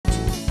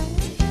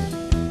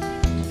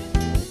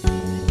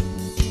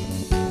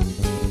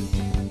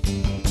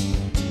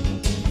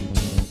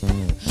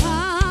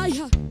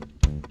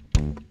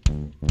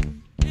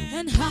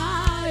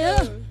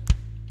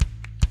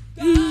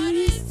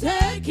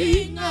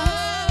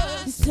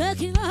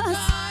taking us.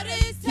 God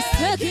is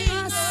taking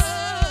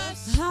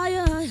us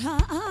higher,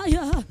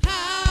 higher,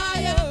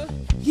 higher.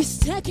 He's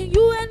taking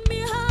you and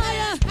me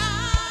higher.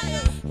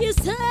 Higher. He's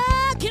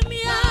taking me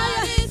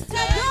higher. is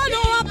I don't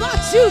know taking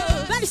about you,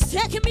 us. but He's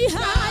taking me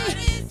higher.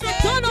 is I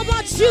don't know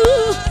about taking you.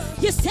 us.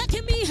 He's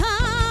taking me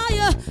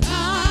higher,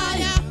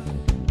 higher.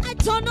 I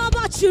don't know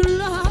about you,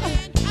 Lord.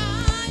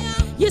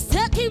 He's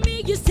taking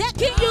me, He's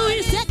taking you,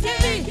 He's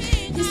taking me,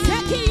 He's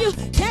taking you,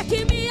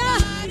 taking me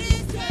up.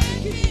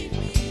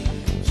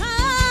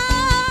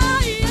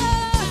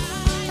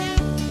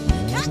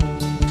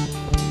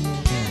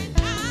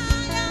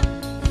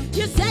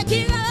 You're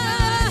taking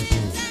us.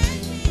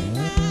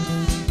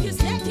 You're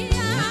taking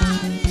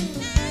us.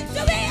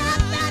 To be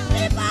up and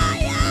be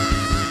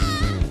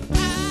fire.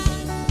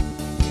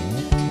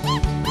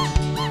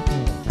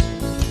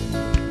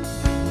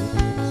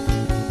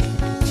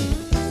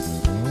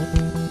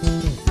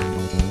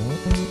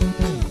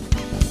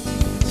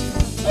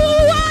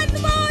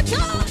 One more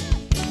time.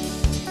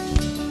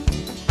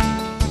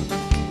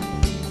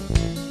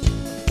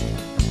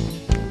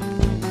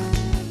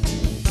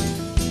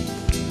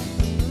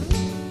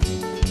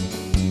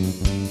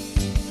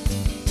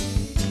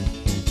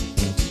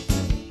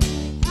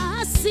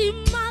 I see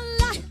my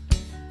light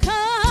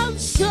come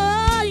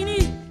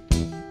shining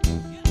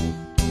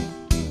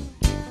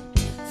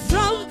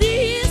from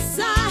the east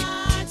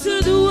side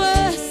to the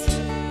west.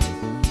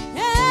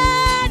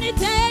 Any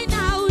day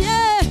now,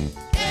 yeah.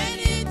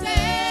 Any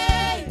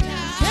day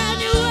now.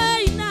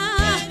 Anyway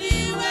now.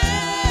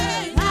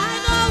 Anyway. I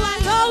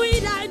know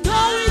it, I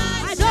know it,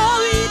 I know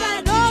it,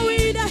 I know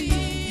it.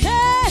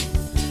 Hey,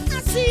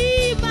 I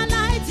see my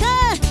light,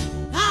 hey.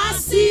 I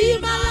see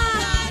my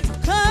light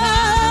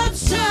come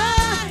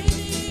shine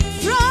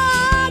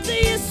from the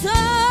east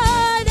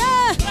side,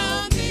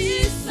 From the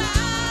east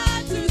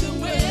side to the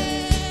west.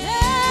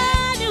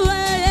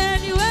 anyway,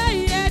 anyway,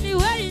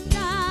 anyway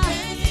now.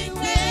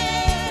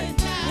 Anyway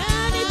now.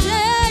 Any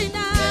day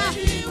now,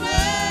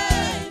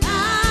 Anyway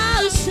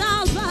I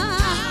shall I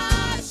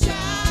rise.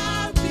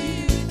 shall be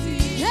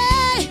redeemed.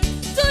 Hey,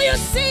 do you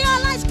see your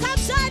light come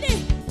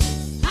shining?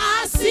 I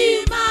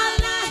see my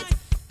light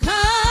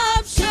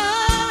come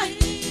shining.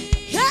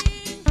 Yeah.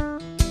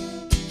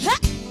 Yeah.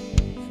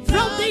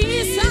 From the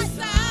east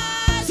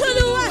side to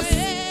the west.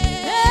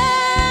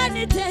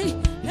 Any day,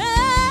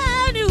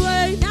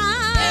 anyway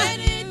now.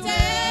 Any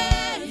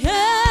day.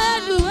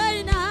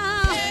 Anyway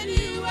now.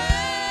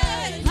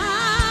 Anyway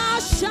I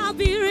shall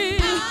be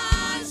rich. I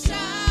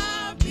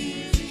shall be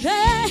redeemed.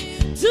 Hey,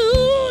 to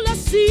the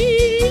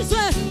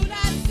season. To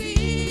the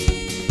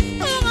sea.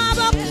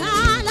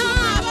 Ungabokhala.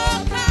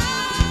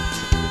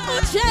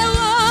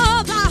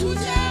 Ujehovah.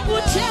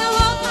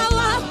 Ujehovah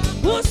wami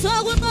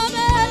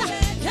uzokunqobela.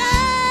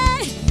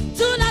 Hey,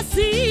 to the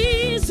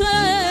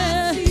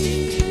season.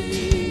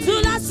 To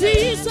the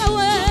season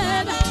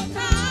wena.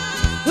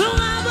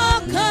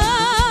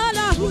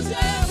 Ungabokhala.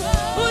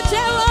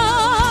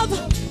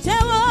 Ujehovah.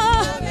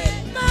 Jehovah.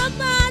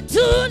 Mama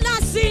to the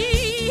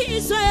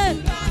season.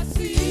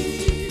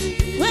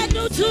 When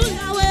you do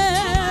that way.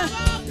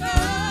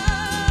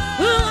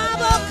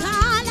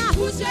 Ungabokhala.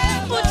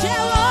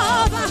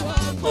 Ujehovah.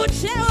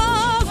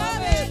 Ujehovah.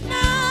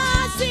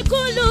 Nasi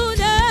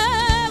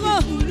kululeko.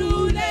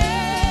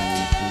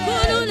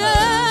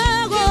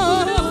 Kululeko.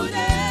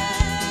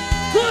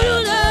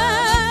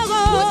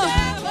 Kululeko.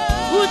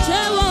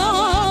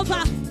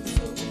 Ujehovah.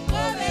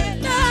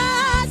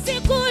 Nasi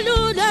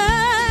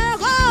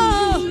kululeko.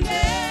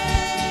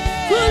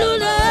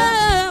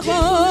 Kululeko.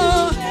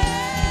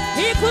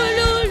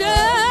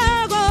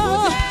 Ikululeko.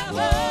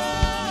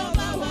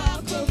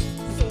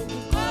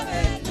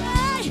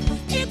 Hey,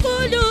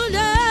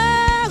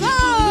 ikululeko.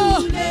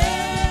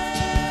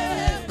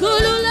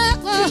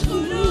 Kululeko.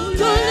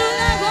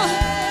 Kululeko.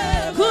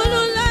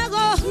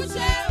 Kululeko.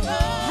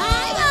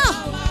 Hayibo.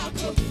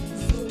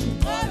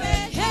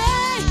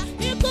 Hey,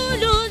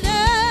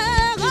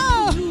 ikululeko.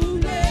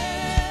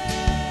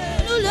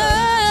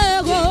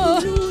 Kululeko.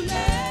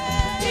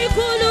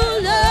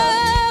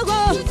 Ikululeko.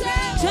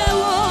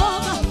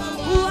 Jehovah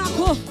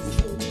wakho.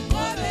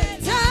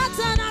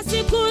 Thatha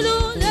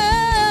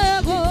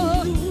nasikululeko.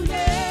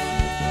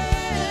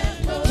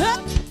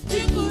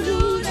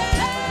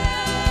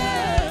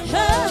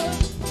 Hey,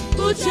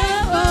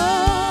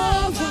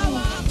 uJehova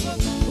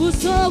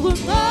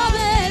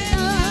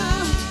uzokunqobela.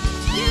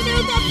 Give you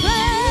the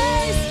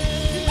praise.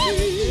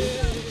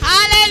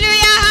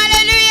 Hallelujah,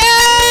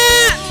 hallelujah.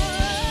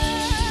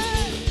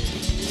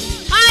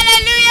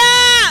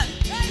 Hallelujah.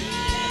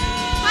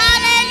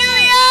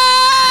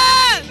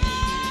 Hallelujah.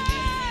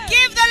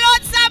 Give the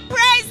Lord some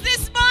praise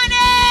this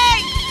morning.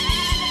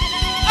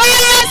 Oh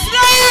yes,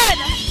 Lord.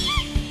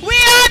 We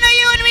honor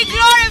you and we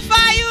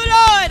glorify you,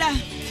 Lord.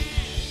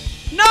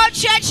 No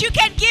church, you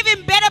can give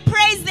him better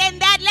praise than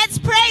that. Let's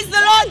praise the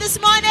Lord this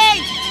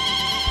morning.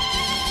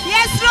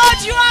 Yes, Lord,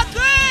 you are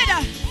good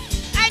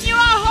and you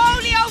are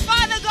holy, oh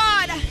Father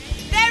God.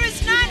 There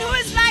is none who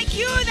is like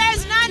you. There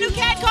is none who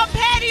can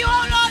compare to you,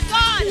 oh Lord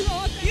God.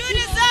 You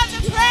deserve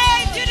the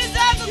praise. You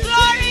deserve the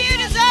glory. You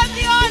deserve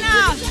the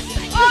honor.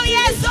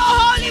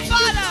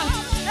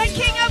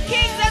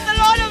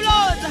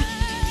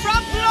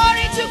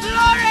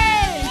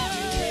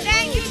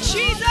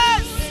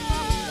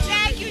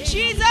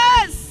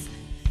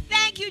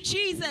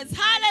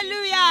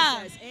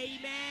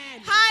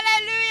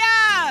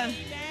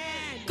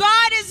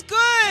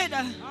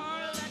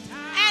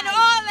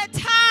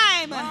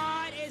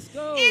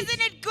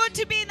 Isn't it good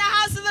to be in the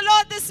house of the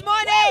Lord this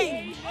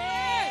morning?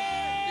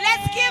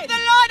 Let's give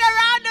the Lord a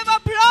round of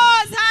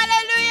applause.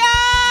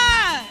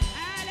 Hallelujah.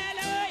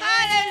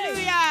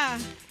 Hallelujah.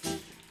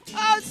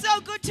 Oh, it's so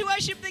good to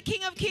worship the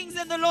King of Kings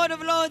and the Lord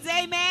of Lords.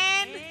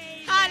 Amen.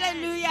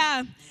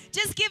 Hallelujah.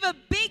 Just give a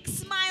big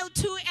smile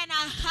to and a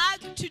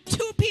hug to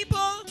 2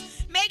 people.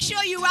 Make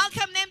sure you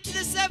welcome them to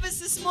the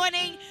service this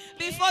morning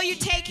before you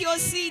take your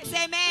seats.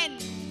 Amen.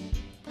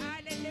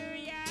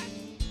 Hallelujah.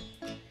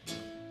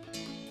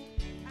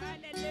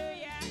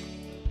 Hallelujah.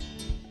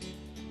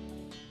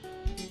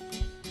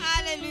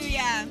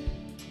 Hallelujah.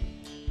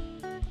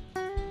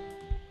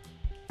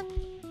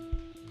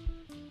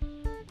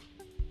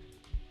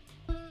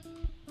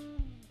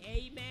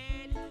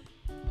 Amen.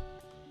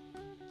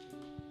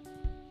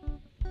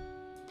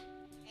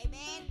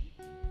 Amen.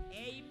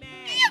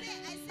 Amen.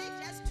 I said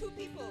just 2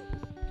 people.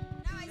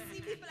 Now I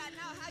see people are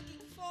now hugging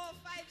 4,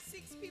 5,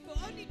 6 people.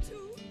 Only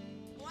 2.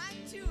 1,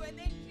 2, and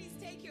then please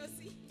take your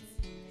seats.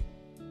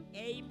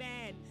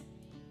 Amen.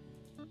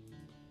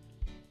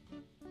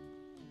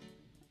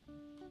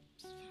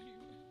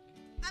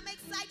 I'm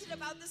excited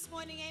about this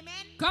morning.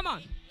 Amen. Come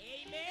on.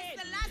 Amen.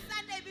 It's the last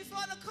Sunday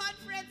before the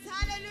conference.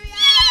 Hallelujah.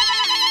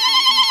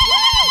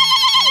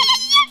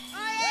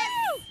 Oh, yes.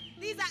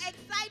 These are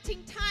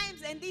exciting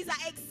times and these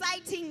are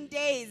exciting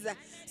days.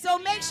 So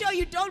make sure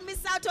you don't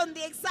miss out on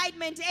the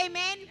excitement.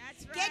 Amen.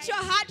 That's right. Get your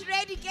heart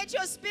ready. Get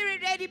your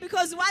spirit ready,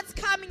 because what's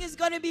coming is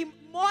going to be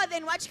more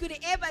than what you could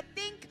ever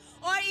think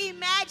or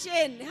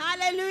imagine.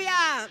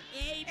 Hallelujah.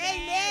 Amen.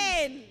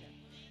 Amen.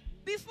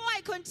 Before I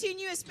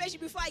continue, especially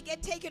before I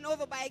get taken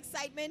over by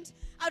excitement,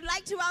 I'd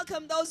like to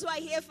welcome those who are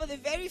here for the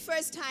very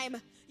first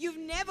time. You've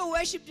never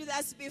worshipped with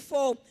us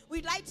before.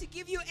 We'd like to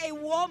give you a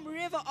warm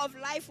river of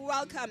life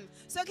welcome.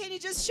 So can you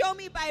just show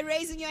me by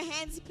raising your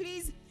hands,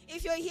 please?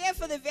 If you're here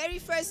for the very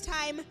first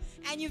time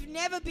and you've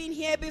never been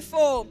here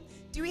before.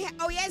 Do we?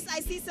 Oh yes, I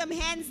see some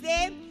hands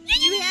there. Do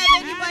you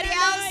have anybody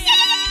else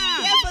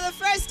here for the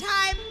first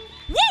time?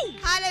 Woo!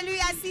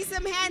 Hallelujah. I see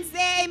some hands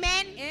there.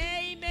 Amen.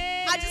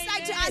 Amen. I'd just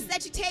like to ask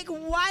that you take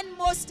one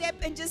more step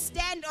and just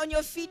stand on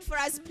your feet for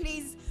us,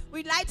 please.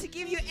 We'd like to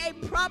give you a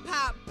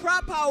proper,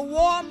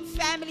 warm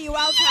family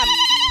welcome.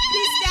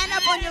 Please stand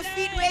up on your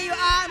feet where you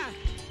are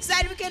so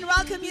that we can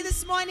welcome you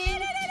this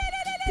morning.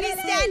 Please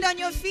stand on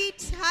your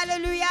feet.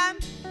 Hallelujah.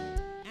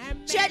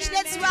 Amen, Church,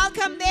 let's amen.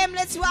 welcome them.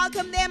 Let's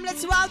welcome them.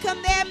 Let's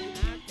welcome them.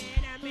 Amen,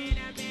 amen,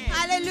 amen.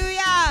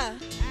 Hallelujah.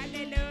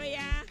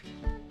 Hallelujah.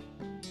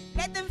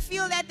 Let them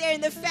feel that they're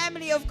in the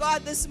family of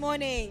God this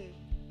morning.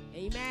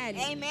 Amen.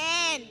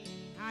 Amen.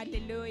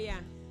 Hallelujah.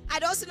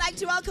 I'd also like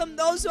to welcome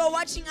those who are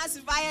watching us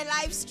via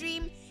live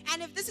stream.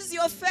 And if this is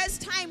your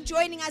first time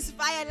joining us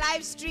via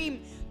live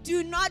stream,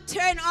 do not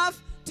turn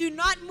off, do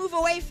not move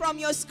away from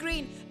your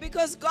screen,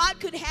 because God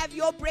could have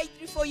your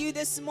breakthrough for you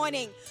this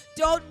morning.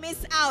 Don't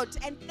miss out.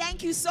 And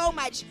thank you so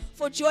much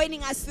for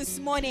joining us this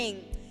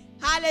morning.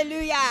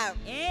 Hallelujah.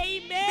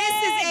 Amen.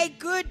 This is a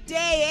good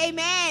day.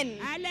 Amen.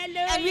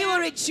 Hallelujah. And we will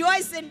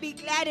rejoice and be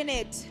glad in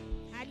it.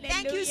 Hallelujah.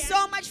 Thank you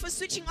so much for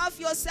switching off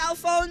your cell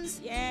phones.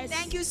 Yes.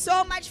 Thank you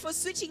so much for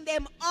switching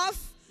them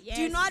off. Yes.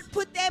 Do not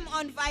put them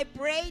on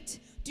vibrate.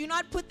 Do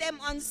not put them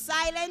on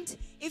silent.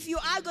 If you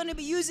are going to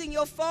be using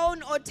your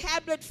phone or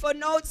tablet for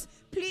notes,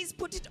 please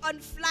put it on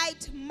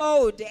flight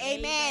mode.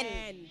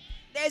 Amen.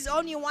 There's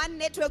only one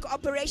network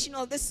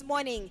operational this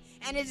morning,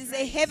 and it is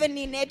a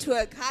heavenly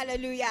network.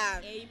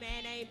 Hallelujah.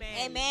 Amen.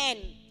 Amen. Amen.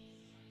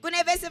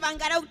 Kune vese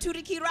vangada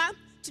kuturikirwa,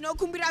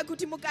 tinokumbira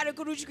kuti mugare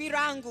kurudyi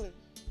rangu.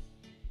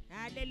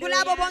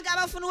 Kulabo bonke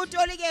abafuna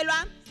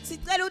ukutolikelwa,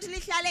 sicela ukuthi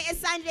lihlale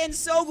esandleni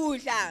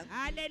sokudla.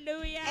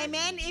 Hallelujah.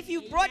 Amen. If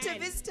you brought a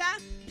visitor,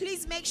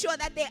 please make sure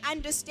that they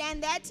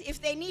understand that. If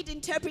they need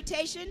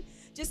interpretation,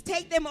 just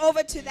take them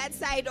over to that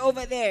side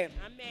over there.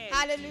 Amen.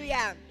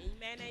 Hallelujah.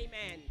 Amen.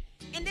 Amen.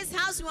 In this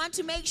house, we want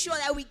to make sure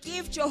that we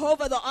give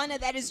Jehovah the honor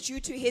that is due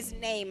to his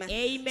name.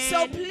 Amen.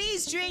 So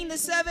please, during the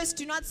service,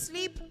 do not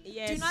sleep,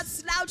 Yes. do not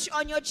slouch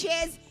on your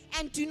chairs,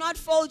 and do not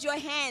fold your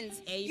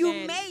hands. Amen.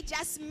 You may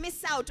just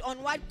miss out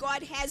on what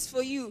God has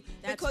for you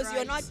That's because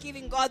you're right. not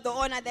giving God the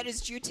honor that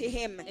is due to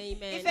him.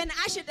 Amen. If an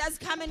usher does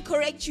come and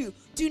correct you,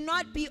 do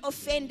not be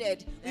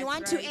offended. We That's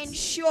want right. to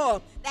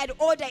ensure that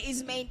order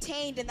is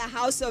maintained in the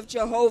house of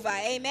Jehovah.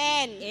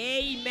 Amen.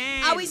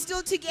 Amen. Are we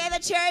still together,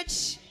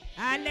 church?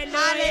 Hallelujah.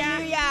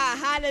 Hallelujah.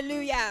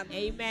 Hallelujah.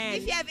 Amen.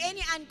 If you have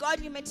any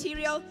ungodly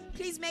material,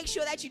 please make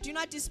sure that you do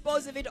not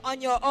dispose of it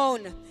on your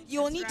own. You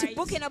will That's need to right.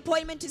 book an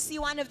appointment to see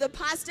one of the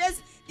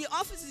pastors. The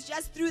office is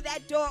just through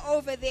that door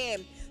over there.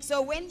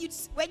 So when you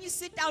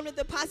sit down with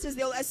the pastors,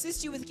 they'll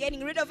assist you with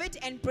getting rid of it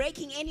and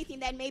breaking anything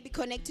that may be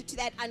connected to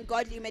that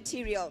ungodly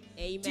material.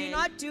 Amen. Do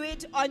not do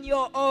it on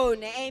your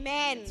own.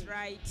 Amen. That's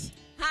right.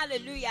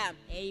 Hallelujah.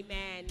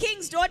 Amen.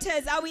 King's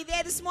daughters, are we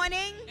there this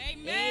morning?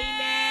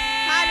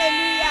 Amen.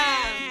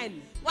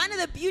 Hallelujah. One of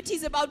the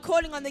beauties about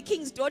calling on the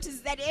King's daughters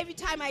is that every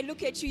time I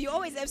look at you, you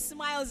always have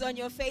smiles on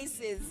your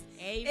faces.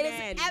 Amen.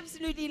 It is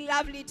absolutely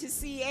lovely to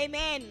see.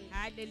 Amen.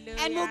 Hallelujah.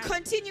 And we'll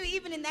continue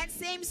even in that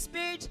same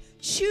spirit.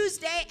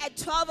 Tuesday at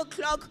 12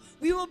 o'clock,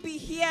 we will be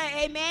here.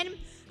 Amen.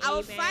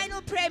 Our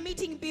final prayer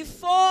meeting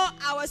before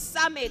our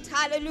summit.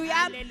 Hallelujah.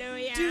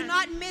 Hallelujah. Do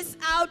not miss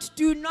out.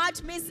 Do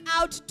not miss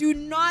out. Do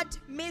not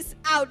miss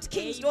out,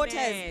 King's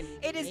daughters.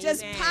 It is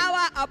just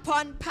power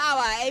upon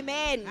power.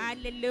 Amen.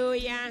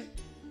 Hallelujah.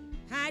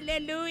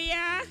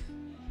 Hallelujah.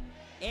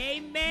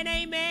 Amen.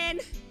 Amen.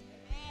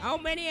 How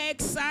many are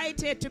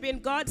excited to be in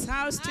God's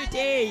house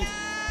today?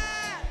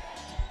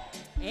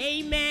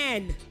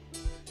 Amen.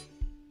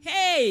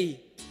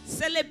 Hey,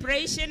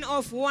 celebration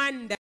of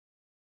wonder.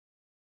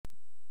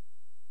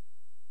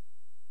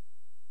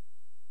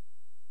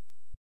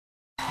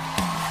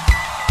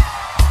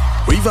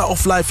 River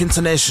of Life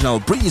International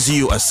brings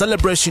you a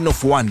celebration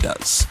of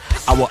wonders,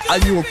 our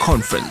annual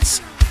conference.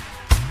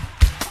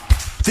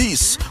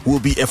 This will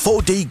be a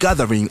 4-day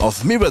gathering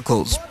of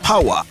miracles,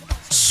 power,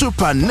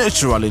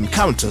 supernatural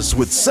encounters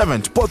with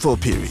 7th Bothwell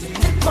period.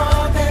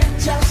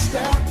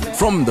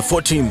 From the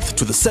 14th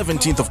to the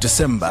 17th of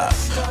December,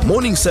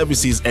 morning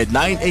services at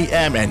 9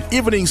 a.m. and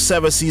evening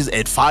services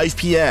at 5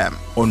 p.m.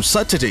 On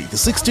Saturday the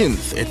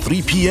 16th at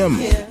 3 p.m.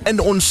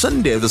 and on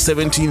Sunday the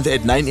 17th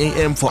at 9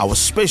 a.m. for our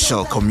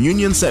special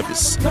communion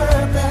service.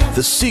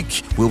 The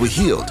sick will be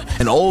healed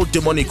and all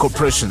demonic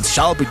oppressions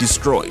shall be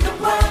destroyed,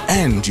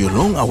 and your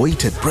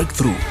long-awaited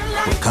breakthrough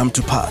will come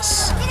to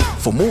pass.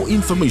 For more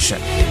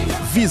information,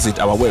 visit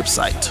our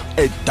website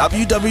at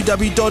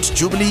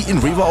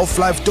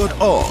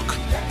www.jubileeinriveroflife.org.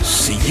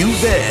 See you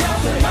there.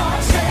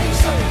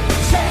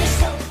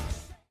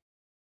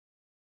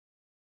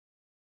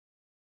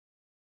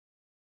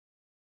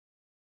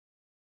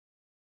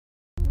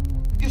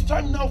 It's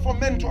time now for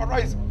men to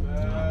arise.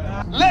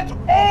 Let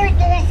all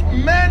those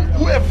men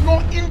who have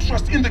no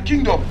interest in the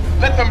kingdom,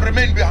 let them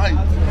remain behind.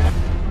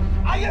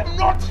 I am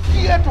not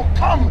here to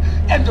come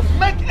and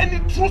make any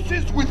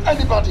truces with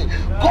anybody.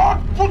 God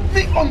put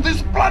me on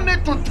this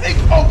planet to take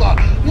over,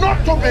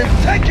 not to be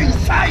taking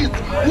sides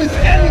with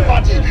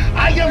anybody.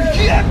 I am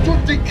here to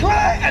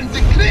declare and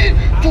decree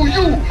to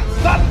you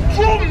that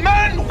true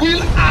men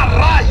will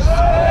arise.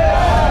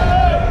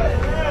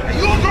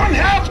 You don't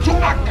have to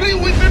agree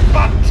with it,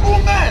 but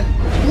true men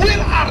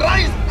will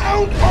arise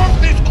out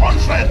of this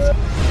conference.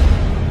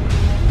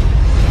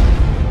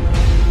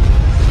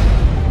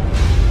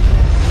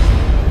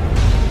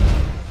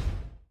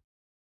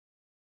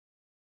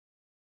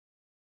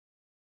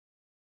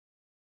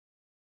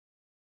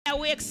 Are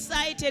we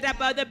excited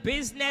about the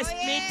business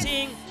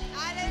meeting?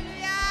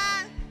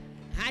 Hallelujah.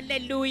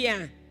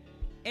 Hallelujah.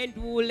 And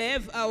we will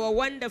have our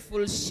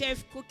wonderful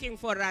chef cooking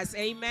for us.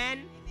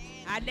 Amen.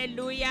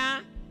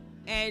 Hallelujah.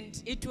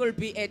 And it will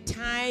be a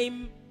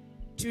time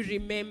to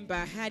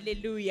remember.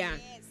 Hallelujah.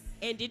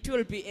 And it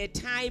will be a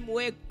time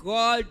where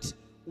God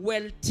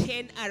will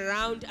turn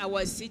around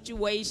our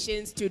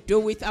situations to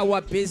do with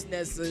our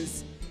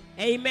businesses.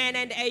 Amen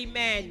and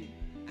amen.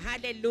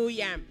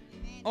 Hallelujah.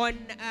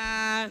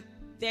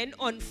 Then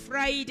on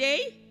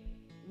Friday,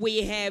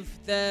 we have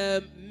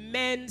the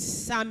Men's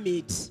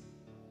Summit.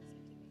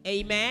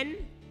 Amen.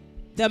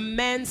 The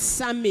Men's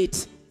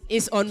Summit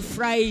is on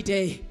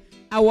Friday.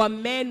 Our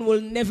men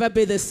will never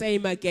be the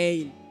same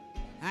again.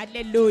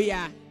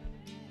 Hallelujah.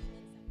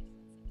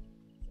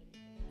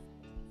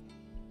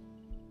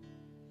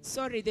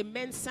 Sorry, the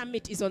Men's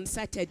Summit is on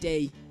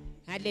Saturday.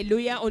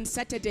 Hallelujah. On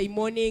Saturday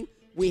morning,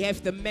 we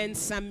have the Men's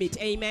Summit.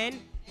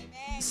 Amen.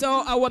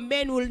 So our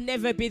men will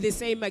never be the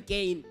same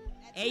again.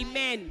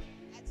 Amen.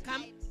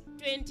 Come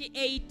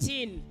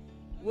 2018,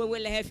 we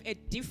will have a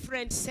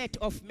different set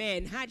of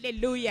men.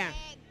 Hallelujah.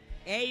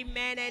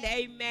 Amen and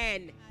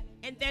amen.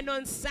 And then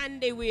on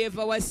Sunday, we have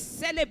our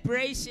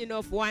celebration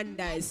of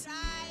wonders.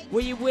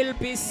 We will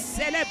be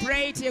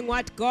celebrating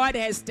what God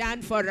has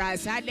done for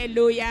us.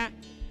 Hallelujah.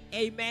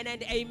 Amen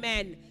and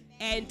amen.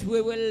 And we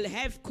will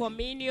have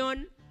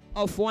communion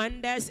of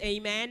wonders.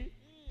 Amen.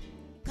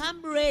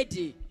 Come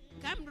ready.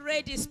 Come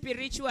ready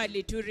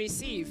spiritually to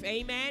receive.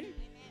 Amen.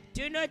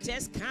 Do not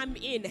just come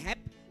in,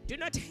 do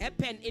not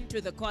happen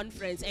into the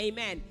conference,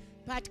 amen,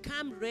 but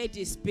come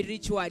ready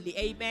spiritually,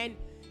 amen.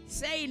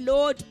 Say,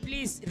 Lord,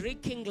 please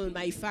rekindle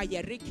my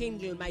fire,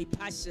 rekindle my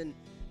passion,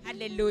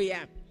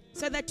 hallelujah,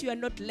 so that you are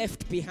not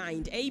left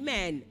behind,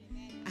 amen,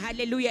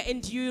 hallelujah.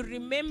 And you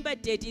remember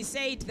that he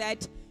said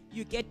that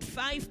you get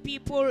 5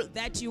 people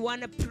that you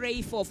want to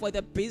pray for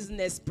the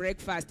business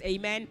breakfast,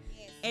 amen,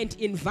 and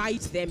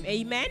invite them,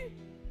 amen,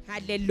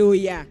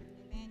 hallelujah,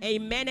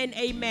 amen and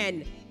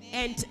amen.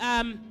 And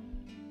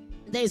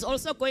there's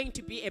also going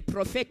to be a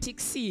prophetic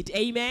seed.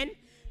 Amen.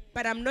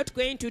 But I'm not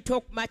going to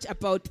talk much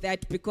about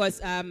that because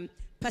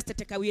Pastor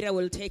Takawira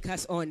will take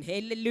us on.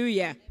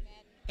 Hallelujah.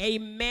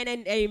 Amen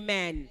and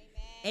amen.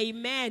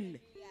 Amen.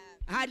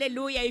 Yeah.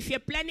 Hallelujah. If you're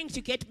planning to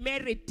get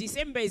married,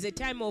 December is a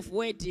time of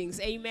weddings.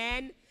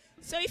 Amen.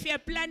 So if you're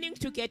planning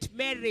to get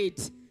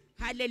married,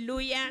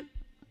 hallelujah,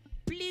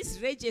 please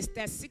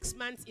register 6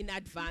 months in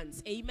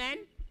advance. Amen.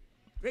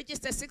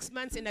 Register 6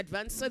 months in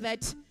advance so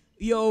that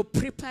your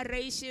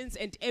preparations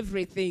and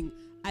everything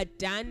are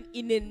done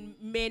in a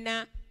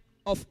manner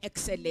of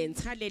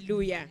excellence.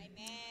 Hallelujah.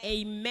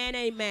 Amen.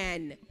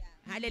 Amen.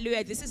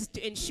 Hallelujah. This is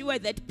to ensure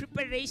that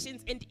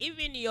preparations and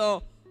even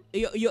your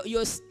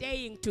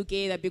staying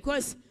together,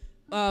 because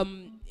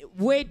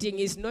wedding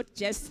is not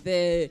just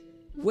the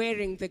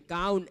wearing the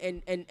gown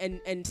and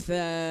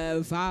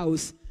the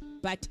vows,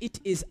 but it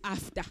is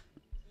after.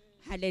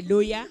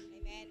 Hallelujah.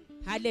 Amen.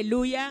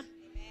 Hallelujah.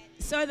 Amen.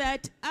 So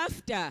that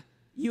after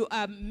you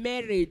are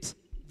married,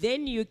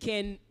 then you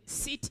can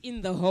sit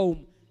in the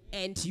home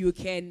and you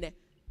can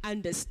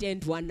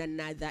understand one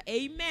another.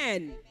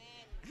 Amen.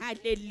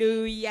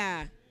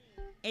 Hallelujah.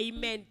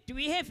 Amen. Do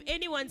we have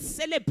anyone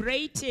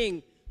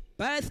celebrating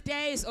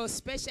birthdays or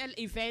special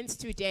events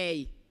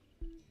today?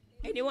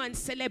 Anyone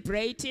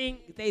celebrating?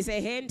 There's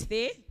a hand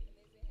there.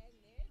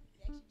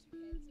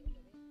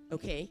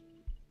 Okay.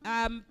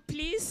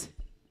 Please.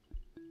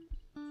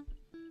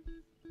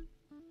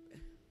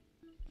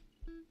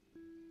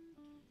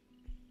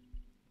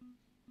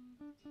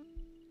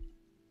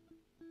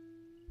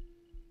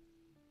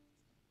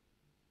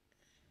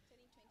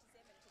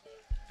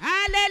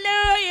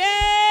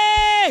 Hallelujah!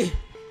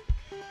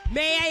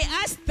 May I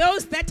ask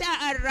those that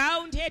are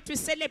around here to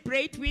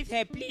celebrate with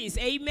her, please?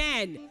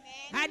 Amen. Amen.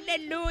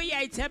 Hallelujah.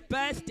 It's her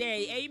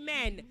birthday.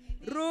 Amen.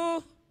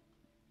 Ru.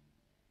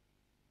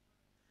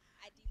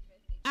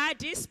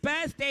 Adi's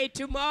birthday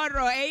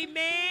tomorrow.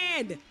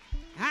 Amen.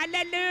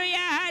 Hallelujah.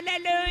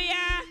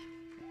 Hallelujah.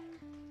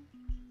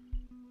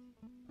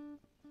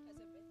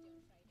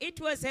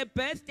 It was her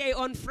birthday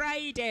on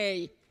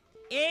Friday.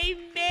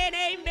 Amen.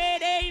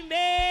 Amen.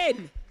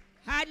 Amen.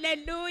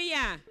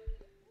 Hallelujah.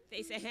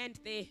 There's a hand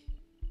there.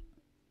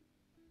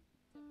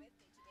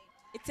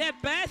 It's a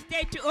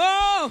birthday to,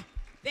 oh,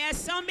 there are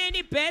so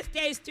many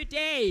birthdays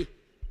today.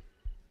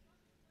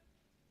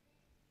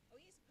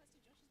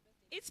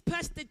 It's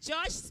Pastor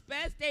Josh's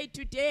birthday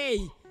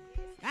today.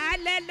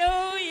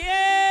 Hallelujah.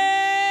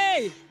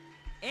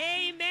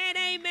 Amen,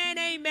 amen,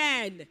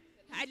 amen.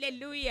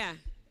 Hallelujah.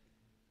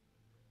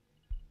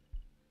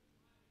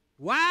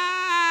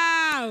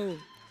 Wow.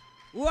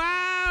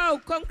 Wow.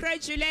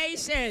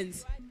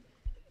 Congratulations.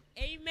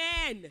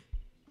 Amen.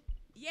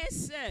 Yes,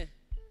 sir.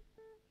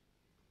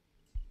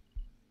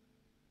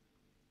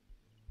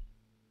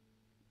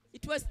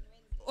 It was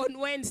on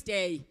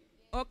Wednesday.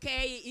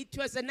 Okay, it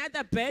was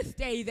another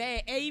birthday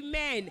there.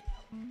 Amen.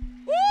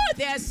 Woo,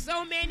 there are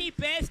so many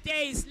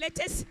birthdays.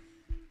 Let's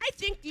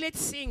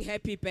sing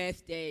happy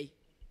birthday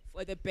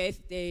for the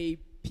birthday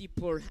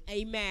people.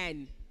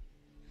 Amen.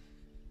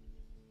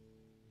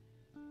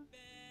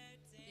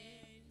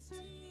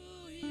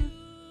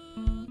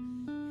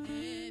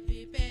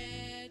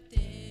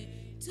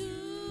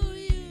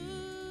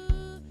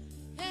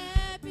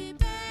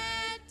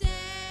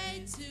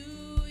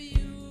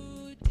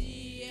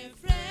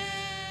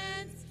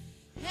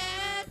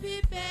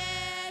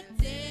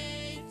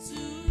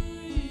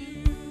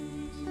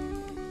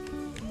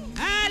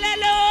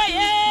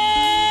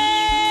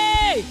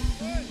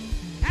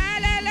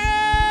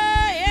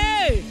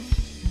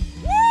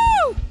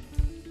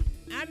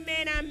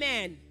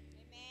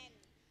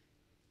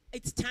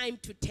 It's time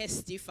to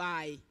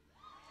testify.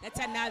 That's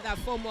another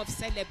form of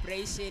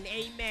celebration.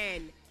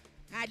 Amen.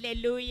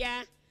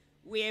 Hallelujah.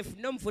 We have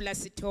Nomvula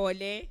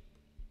Sitole,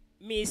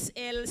 Miss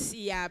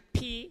Elsia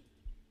P,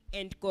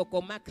 and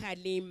Gogo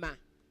Makalima.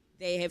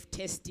 They have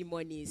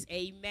testimonies.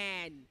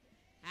 Amen.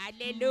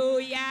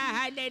 Hallelujah.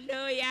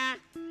 Hallelujah.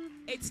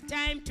 It's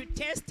time to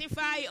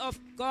testify of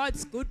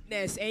God's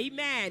goodness.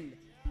 Amen.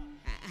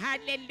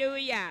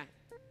 Hallelujah.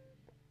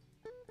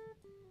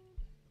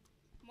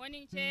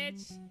 Morning,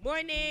 church.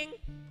 Morning.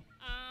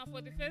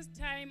 For the first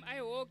time,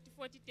 I walked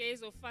 40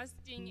 days of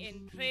fasting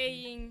and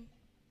praying.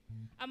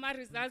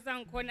 Ama-results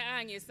angikhona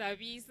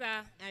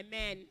angesabisa.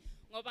 Amen.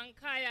 Ngoba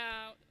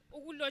ngikhaya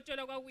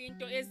ukulotsholwa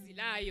kwakuyinto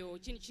ezilayo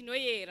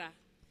chinoyera.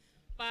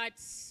 But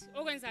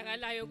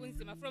okwenzakalayo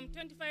kunzima. From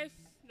 25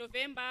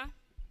 November,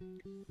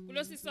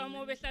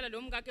 kulosisomo behlala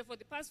lo mngakhe for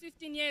the past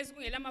 15 years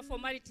kungela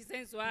ama-formalities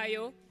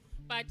enziwayo.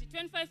 But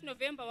 25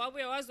 November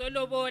wabuya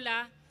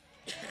wazolobola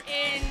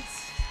and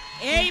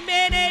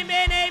amen,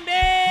 amen,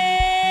 amen.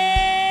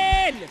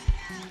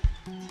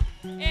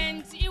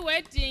 And the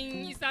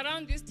wedding is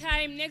around this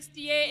time next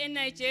year in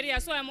Nigeria,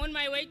 so I'm on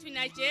my way to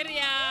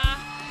Nigeria.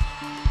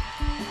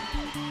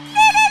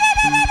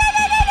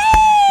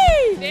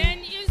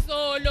 Then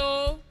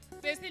izolo,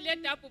 besile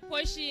double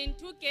portion,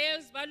 2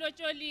 girls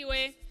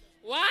balocholiwe,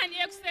 1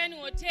 ekuseni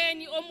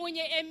ngo10,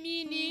 omunye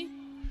emini.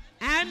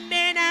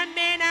 Amen,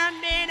 amen,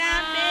 amen,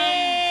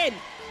 amen.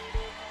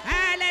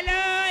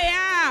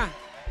 Hallelujah.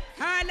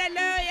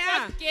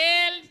 Hallelujah. First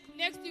girl,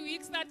 next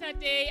week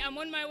Saturday, I'm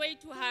on my way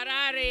to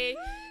Harare.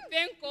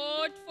 Thank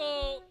God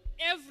for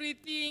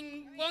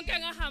everything. Konke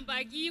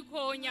ngahamba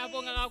kikho,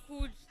 ngiyabonga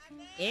kakhulu.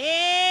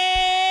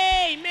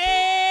 Amen.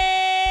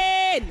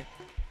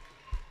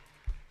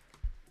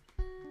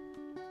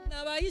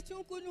 Ngiyabonga bayithi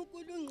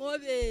uNkulunkulu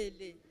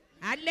ungqobele.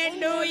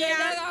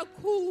 Hallelujah.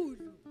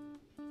 Kakhulu.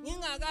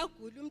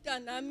 Ngingakaguli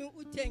umntanami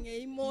uthenge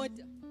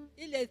imota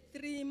ile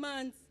 3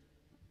 months.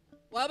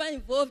 Waba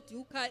involved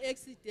uka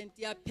accident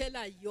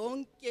yaphela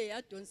yonke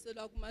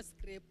yadonselwa kuma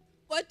scrap.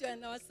 Kodwa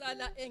yena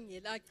wasala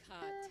engela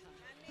chatha.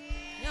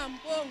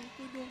 Ngiyambonga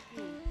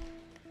uNkulunkulu.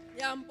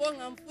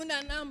 Ngiyambonga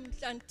mfuna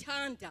namhla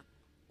ngithanda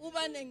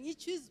ubane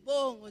ngitsho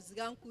izibongo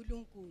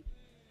zikaNkulunkulu.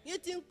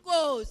 Ngithi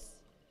inkosi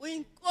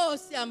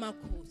uyinkosi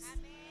yamakhosi.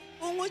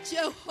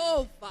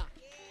 UnguJehova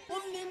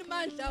umnini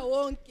mandla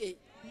wonke.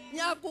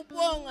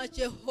 Ngiyakubonga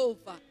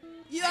Jehova.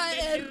 You are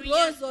a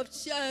rose of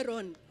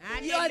Sharon.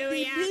 You are the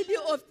lily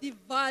of the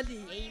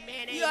valley.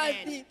 Amen.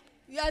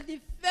 You are the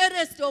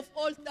fairest of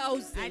all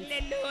thousands.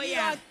 Hallelujah. You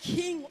are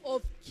King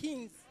of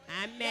kings.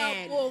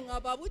 Amen.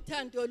 Ngiyabonga baba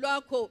uthando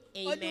lwakho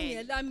Amen.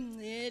 olungela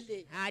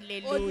mngcele.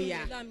 Hallelujah.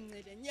 Olungela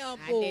mngcele.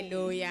 Ngiyabonga.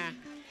 Hallelujah.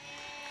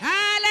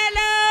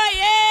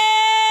 Hallelujah.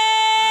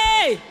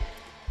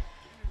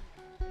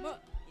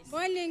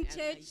 Morning,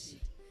 church.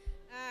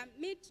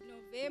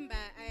 Mid-November,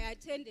 I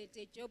attended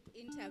a job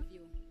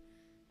interview.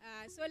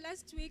 So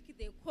last week,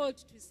 they called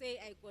to say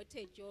I got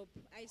a job.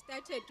 I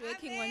started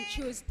working on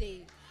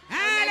Tuesday.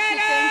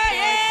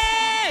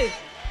 Hallelujah!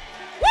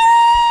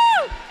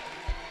 Woo!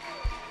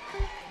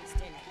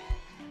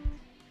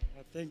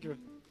 Thank you.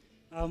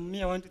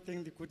 Me, I want to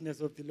thank the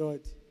goodness of the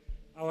Lord.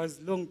 I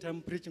was long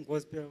time preaching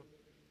gospel.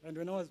 And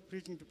when I was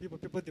preaching to people,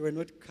 they were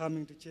not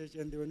coming to church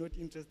and they were not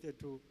interested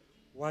to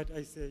what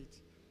I said.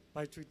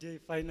 But today,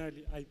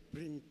 finally, I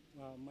bring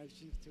my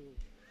sheep to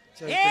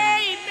church.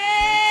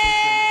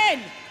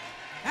 Amen!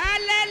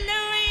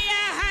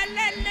 Hallelujah!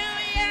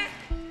 Hallelujah!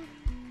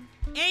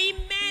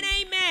 Amen!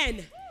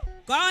 Amen!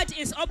 God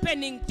is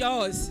opening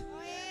doors.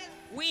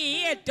 We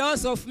hear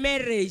doors of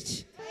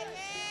marriage.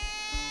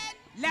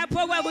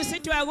 Lapho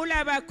kwakusithiwa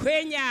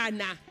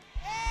kulabakhwenyana.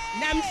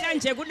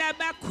 Namhlanje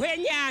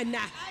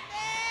kulabakhwenyana.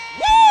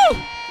 Woo!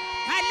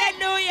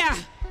 Hallelujah!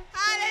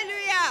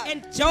 Hallelujah!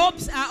 And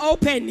jobs are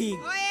opening.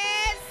 Oh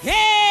yes!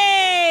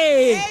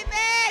 Hey!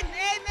 Amen!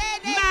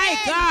 Amen! My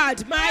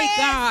God! My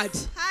God!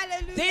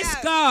 Hallelujah!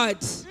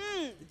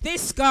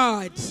 This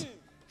God!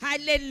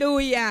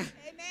 Hallelujah!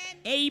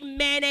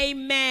 Amen. Amen!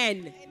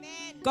 Amen!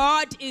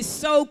 God is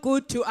so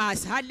good to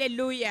us.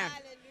 Hallelujah!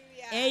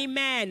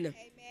 Amen!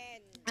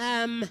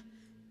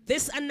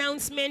 This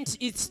announcement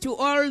is to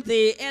all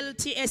the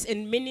LTS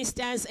and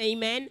ministers.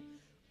 Amen.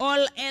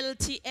 All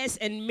LTS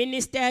and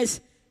ministers,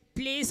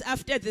 please,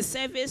 after the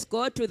service,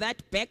 go to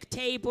that back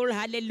table,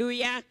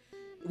 hallelujah,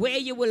 where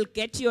you will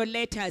get your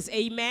letters.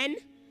 Amen.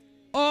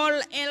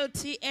 All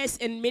LTS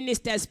and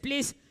ministers,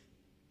 please,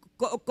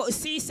 go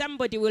see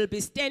somebody will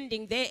be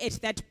standing there at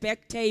that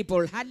back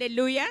table.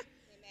 Hallelujah.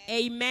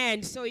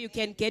 Amen. So you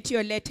can get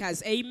your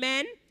letters.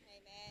 Amen.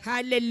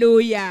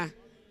 Hallelujah.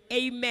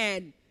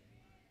 Amen.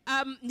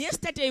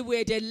 Yesterday we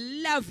had a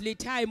lovely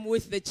time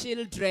with the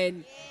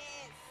children.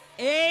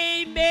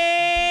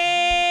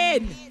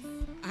 Amen.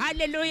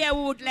 Hallelujah.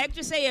 We would like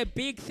to say a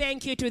big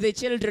thank you to the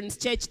children's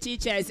church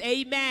teachers.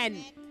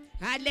 Amen.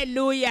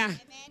 Hallelujah.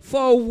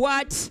 For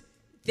what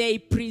they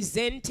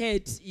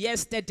presented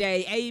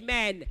yesterday.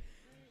 Amen.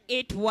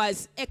 It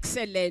was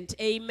excellent.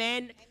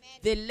 Amen.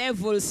 The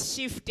levels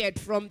shifted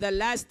from the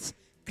last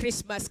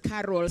Christmas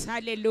carols.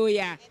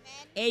 Hallelujah.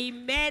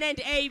 Amen and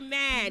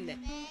amen.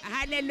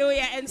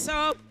 Hallelujah. And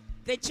so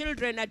the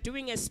children are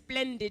doing a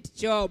splendid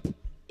job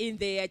in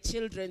their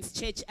children's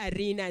church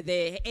arena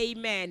there.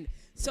 Amen.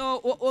 So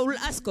we'll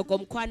ask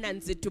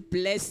Gokomkwananzi to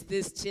bless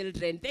these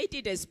children. They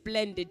did a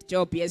splendid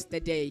job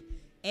yesterday.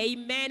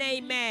 Amen.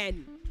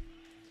 Amen.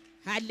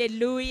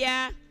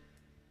 Hallelujah.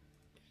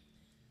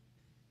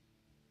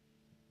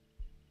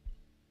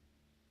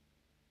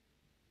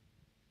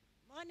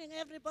 Morning,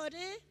 everybody.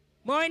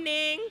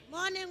 Morning.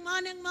 Morning,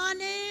 morning,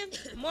 morning.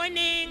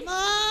 Morning.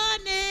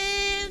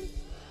 Morning.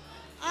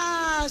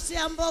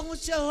 Siyambonga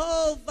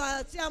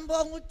uJehova,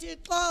 siyambonga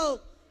uThixo.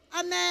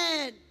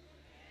 Amen.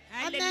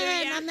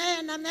 Hallelujah.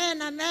 Amen,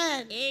 amen,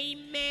 amen.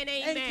 Amen,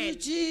 amen. Thank you,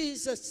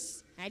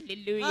 Jesus.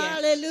 Hallelujah.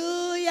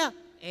 Hallelujah.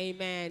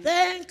 Amen.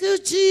 Thank you,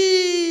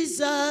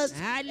 Jesus.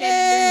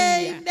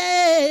 Hallelujah.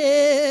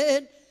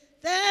 Amen.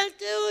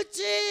 Thank you,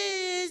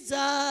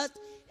 Jesus.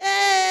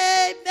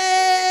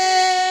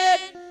 Amen.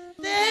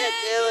 Thank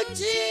you,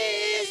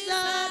 Jesus.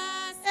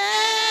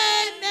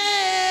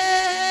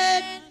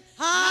 Amen.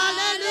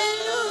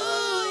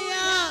 Hallelujah.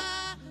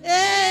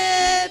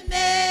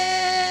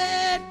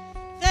 Amen.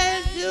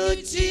 Thank you,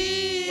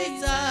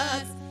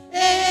 Jesus.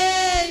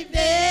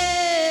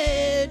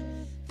 Amen.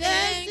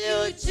 Thank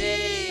you,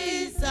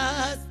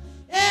 Jesus.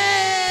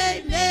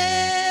 Amen.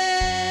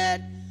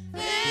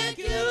 Thank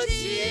you,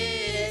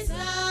 Jesus.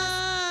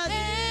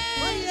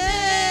 Oh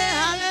yeah.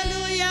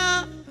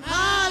 Hallelujah.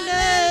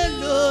 Hallelujah.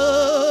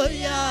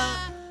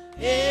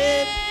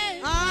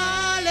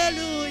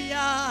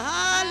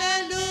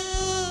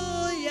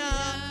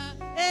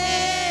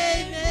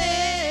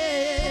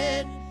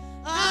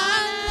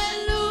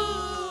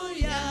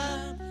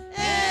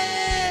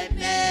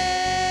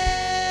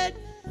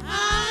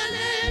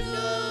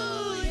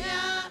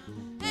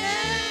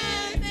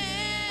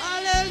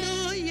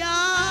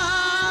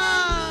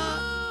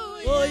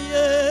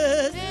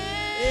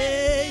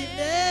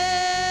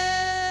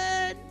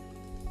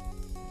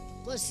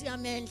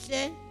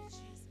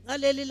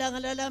 ngaleli langa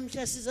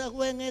lalamhla siza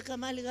kuwe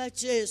ngegama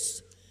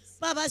likaJesu.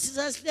 Baba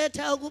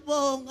sizasiletha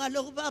ukubonga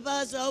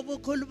lokubabaza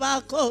ubukhulu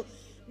bakho.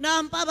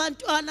 Nampa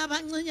abantwana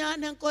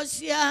abancinyane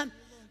Nkosi yami,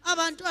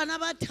 abantwana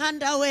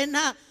abathanda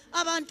wena,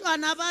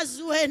 abantwana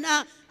abazi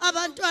wena,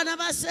 abantwana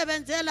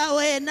abasebenzela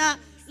wena.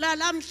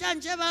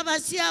 Lalamhlanje Baba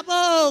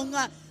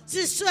siyabonga,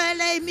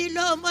 siswele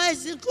imilomo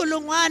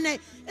ezinkulungwane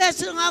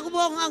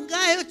esingakubonga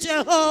ngayo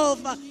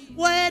Jehova.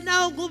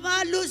 Wena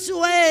ungumalusi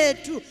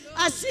wethu,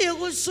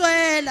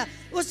 asikuswela,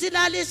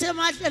 usilalise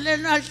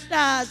emadleleni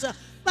aluhlaza.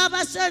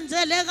 Baba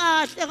senzele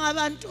kahle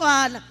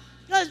ngabantwana,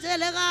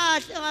 senzele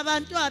kahle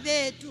ngabantwana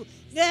bethu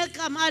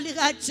ngegama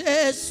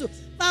likaJesu.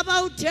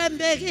 Baba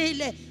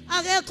uthembekile,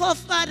 akekho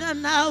fana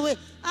nawe,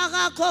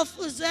 akakho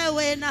fuze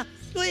wena,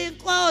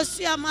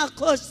 uyinkosi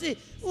yamakhosi,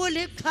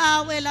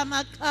 uliqhawe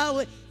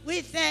lamaqhawe.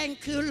 We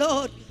thank you,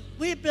 Lord.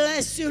 We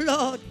bless you,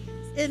 Lord,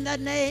 in the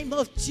name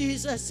of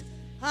Jesus.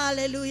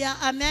 Hallelujah.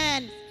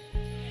 Amen.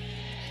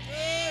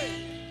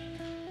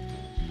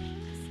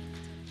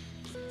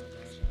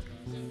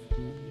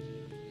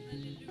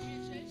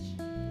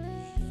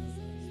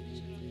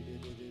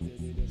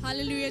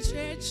 Hallelujah,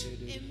 church.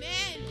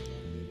 Amen.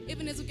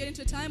 Even as we get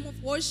into a time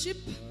of worship,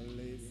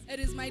 it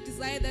is my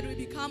desire that we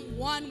become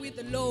one with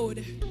the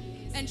Lord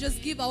and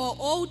just give our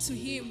all to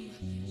Him.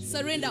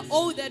 Surrender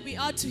all that we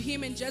are to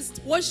Him and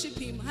just worship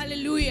Him.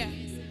 Hallelujah.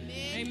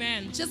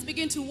 Amen. Just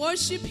begin to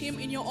worship Him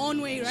in your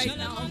own way right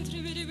now.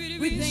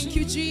 We thank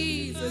you,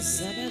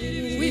 Jesus. We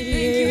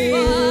thank you,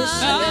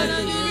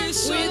 Father. We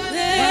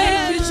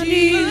thank you,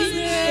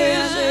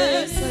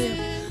 Jesus.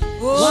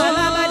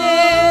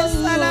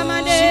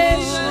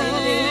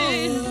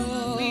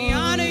 We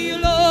honor you,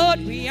 Lord.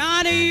 We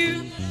honor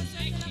you.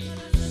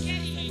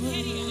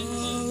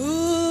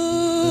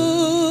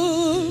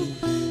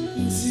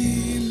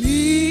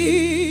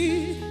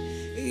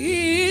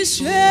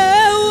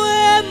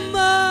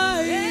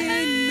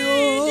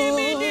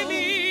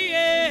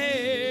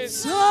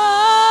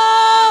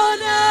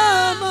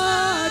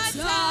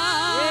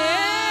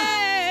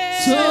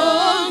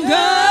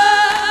 Songa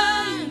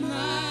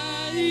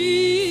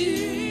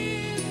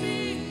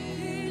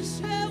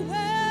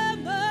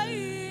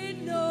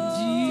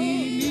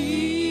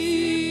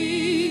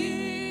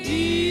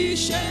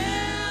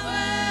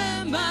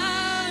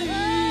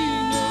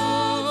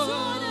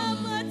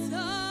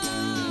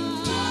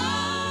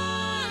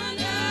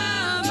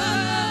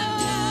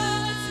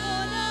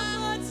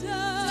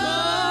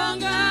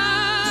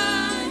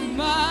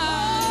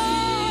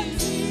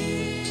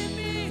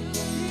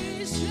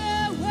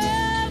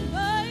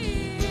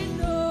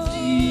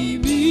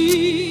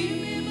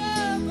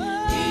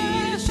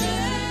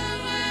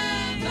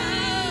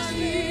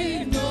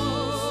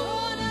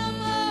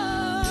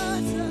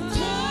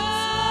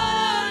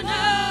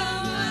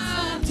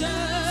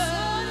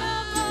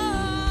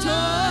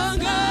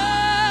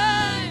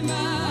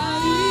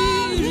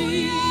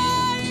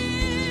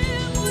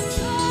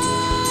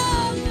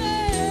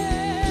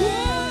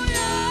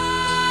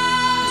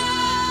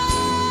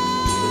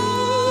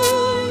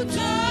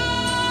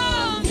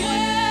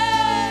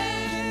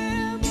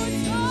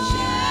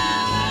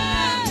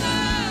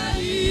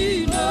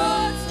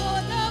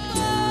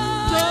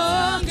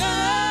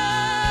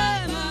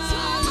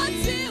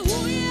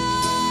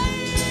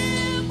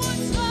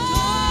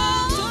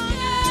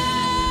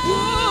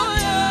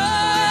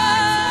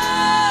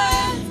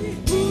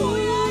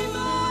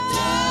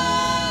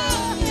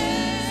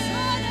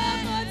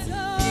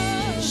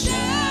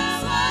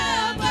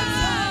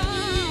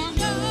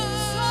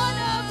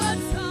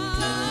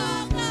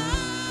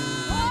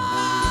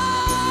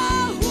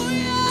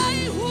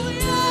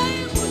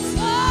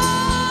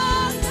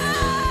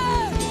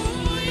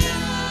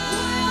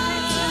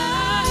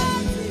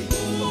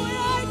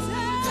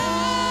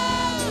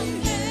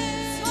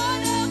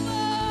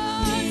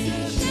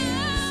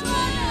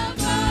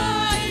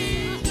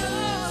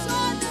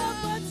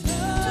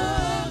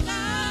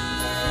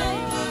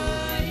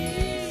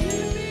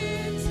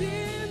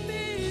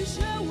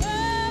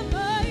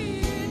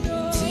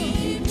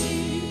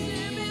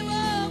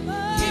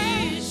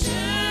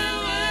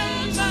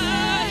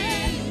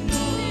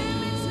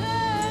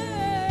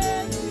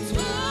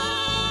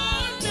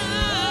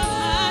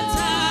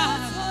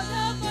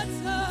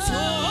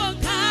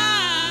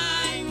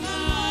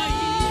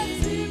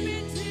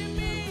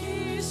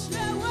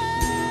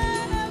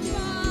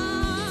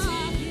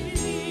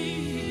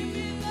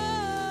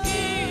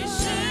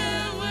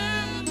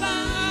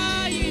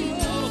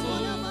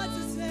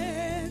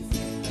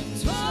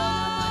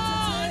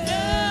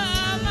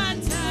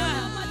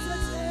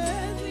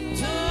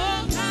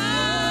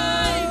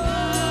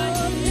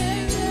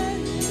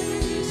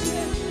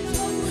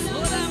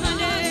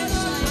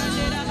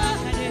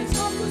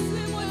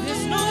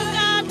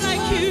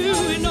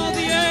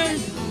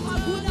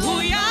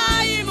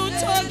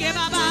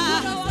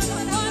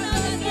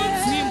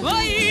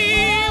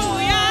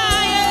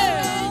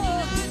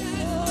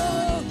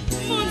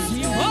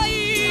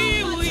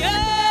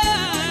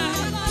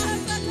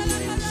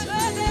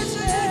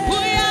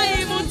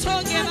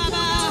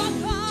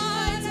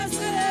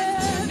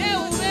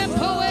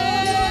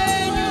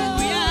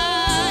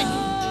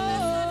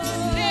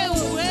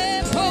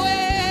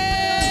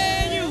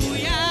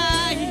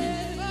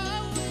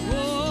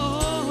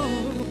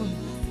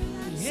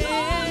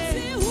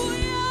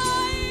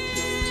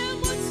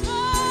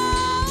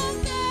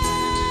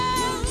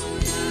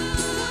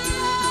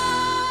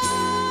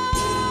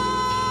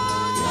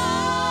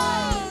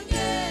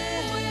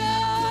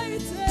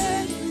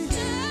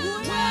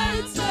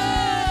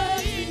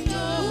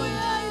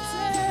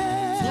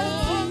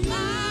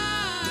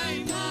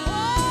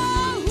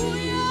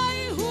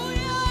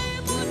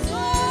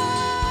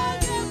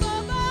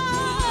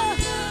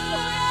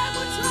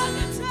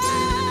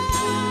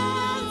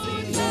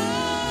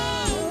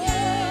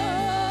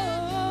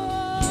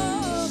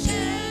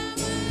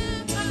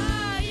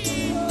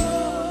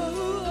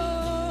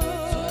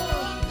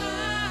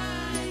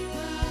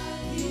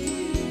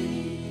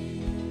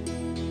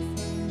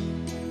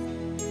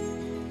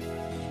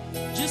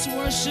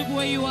worship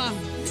where you are.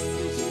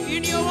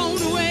 In your own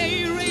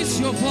way, raise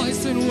your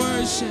voice and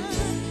worship.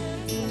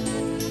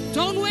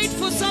 Don't wait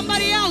for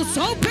somebody else.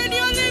 Open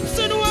your lips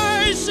and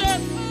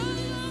worship.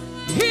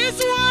 He's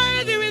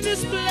worthy in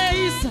this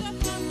place.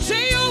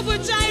 Jehovah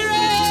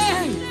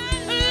Jireh.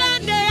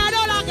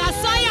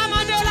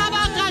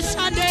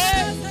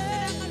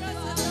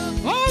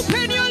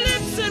 Open your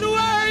lips and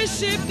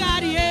worship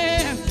God,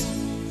 yeah.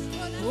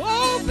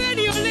 Open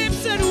your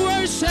lips and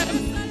worship.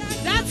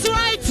 That's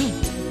right.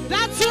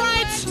 That's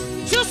right.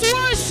 Just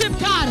worship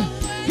God.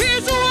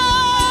 He's worthy.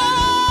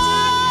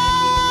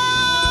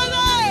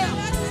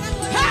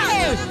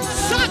 Hey,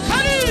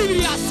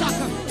 Sakariya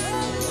Saka.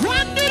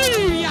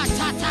 Kwandiriya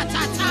ta ta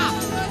ta ta.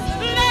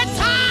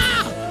 Leta,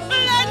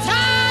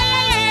 leta.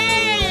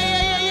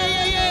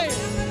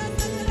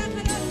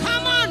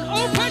 Come on,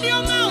 open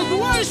your mouth.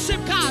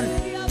 Worship God.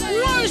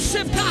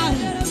 Worship God.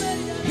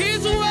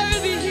 He's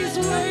worthy. He's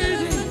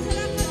worthy.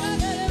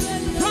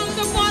 From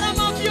the bottom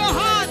of your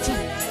heart,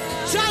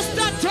 just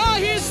adore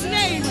His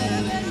name.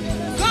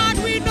 God,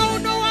 we know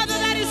no other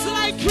that is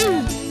like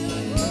you.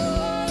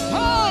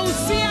 Oh,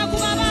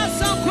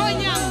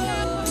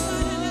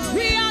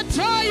 we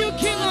adore you,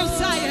 King of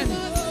Zion.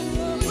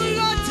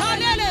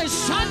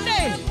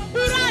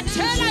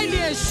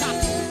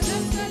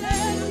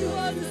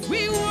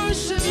 We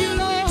worship you,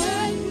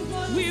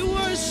 Lord. We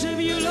worship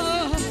you,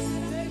 Lord.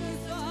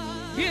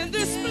 In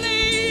this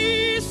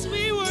place,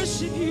 we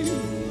worship you.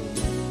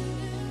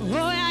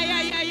 Oh, yeah,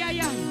 yeah, yeah,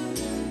 yeah.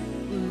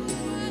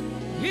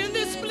 In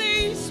this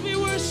place, we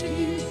worship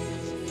you.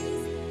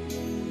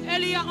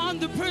 Earlier on,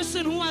 the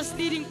person who was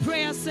leading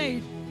prayer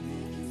said,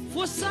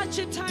 for such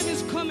a time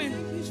is coming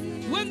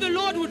when the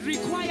Lord would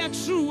require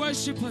true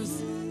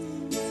worshipers.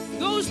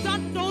 Those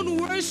that don't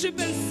worship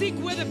and seek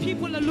where the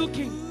people are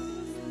looking,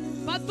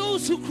 but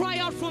those who cry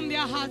out from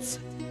their hearts.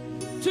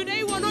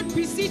 Today we're not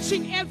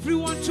beseeching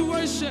everyone to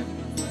worship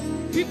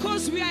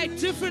because we are at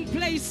different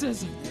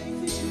places.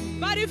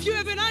 But if you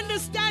have an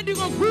understanding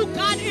of who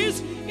God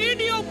is in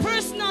your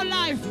personal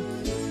life,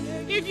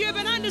 if you have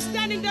an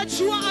understanding that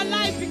you are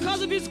alive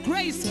because of His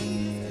grace,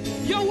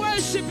 your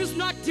worship is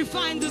not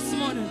defined this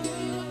morning.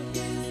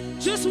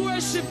 Just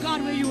worship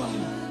God where you are.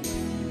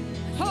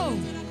 Oh.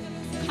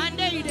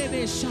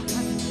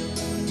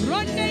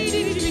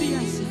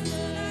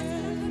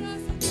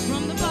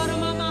 From the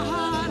bottom of my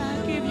heart,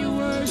 I give you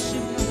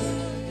worship.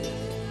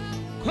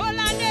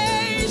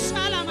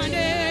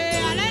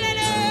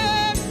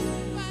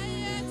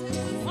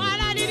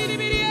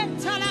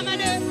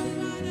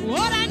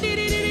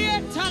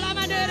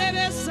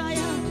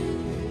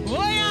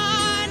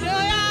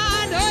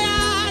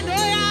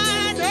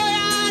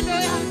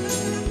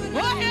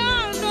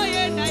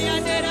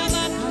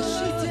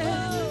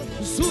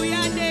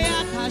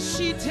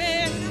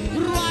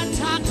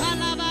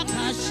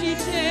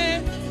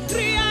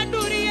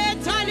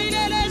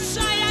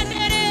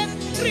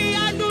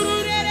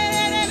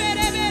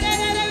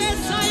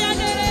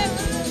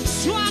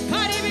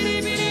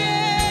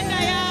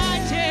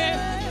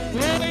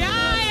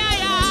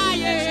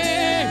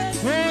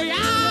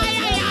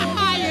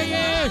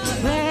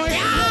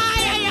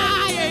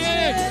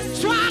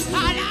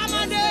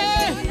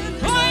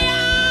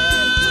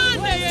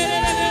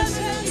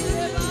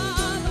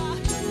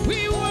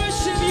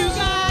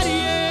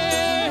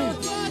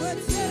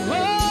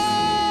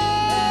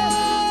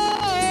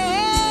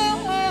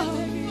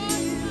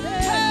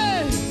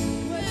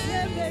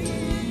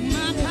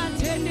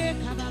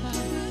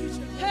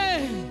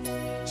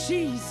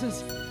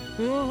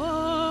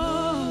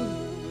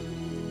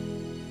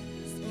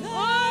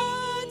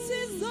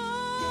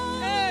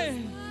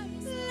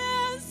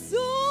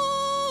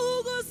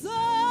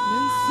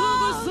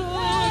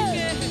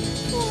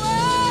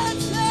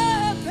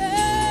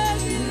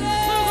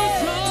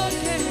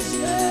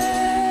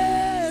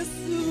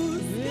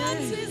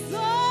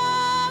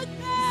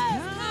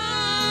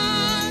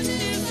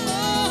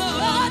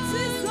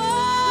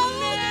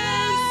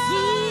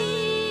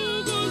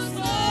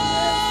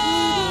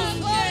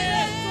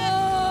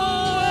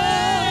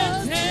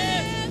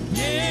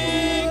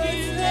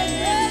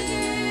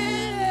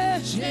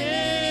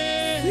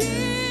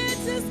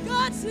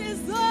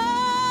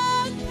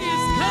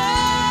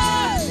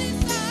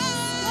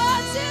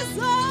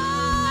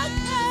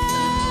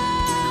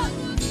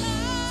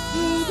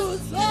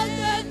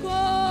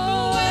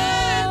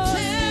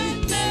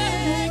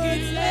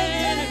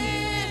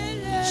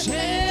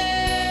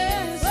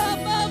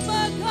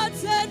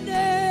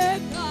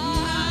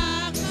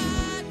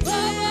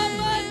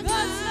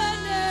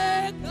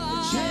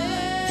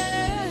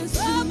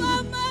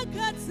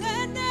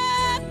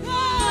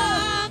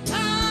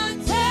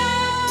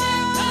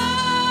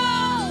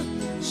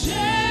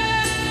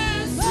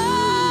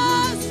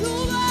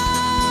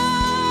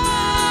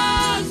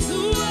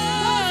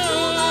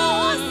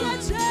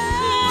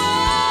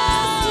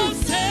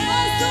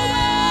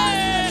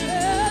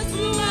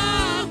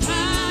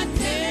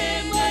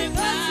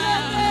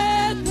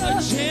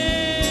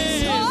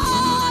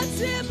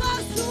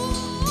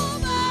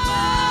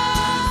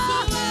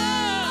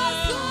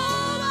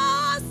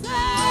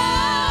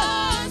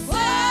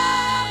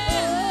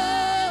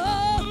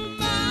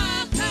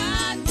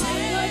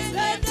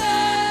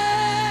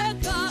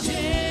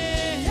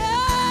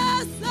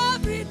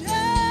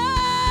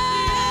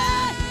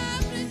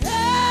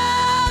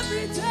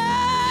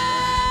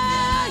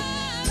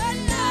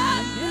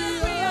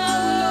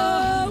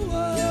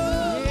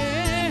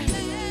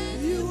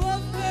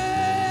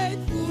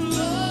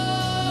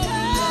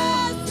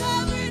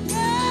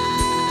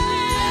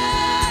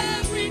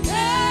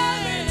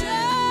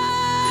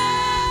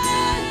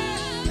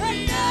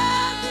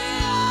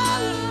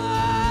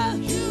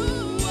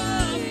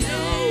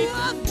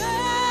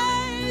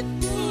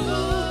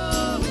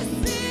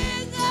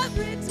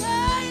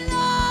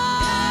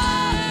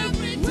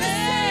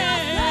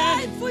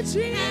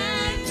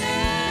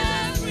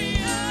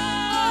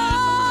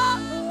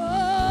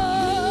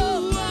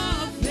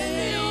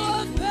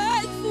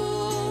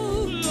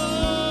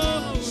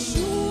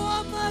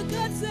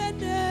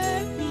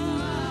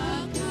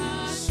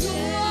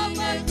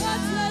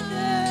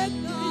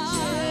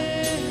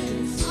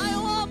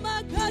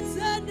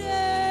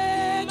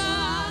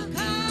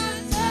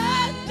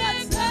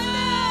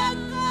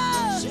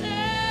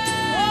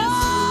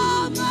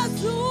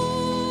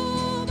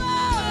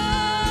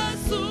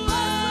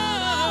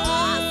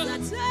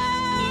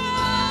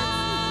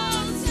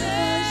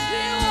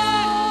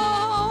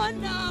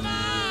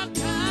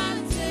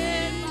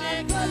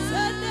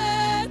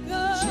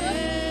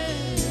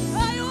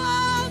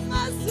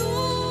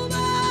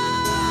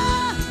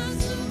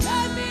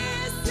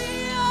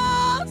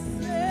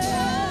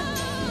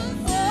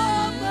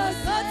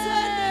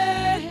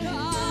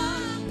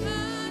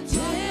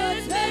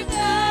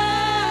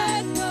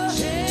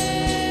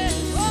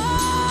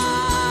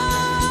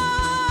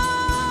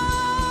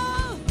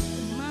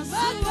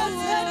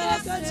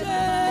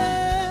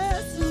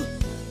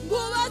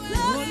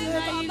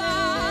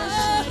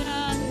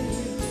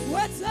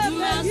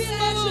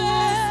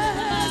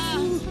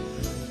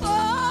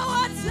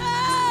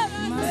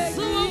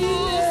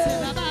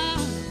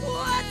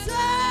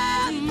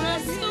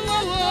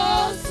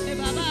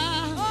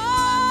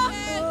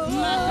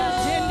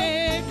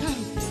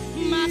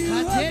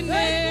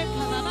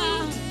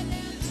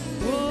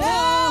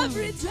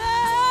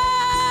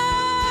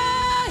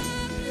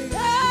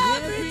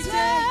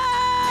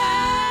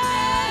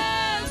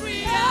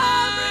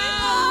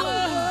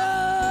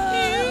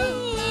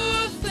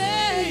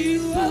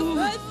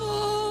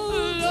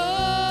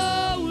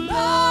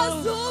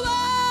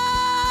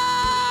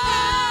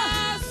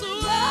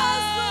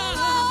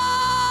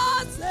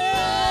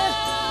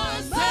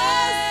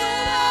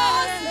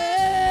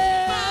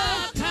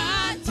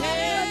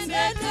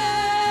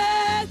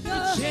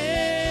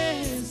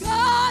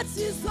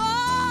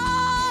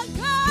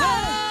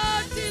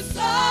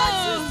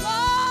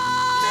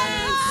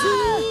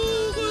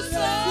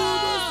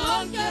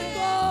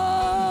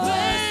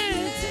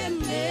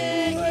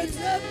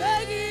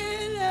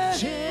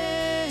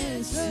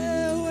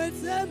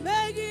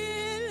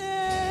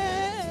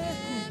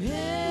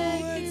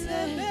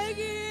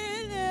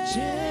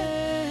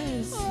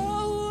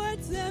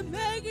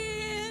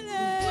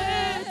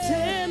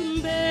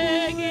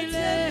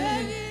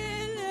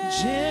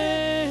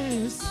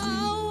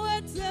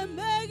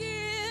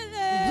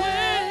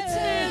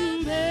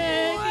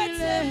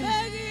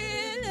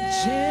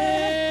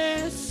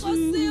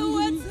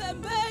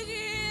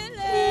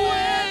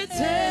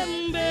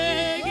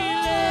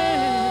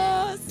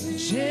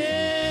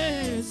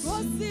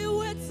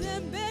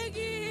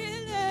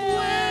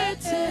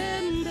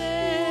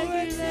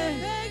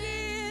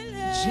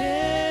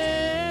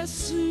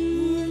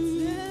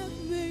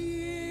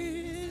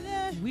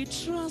 We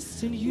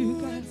trust in you,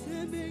 God.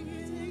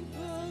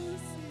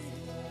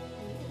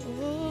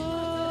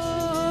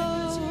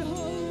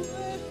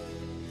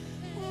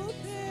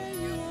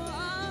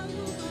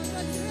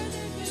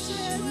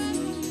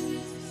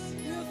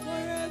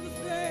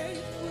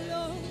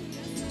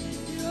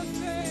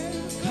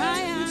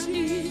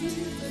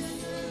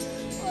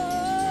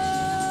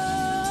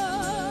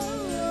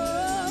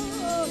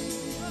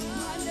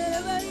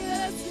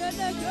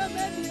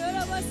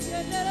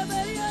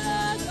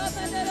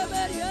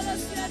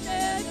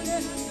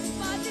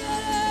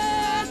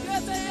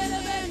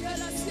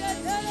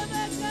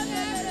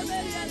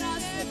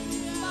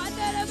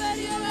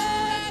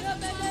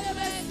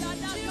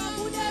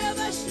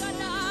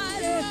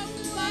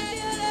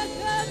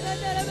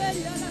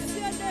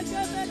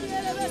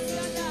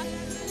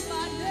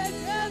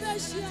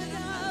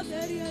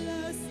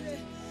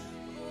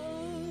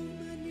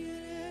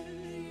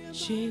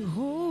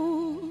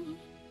 Jehovah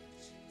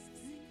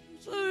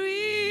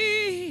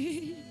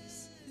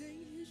is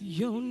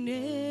your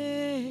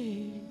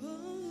name.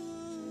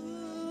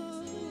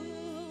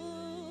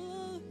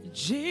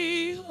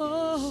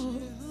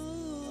 Jehovah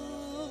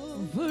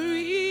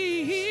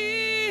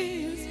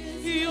is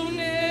your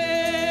name.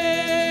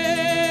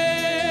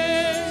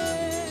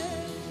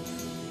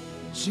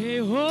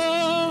 Jehovah.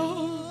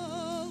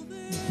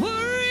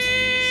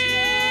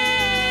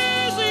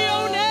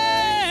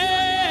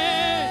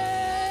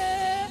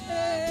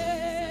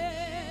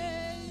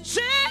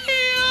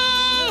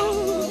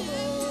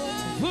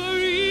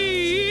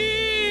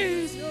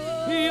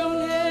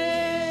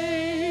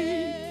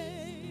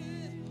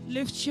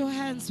 Lift your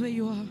hands where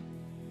you are.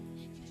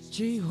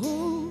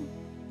 Jehovah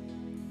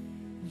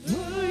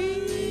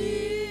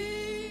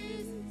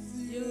is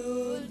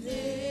your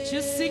name.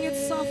 Just sing it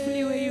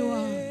softly where you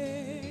are.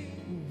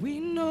 We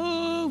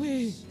know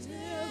it.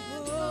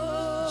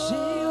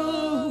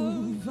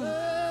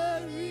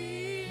 Jehovah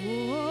is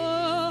your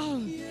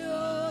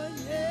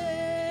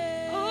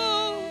name.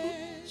 Oh,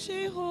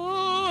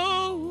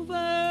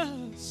 Jehovah.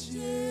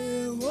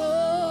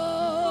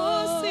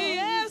 Oh, see,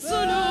 yes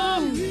or no.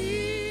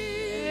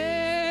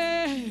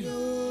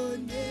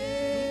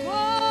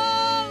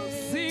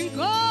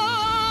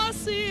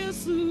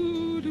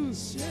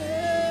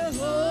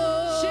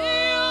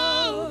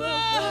 Jehovah.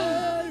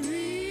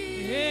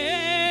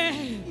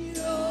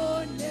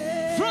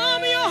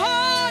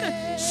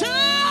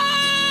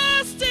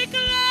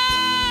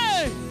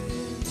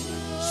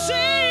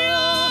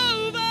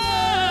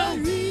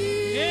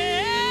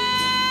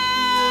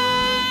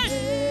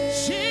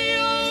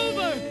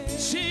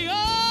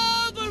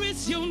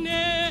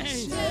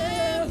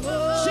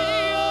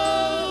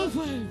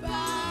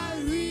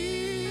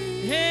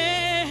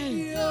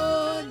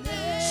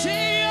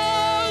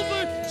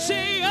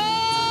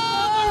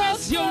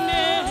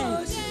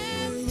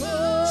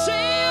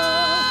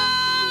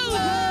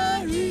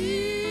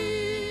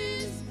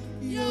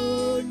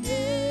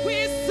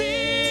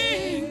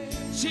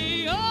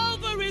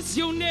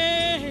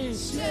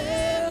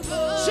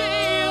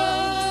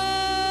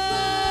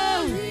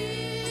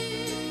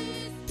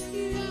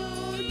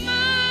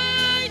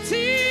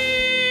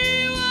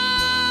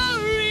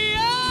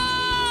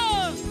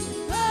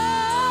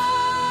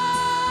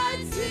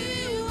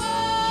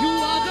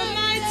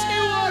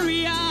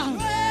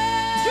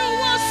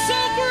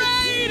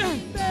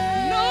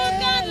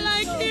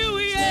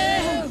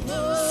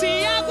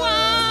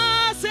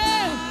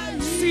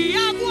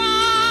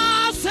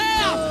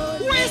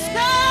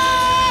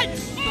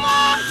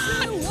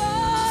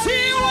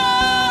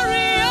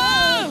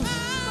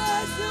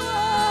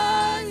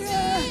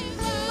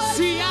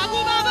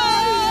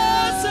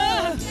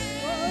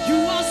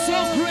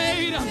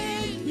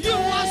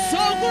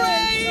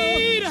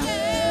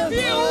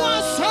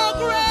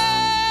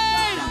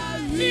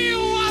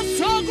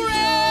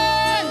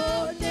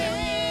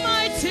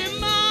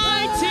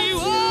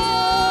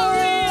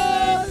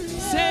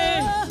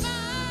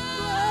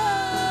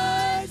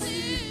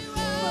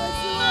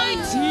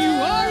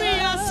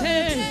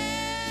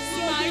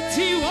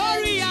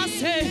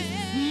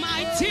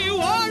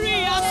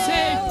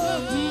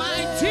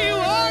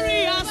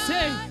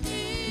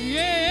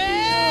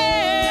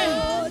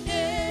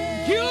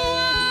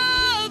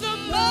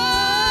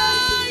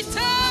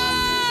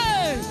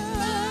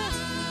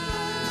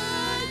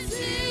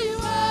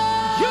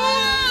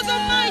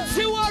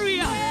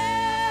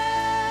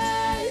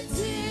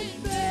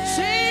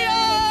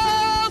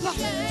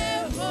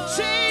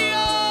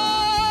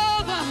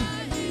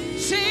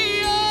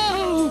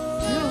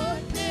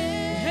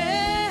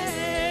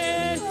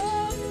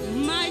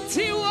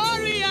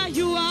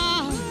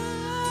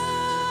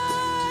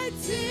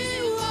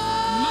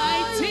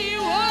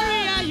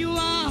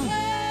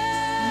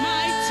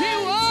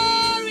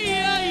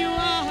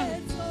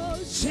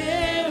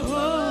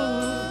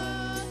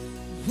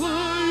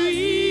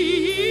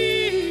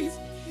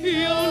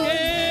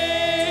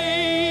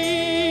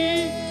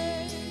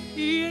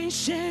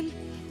 Ancient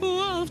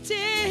of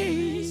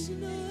days,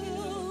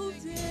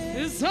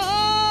 as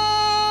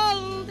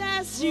old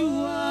as you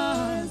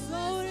are, as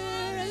old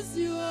as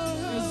you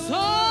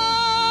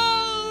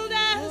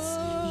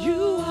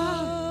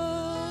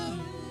are,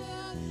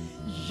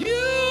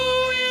 you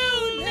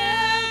will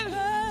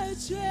never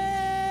change.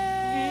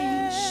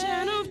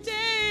 Ancient of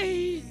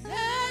days,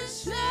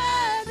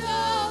 ancient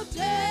of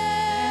days,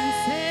 and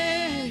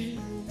say,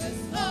 as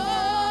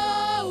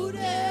old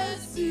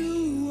as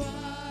you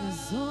are,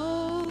 as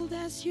old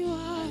as you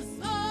are, as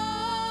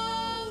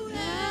old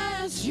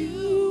as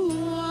you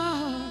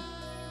are,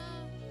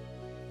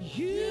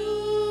 you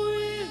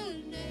will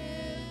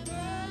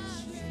never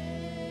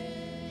change.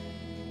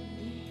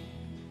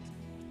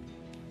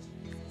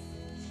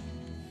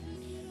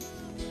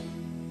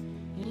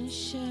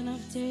 Ancient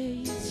of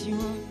days, you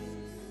are.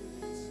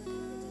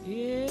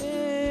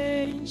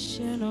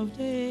 Ancient of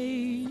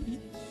days,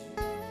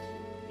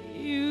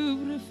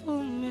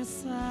 beautiful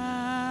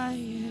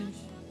Messiah,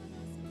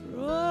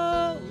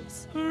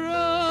 Rose,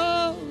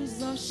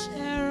 Rose of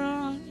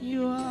Sharon,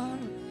 you are.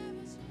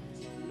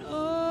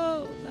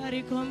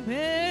 Nobody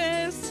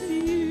compares to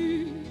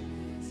you.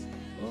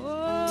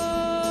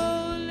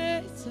 Oh,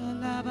 let's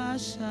alaba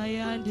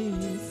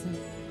shayandis,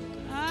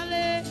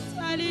 ale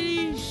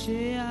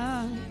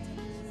talishea,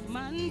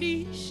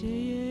 mandi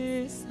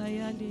sheye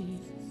sayandi.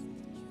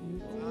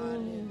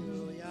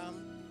 Hallelujah.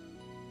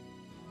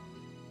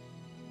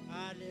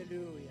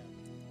 Hallelujah.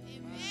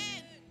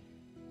 Amen.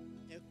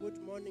 A good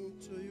morning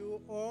to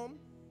you all.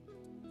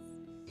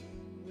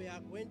 We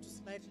are going to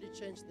slightly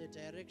change the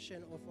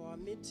direction of our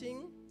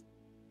meeting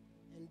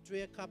and do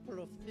a couple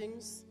of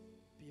things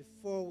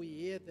before we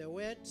hear the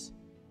word.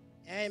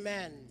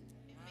 Amen.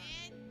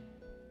 Amen.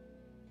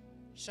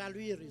 Shall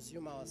we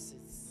resume our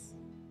seats?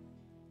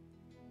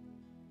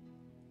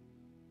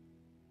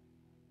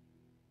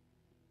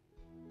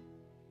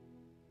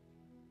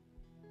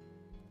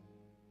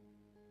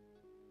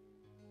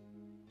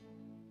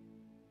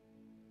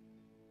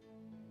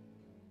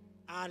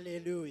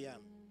 Hallelujah.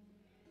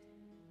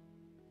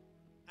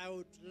 I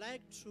would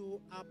like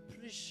to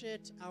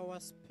appreciate our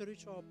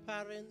spiritual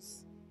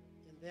parents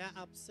in their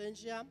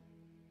absentia.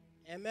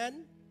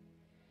 Amen.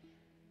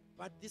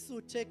 But this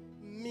will take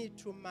me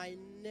to my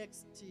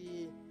next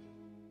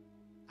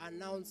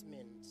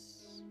announcement.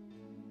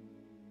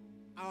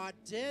 Our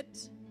dad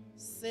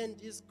sent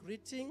his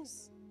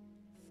greetings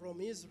from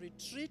his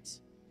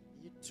retreat.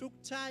 He took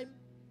time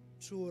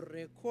to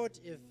record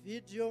a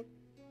video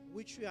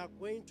which we are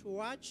going to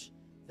watch.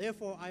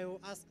 Therefore, I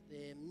will ask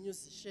the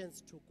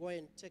musicians to go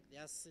and take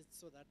their seats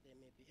so that they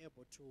may be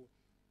able to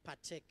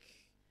partake.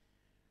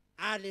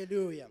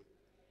 Hallelujah.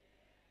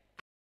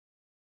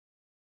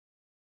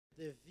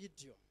 The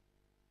video.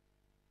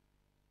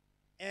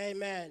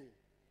 Amen.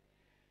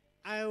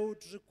 I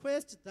would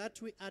request that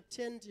we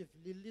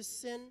attentively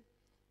listen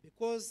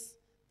because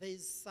there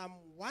is some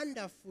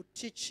wonderful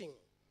teaching,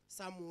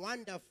 some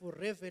wonderful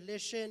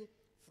revelation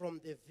from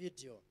the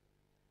video.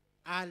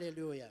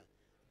 Hallelujah.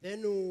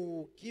 Then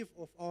we'll give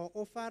of our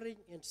offering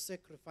and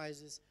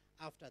sacrifices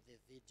after the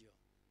video.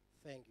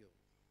 Thank you.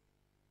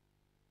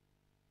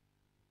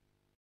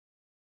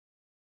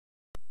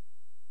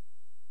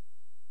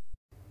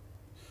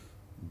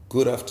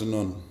 Good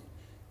afternoon.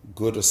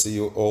 Good to see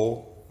you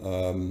all.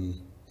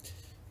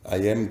 I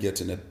am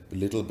getting a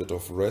little bit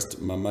of rest.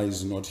 Mama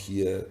is not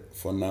here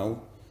for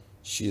now.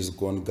 She is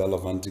gone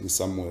gallivanting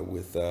somewhere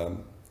with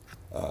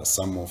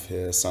some of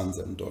her sons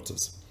and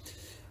daughters.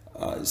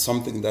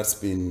 Something that's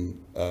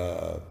been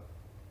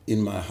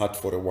in my heart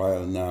for a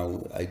while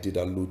now, I did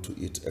allude to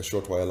it a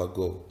short while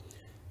ago,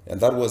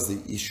 and that was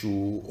the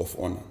issue of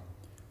honor.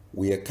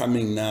 We are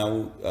coming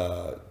now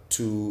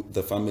to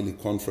the family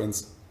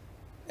conference,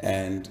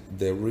 and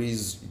there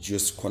is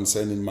just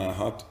concern in my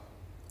heart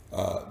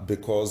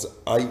because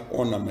I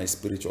honor my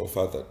spiritual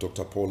father,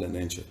 Dr. Paul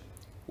Anointed.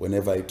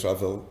 Whenever I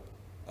travel,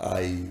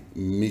 I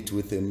meet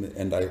with him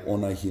and I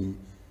honor him.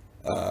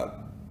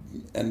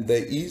 And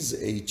there is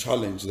a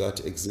challenge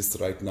that exists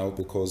right now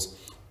because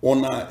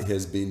honor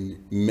has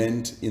been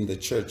meant in the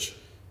church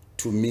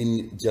to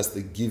mean just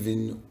the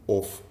giving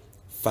of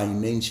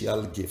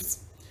financial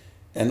gifts.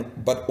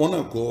 But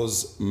honor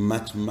goes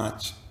much,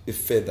 much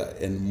further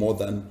and more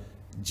than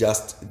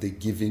just the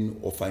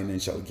giving of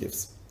financial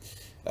gifts.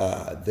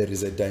 There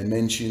is a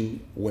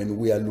dimension when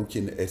we are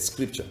looking at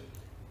scripture,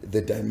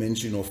 the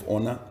dimension of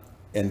honor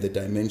and the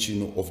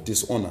dimension of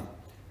dishonor.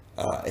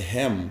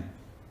 Ham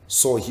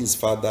saw his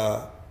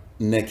father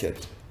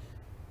naked,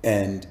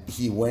 and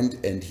he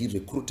went and he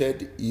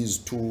recruited his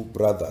two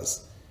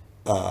brothers,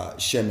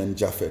 Shem and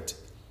Japheth.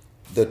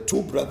 The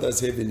two brothers,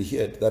 having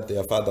heard that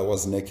their father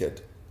was naked,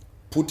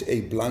 put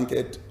a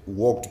blanket,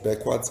 walked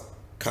backwards,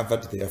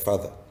 covered their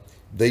father.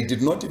 They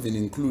did not even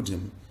include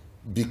him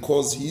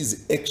because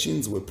his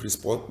actions were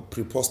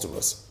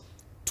preposterous.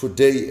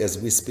 Today, as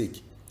we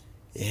speak,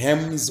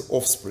 Ham's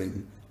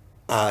offspring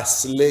are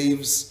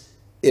slaves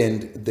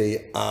and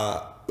they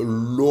are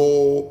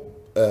low-wage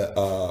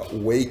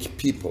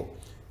people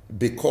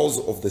because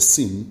of the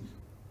sin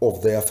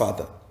of their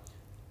father.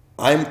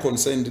 I'm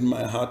concerned in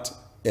my heart,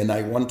 and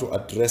I want to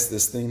address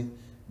this thing,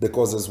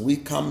 because as we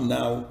come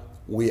now,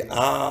 we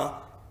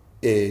are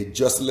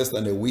just less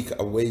than a week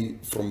away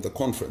from the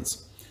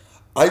conference.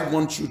 I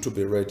want you to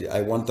be ready.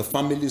 I want the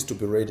families to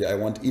be ready. I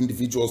want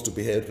individuals to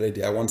be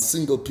ready. I want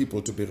single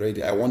people to be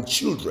ready. I want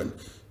children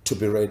to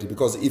be ready.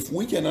 Because if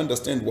we can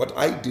understand what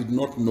I did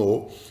not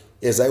know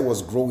as I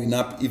was growing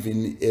up,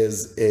 even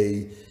as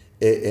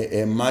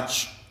a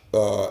much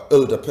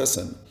elder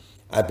person,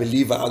 I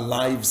believe our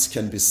lives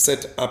can be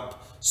set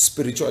up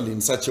spiritually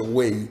in such a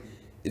way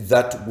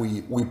that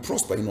we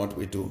prosper in what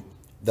we do.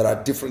 There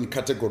are different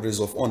categories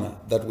of honor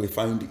that we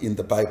find in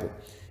the Bible.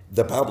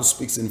 The Bible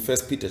speaks in 1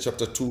 Peter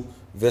chapter 2,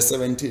 verse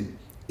 17.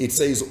 It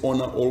says,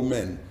 honor all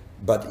men,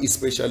 but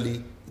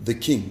especially the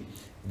king.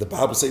 The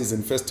Bible says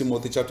in 1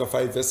 Timothy chapter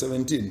 5, verse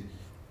 17,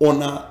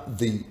 honor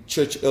the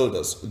church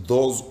elders,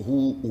 those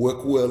who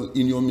work well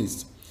in your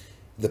midst.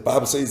 The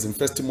Bible says in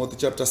 1 Timothy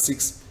chapter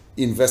 6,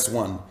 in verse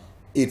 1,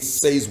 it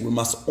says we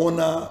must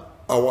honor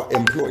our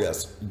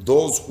employers,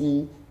 those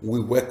who we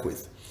work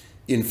with.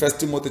 In 1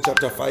 Timothy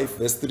chapter 5,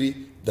 verse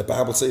 3, the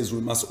Bible says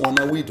we must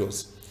honor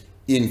widows.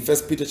 In 1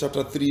 Peter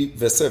chapter 3,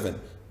 verse 7,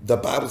 the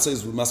Bible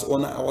says we must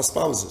honor our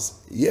spouses.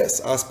 Yes,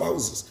 our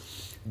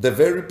spouses. The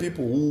very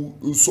people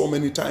who so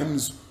many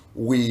times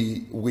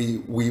we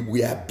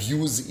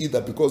abuse,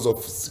 either because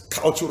of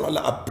cultural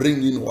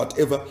upbringing or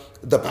whatever,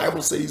 the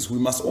Bible says we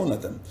must honor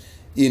them.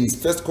 In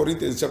 1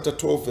 Corinthians chapter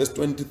 12, verse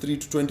 23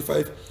 to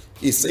 25,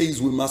 it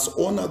says we must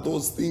honor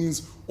those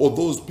things or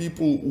those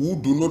people who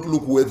do not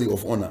look worthy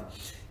of honor.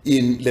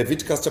 In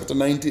Leviticus chapter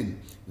 19,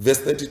 verse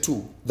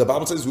 32, the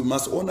Bible says we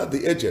must honor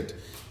the aged.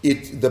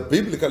 The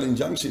biblical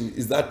injunction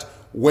is that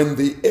when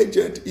the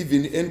aged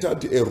even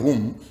entered a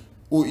room,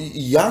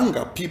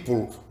 younger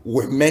people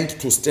were meant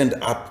to stand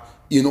up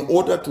in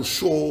order to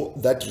show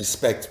that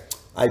respect.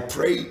 I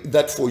pray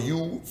that for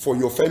you, for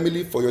your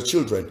family, for your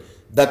children,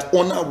 that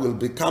honor will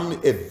become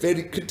a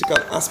very critical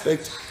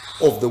aspect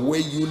of the way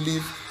you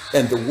live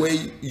and the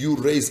way you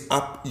raise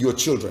up your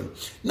children.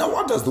 Now,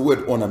 what does the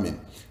word honor mean?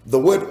 The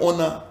word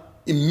honor,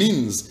 it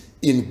means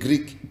in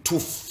Greek to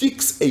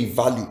fix a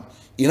value.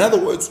 In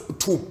other words,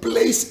 to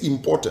place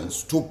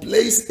importance, to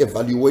place a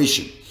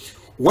valuation.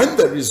 When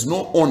there is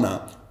no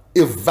honor,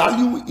 a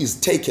value is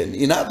taken.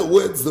 In other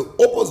words, the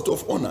opposite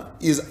of honor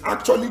is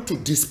actually to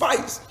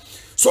despise.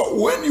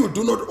 So when you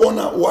do not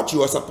honor what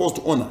you are supposed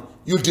to honor,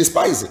 you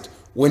despise it.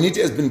 When it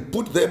has been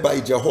put there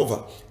by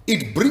Jehovah,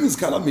 it brings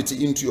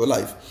calamity into your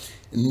life.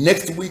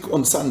 Next week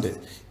on Sunday,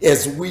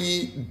 as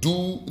we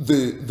do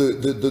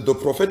the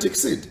prophetic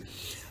seed,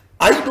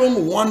 I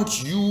don't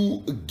want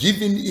you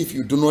giving if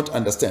you do not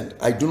understand.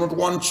 I do not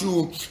want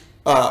you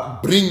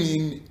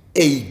bringing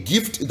a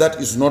gift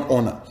that is not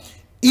honor.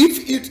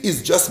 If it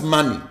is just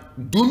money,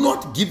 do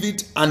not give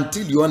it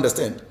until you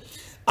understand.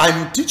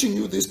 I'm teaching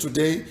you this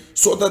today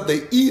so that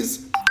there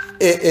is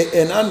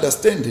an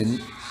understanding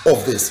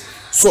of this.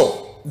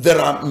 So there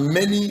are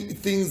many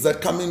things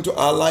that come into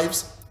our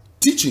lives,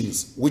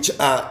 teachings which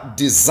are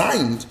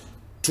designed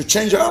to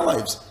change our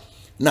lives.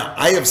 Now,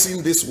 I have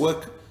seen this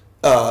work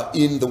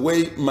in the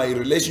way my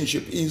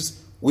relationship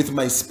is with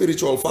my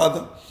spiritual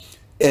father,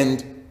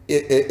 and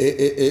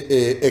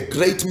a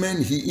great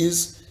man he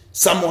is,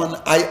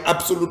 someone I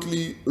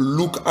absolutely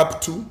look up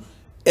to,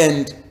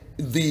 and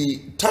the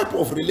type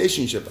of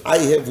relationship I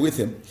have with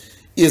him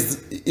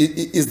is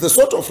the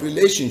sort of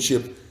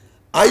relationship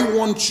I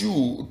want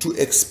you to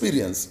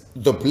experience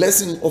the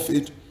blessing of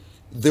it,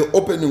 the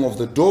opening of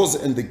the doors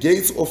and the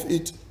gates of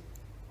it,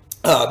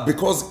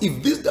 because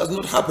if this does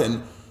not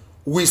happen,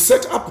 we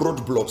set up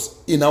roadblocks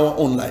in our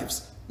own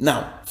lives.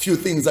 Now, few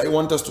things I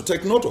want us to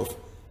take note of.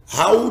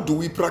 How do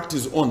we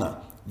practice honor?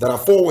 There are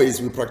 4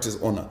 ways we practice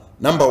honor.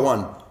 Number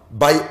 1,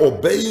 by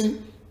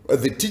obeying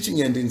the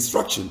teaching and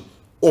instruction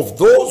of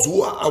those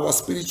who are our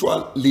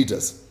spiritual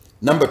leaders.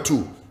 Number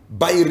 2,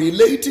 by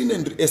relating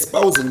and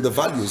espousing the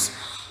values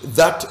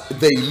that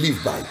they live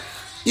by.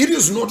 It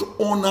is not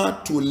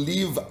honor to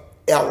live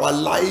our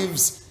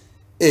lives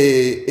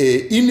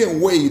in a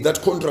way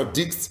that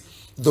contradicts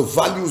the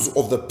values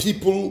of the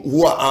people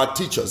who are our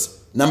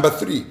teachers. Number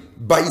 3,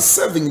 by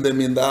serving them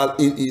in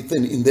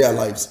their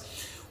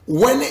lives.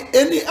 When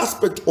any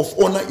aspect of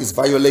honor is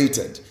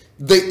violated,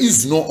 there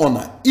is no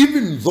honor,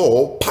 even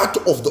though part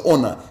of the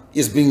honor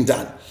is being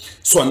done.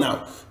 So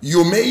now,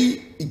 you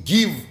may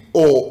give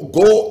or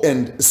go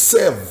and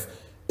serve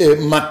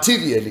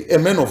materially a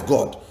man of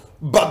God,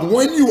 but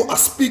when you are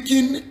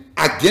speaking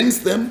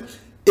against them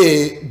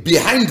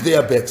behind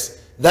their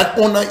backs, that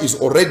honor is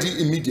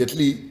already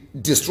immediately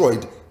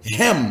destroyed.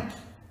 Ham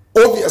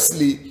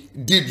obviously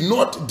did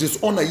not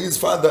dishonor his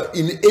father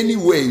in any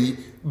way,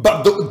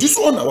 but the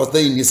dishonor was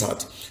there in his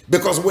heart,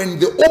 because when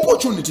the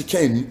opportunity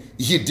came,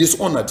 he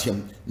dishonored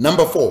him.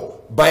 Number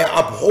 4, by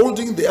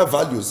upholding their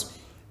values,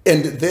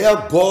 and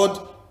their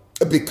God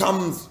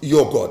becomes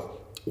your God.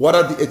 What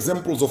are the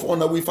examples of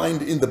honor we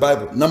find in the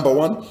Bible? Number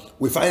 1,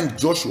 we find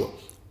Joshua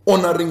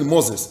honoring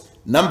Moses.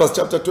 Numbers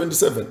chapter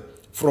 27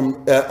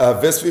 from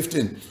verse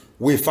 15.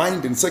 We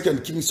find in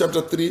 2 Kings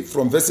chapter 3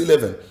 from verse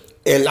 11,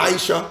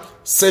 Elisha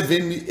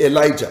serving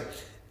Elijah.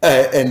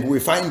 And we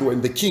find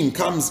when the king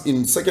comes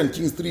in 2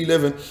 Kings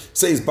 3:11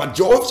 says, but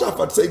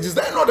Jehoshaphat said, is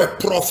there not a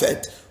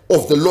prophet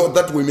of the Lord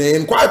that we may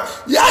inquire?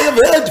 Yeah, I have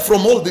heard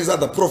from all these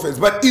other prophets,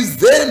 but is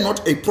there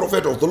not a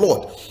prophet of the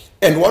Lord?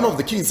 And one of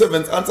the king's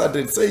servants answered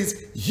and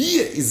says,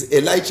 here is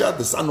Elijah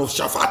the son of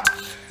Shaphat,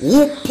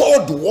 who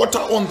poured water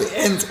on the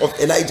hands of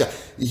Elijah.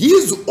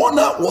 His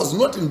honor was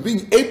not in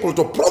being able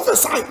to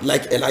prophesy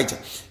like Elijah.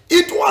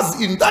 It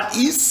was in that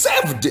he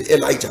served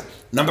Elijah.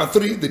 Number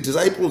 3, the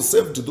disciples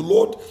served the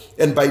Lord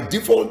and by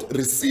default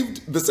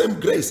received the same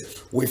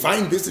grace. We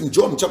find this in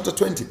John chapter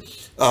 20,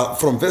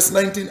 from verse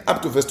 19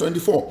 up to verse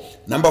 24.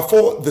 Number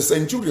 4, the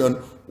centurion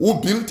who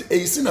built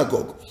a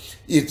synagogue.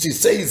 It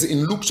says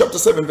in Luke chapter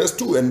 7 verse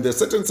 2, and the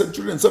certain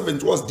centurion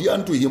servant was dear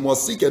unto him,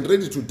 was sick and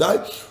ready to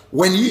die.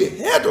 When he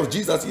heard of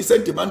Jesus, he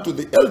sent him unto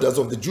the elders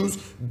of the Jews,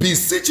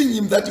 beseeching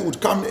him that he would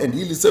come and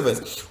heal his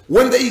servants.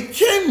 When they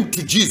came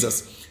to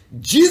Jesus,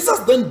 Jesus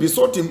then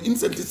besought him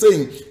instantly,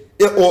 saying,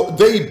 or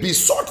they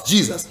besought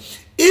Jesus.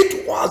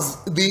 It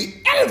was the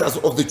elders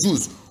of the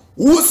Jews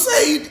who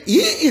said he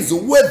is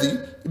worthy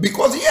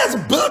because he has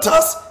built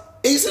us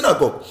a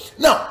synagogue.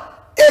 Now,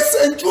 a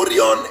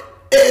centurion,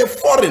 a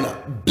foreigner,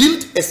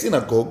 built a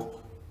synagogue.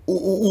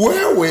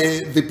 Where were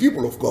the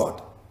people of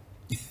God?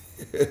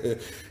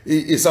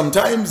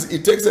 Sometimes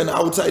it takes an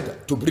outsider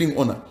to bring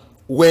honor.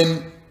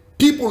 When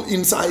people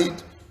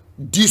inside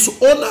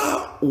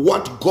dishonor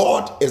what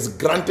God has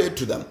granted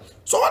to them.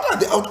 So what are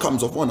the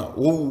outcomes of honor?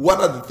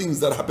 What are the things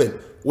that happen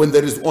when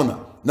there is honor?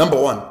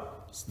 Number 1,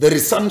 there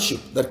is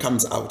sonship that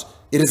comes out.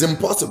 It is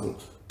impossible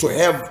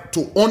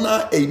to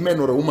honor a man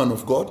or a woman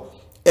of God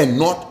and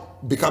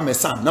not become a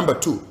son. Number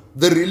 2,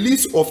 the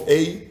release of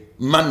a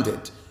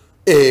mandate.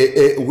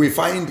 We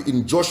find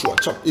in in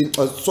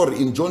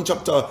John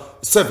chapter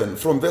 7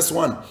 from verse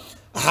 1,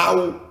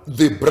 how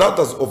the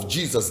brothers of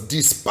Jesus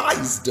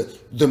despised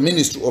the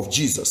ministry of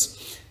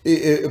Jesus.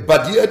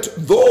 But yet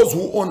those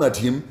who honored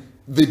him,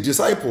 the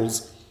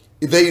disciples,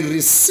 they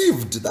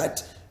received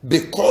that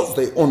because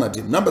they honored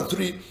him. Number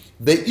 3,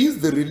 there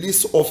is the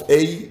release of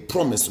a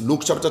promise.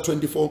 Luke chapter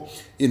 24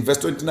 in verse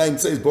 29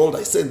 says, behold,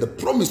 I send the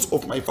promise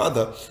of my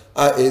Father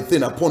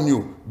upon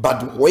you,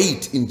 but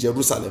wait in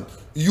Jerusalem.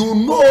 You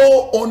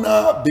know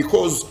honor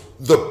because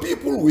the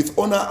people with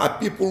honor are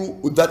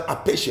people that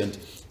are patient.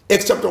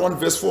 Acts chapter 1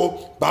 verse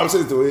 4, Bible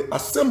says they were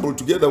assembled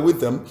together with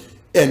them,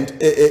 and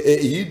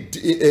he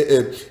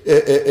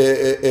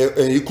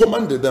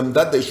commanded them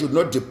that they should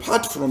not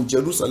depart from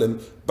Jerusalem,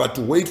 but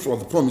to wait for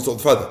the promise of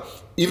the Father.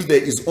 If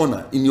there is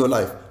honor in your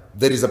life,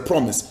 there is a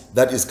promise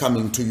that is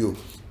coming to you.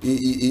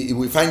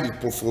 We find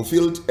it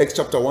fulfilled, Acts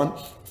chapter 1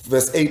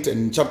 verse 8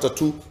 and chapter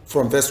 2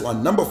 from verse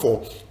 1. Number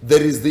 4,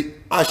 there is the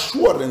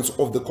assurance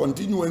of the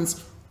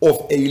continuance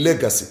of a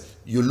legacy.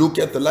 You look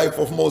at the life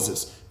of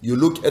Moses, you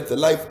look at the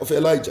life of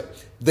Elijah.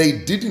 They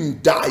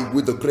didn't die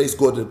with the grace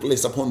God had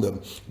placed upon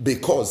them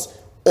because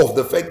of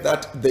the fact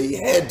that they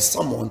had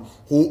someone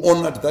who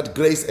honored that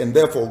grace, and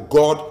therefore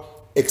God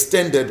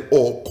extended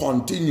or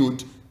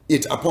continued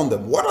it upon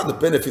them. What are the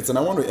benefits? And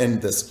I want to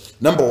end this.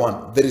 Number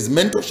 1, there is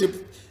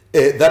mentorship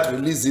that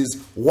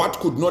releases what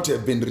could not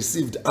have been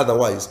received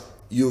otherwise.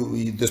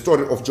 The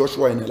story of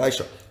Joshua and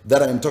Elisha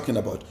that I'm talking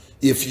about.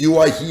 If you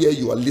are here,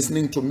 you are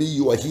listening to me,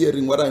 you are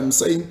hearing what I'm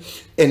saying,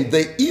 and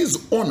there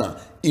is honor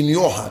in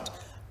your heart,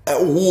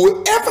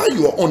 whoever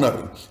you are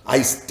honoring,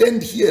 I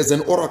stand here as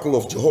an oracle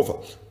of Jehovah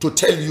to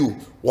tell you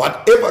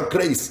whatever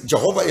grace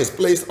Jehovah has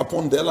placed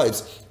upon their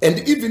lives,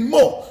 and even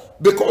more,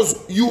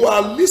 because you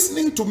are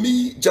listening to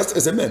me just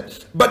as a man,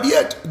 but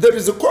yet there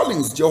is a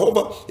callings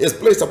Jehovah has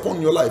placed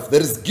upon your life. There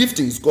is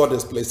giftings God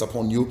has placed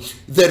upon you.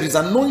 There is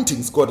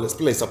anointings God has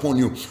placed upon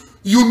you.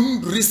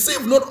 You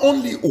receive not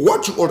only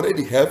what you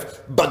already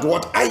have, but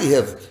what I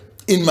have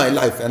in my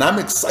life, and I'm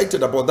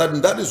excited about that.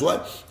 And that is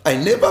why I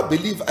never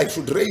believe I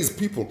should raise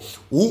people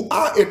who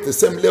are at the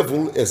same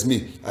level as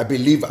me. I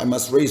believe I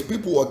must raise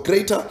people who are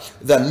greater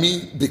than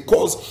me,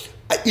 because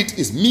it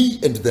is me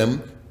and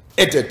them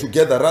added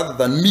together rather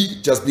than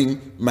me just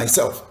being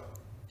myself.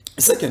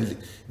 Secondly,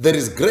 there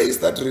is grace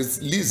that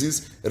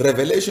releases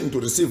revelation to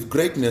receive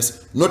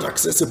greatness not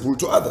accessible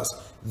to others.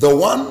 The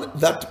one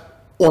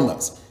that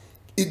honors,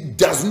 it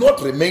does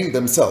not remain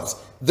themselves.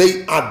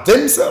 They are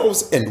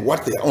themselves and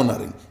what they are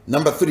honoring.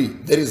 Number 3,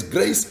 there is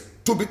grace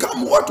to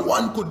become what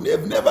one could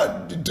have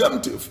never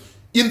dreamt of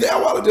in their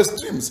wildest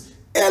dreams.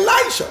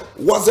 Elisha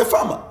was a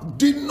farmer.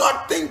 Did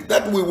not think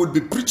that we would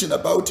be preaching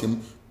about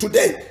him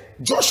today.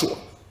 Joshua,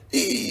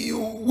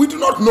 we do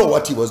not know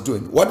what he was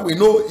doing. What we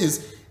know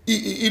is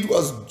it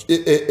was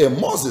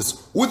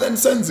Moses who then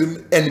sends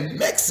him and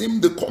makes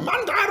him the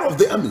commander of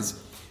the armies.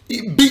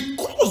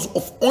 Because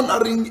of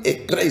honoring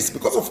a grace,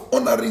 because of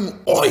honoring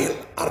oil.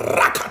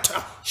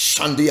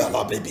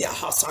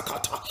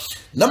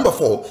 Number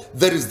 4,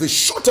 there is the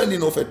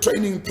shortening of a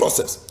training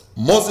process.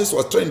 Moses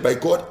was trained by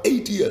God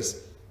 8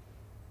 years.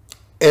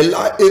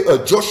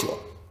 Joshua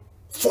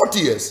 40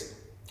 years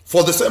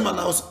for the same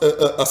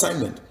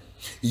assignment.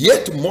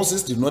 Yet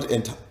Moses did not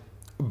enter,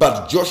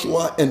 but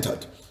Joshua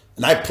entered.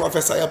 And I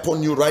prophesy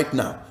upon you right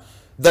now,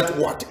 that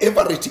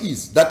whatever it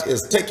is that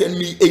has taken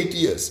me 8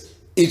 years,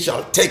 it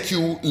shall take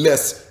you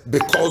less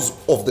because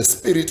of the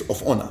spirit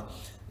of honor.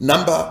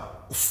 Number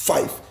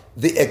 5,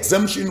 the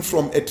exemption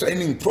from a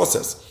training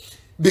process,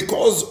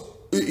 because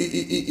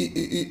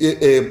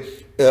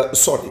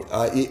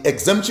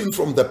exemption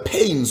from the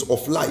pains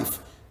of life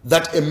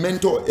that a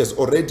mentor has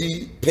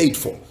already paid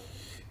for.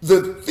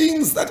 The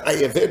things that I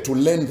have had to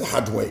learn the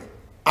hard way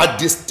are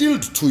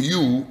distilled to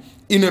you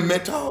in a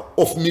matter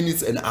of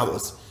minutes and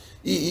hours.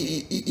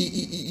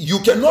 You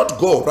cannot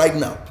go right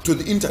now to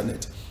the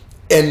internet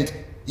and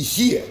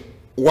hear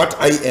what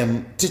I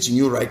am teaching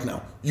you right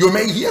now. You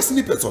may hear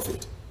snippets of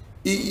it.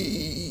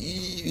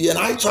 And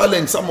I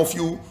challenge some of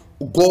you,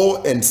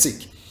 go and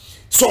seek.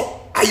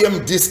 So I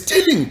am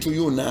distilling to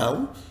you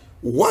now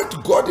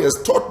what God has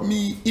taught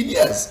me in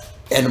years,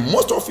 and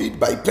most of it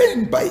by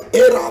pain, by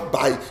error,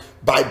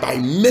 by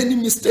many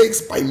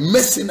mistakes, by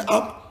messing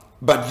up,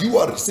 but you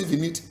are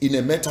receiving it in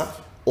a matter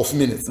of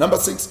minutes. Number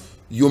 6,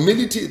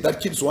 humility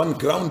that keeps one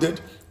grounded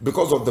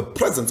because of the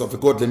presence of a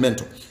godly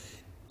mentor.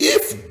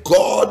 If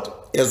God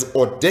has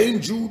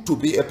ordained you to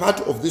be a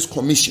part of this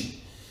commission,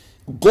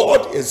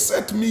 God has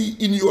set me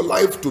in your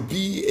life to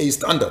be a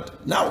standard.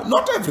 Now,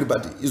 not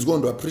everybody is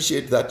going to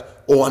appreciate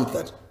that or want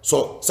that.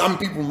 So some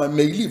people may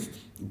leave,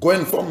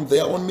 going from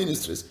their own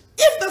ministries.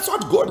 If that's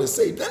what God has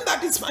said, then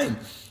that is fine.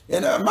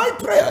 And my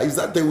prayer is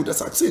that they would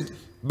succeed.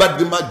 But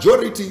the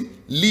majority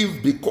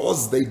leave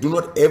because they do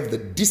not have the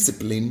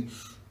discipline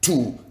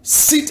to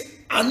sit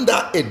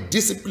under a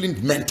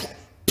disciplined mentor.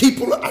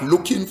 People are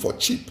looking for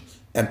cheap,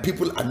 and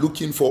people are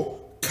looking for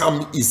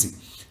come easy.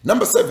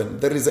 Number 7,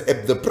 there is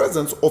the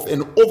presence of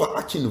an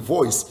overarching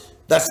voice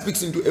that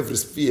speaks into every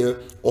sphere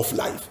of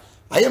life.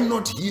 I am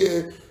not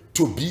here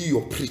to be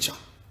your preacher.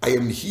 I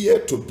am here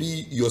to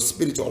be your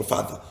spiritual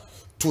father,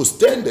 to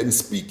stand and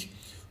speak,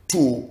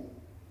 to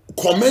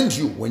commend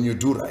you when you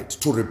do right,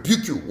 to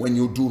rebuke you when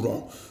you do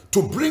wrong,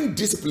 to bring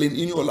discipline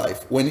in your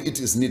life when it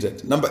is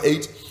needed. Number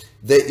 8,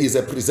 there is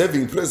a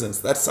preserving presence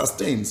that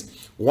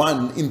sustains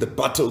one in the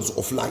battles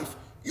of life.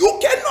 You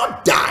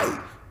cannot die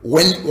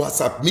when you are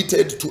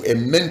submitted to a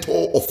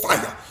mentor of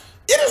fire.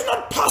 It is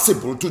not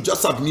possible to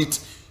just submit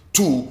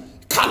to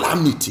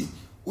calamity.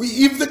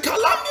 If the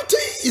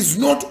calamity is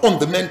not on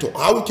the mentor,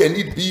 how can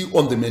it be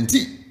on the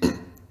mentee?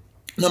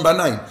 Number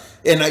 9,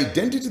 an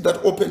identity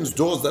that opens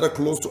doors that are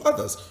closed to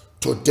others.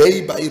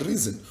 Today, by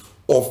reason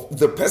of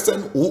the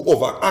person who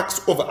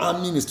overacts over our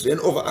ministry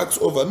and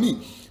overacts over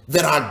me,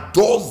 there are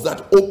doors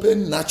that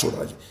open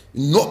naturally.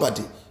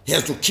 Nobody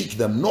has to kick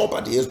them.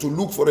 Nobody has to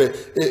look for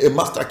a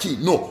master key.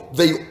 No,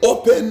 they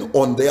open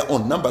on their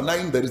own. Number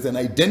 9, there is an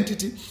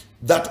identity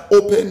that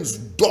opens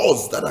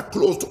doors that are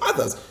closed to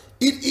others.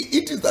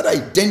 It is that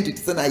identity.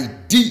 It's an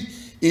ID.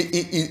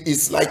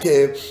 It's like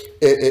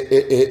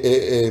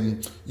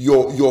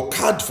your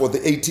card for the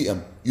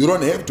ATM. You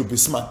don't have to be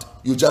smart.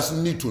 You just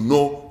need to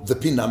know the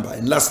PIN number.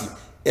 And lastly,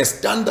 a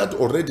standard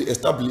already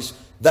established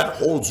that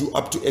holds you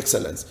up to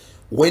excellence.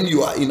 When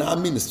you are in our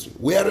ministry,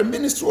 we are a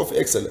ministry of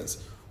excellence.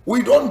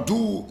 We don't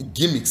do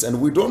gimmicks and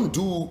we don't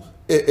do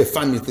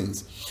funny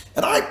things.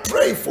 And I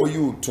pray for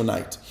you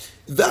tonight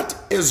that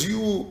as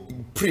you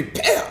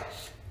prepare,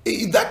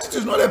 that it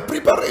is not a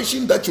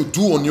preparation that you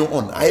do on your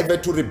own. I have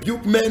had to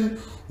rebuke men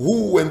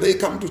who, when they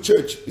come to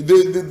church,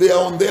 they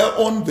are on their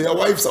own, their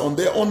wives are on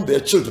their own,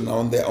 their children are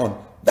on their own.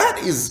 That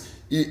is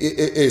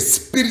a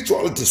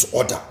spiritual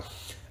disorder.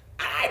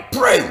 I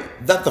pray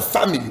that the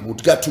family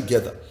would get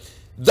together.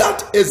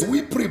 That as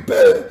we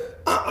prepare,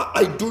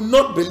 I do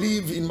not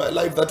believe in my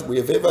life that we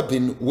have ever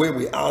been where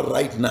we are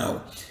right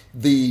now.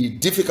 The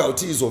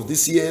difficulties of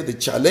this year, the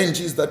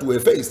challenges that we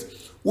faced,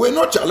 were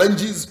not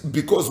challenges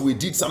because we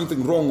did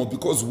something wrong or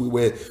because or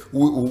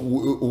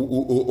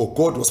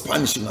God was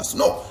punishing us.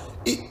 No,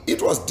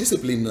 it was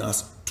disciplining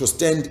us to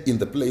stand in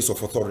the place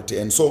of authority.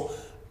 And so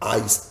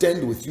I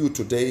stand with you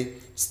today.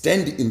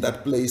 Stand in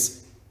that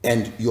place,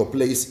 and your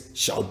place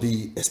shall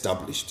be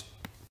established.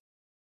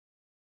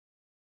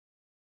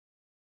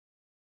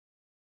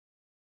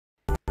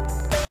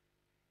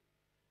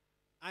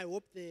 I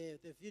hope the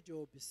video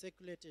will be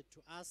circulated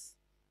to us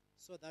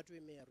so that we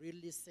may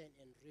re-listen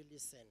and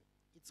re-listen.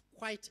 It's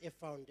quite a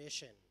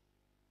foundation.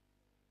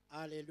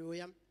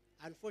 Hallelujah.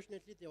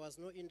 Unfortunately, there was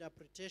no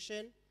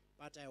interpretation,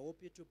 but I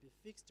hope it will be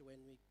fixed when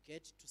we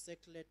get to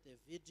circulate the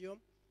video.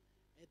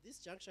 At this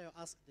juncture,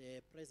 I ask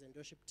the present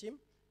worship team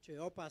to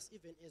help us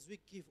even as we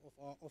give of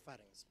our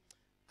offerings.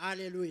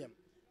 Hallelujah.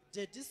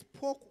 This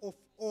spoke of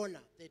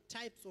honor, the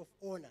types of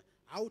honor,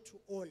 how to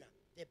honor,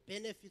 the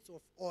benefits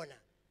of honor.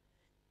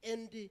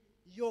 And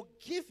your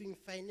giving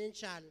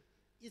financial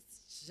is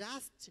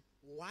just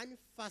one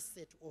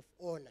facet of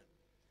honor.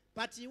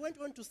 But he went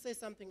on to say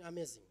something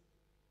amazing.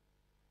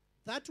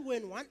 That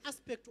when one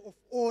aspect of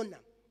honor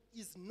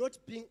is not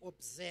being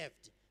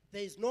observed,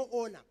 there is no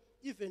honor,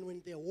 even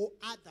when the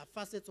other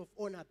facets of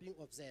honor are being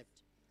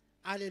observed.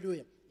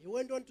 Hallelujah. He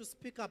went on to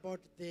speak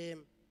about the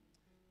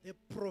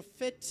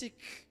prophetic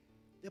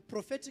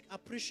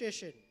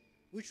appreciation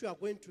which we are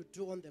going to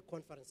do on the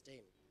conference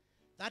day.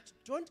 that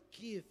don't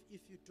give if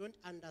you don't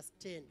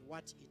understand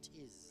what it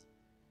is.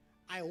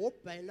 I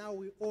hope by now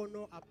we all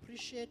know,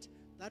 appreciate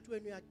that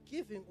when we are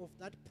giving of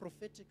that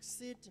prophetic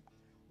seed,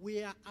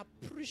 we are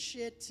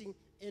appreciating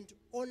and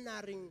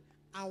honoring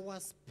our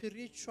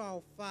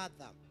spiritual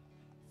father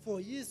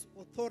for his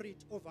authority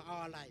over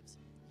our lives.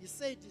 He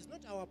said he's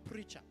not our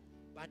preacher,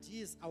 but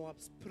he is our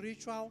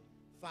spiritual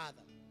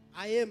father.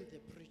 I am the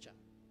preacher.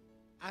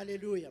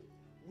 Hallelujah.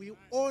 We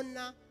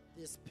honor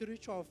the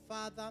spiritual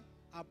father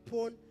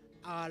upon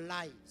our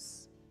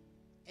lives.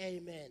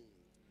 Amen.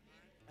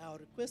 I'll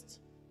request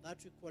that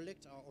we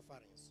collect our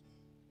offerings.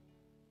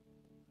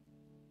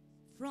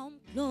 From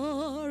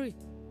glory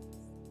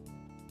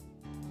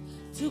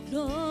to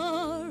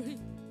glory,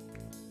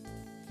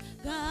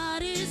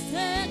 God is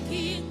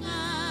taking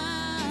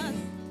us.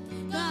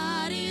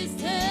 God is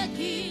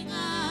taking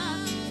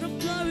us from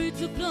glory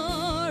to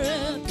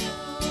glory.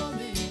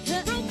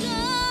 From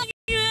glory,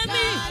 you and me.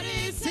 God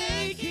is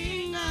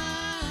taking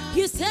us.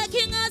 He's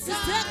taking us. He's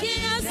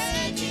taking us.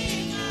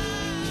 Taking us.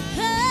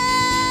 Hey.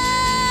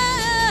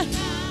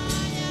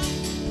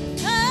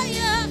 Hey,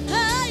 yeah,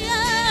 hey,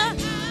 yeah.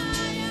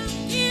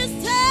 He's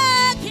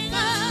taking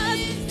us.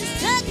 He's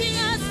taking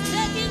us.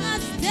 Taking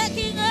us.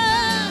 Taking us.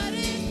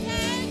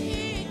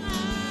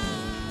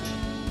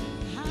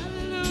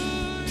 Hallelujah.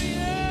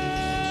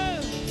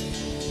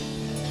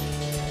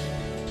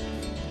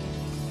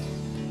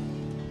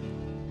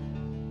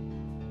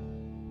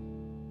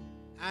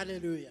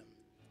 Hallelujah.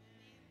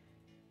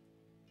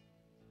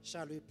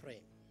 Shall we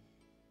pray?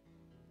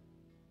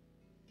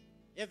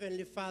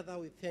 Heavenly Father,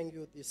 we thank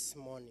you this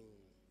morning.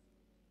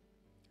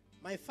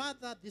 My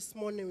Father, this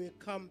morning we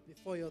come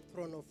before your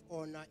throne of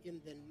honor in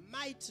the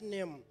mighty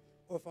name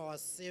of our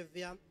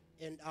Savior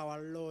and our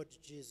Lord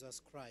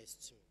Jesus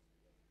Christ.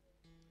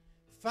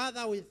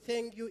 Father, we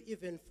thank you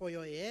even for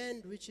your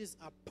hand which is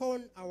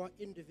upon our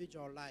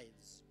individual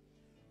lives,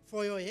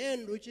 for your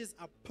hand which is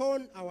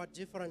upon our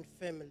different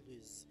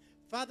families.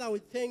 Father, we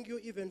thank you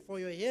even for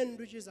your hand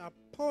which is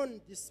upon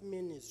this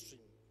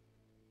ministry.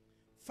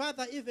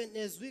 Father, even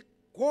as we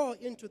go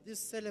into this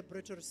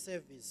celebratory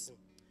service,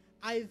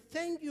 I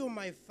thank you,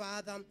 my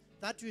Father,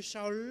 that we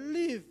shall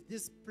leave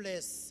this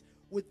place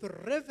with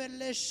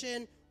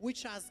revelation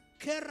which has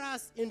carried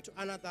us into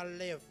another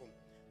level.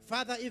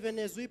 Father, even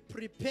as we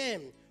prepare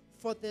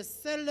for the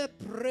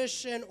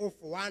celebration of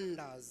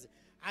wonders,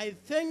 I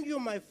thank you,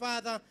 my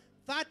Father,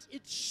 that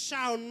it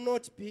shall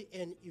not be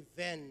an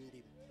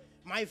event.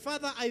 My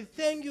Father, I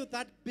thank you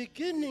that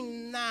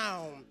beginning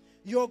now,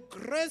 your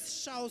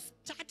grace shall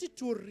start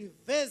to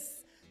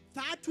reverse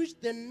that which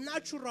the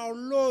natural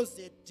laws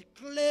had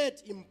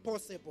declared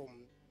impossible.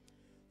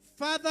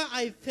 Father,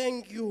 I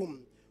thank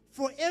you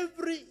for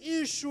every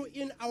issue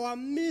in our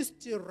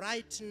midst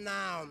right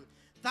now,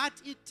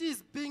 that it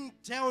is being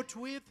dealt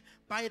with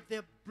by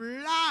the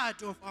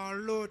blood of our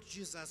Lord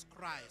Jesus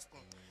Christ.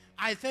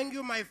 I thank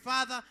you, my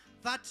Father,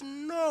 that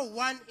no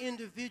one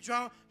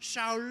individual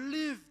shall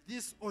leave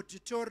this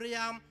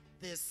auditorium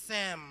the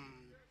same.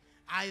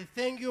 I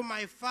thank you,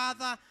 my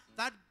Father,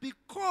 that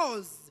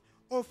because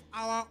of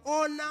our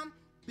honor,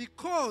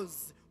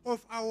 because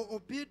of our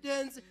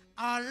obedience,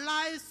 our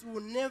lives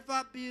will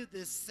never be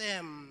the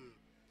same.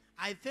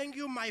 I thank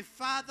you, my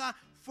Father,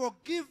 for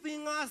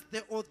giving us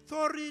the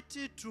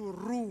authority to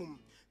rule,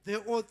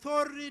 the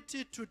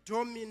authority to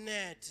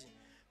dominate.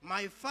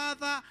 My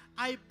Father,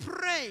 I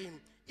pray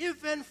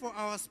even for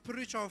our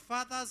spiritual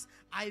fathers.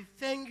 I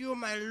thank you,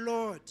 my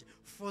Lord,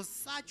 for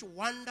such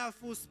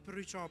wonderful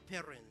spiritual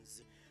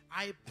parents.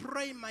 I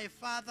pray, my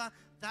Father,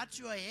 that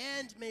your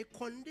hand may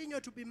continue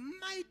to be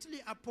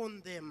mightily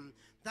upon them,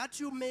 that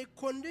you may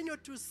continue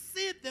to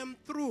see them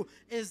through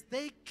as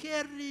they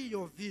carry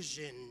your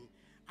vision.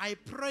 I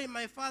pray,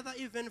 my Father,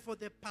 even for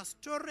the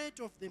pastorate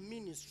of the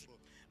ministry.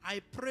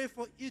 I pray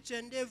for each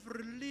and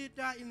every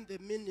leader in the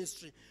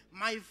ministry.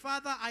 My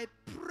Father, I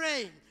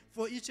pray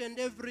for each and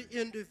every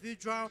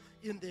individual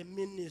in the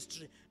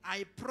ministry.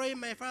 I pray,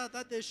 my Father,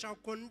 that they shall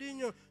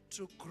continue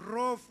to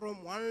grow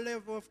from one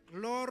level of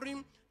glory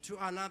to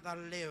another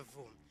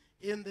level.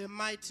 In the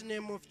mighty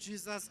name of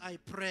Jesus, I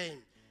pray.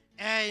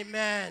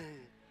 Amen.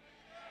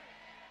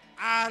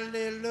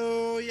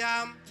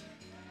 Hallelujah.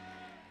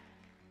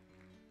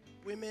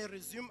 We may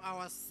resume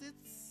our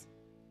seats.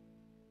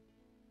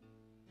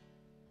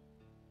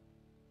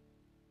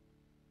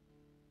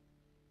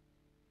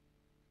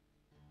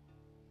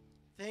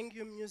 Thank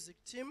you, music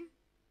team.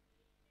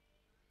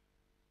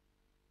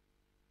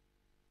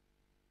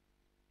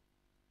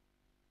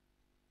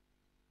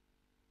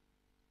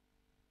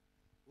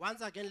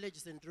 Once again,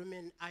 ladies and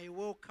gentlemen, I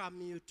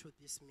welcome you to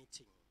this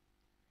meeting,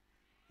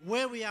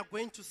 where we are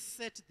going to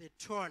set the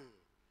tone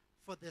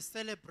for the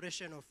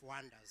celebration of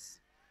wonders,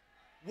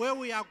 where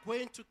we are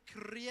going to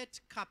create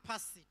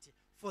capacity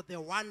for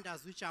the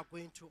wonders which are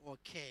going to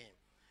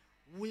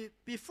occur.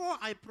 Before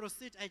I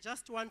proceed, I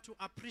just want to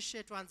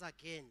appreciate once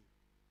again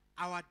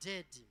our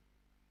daddy,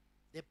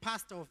 the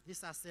pastor of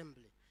this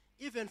assembly,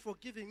 even for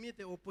giving me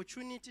the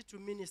opportunity to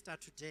minister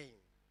today.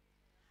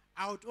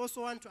 I would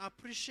also want to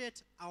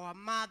appreciate our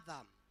mother,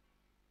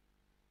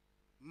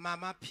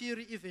 Mama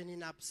Piri, even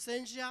in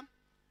absentia.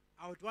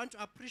 I would want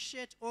to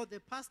appreciate all the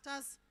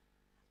pastors.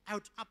 I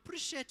would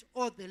appreciate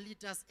all the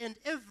leaders and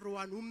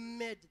everyone who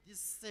made this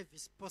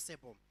service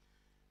possible.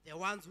 The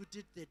ones who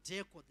did the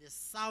deco, the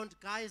sound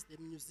guys, the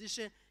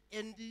musician,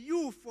 and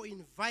you for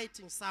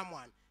inviting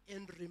someone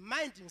and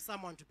reminding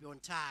someone to be on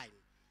time.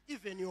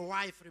 Even your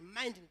wife,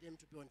 reminding them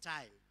to be on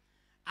time.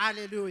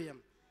 Hallelujah.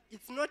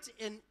 It's not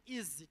an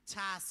easy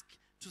task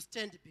to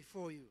stand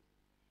before you.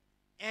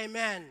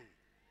 Amen.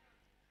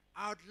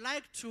 I would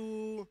like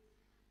to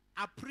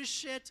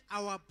appreciate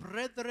our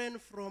brethren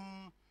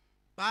from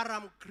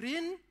Barham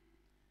Green.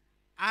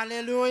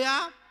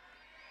 Hallelujah.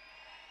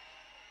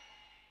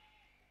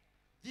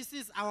 This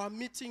is our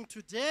meeting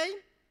today.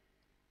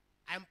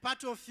 I'm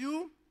part of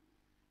you.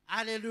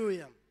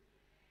 Hallelujah.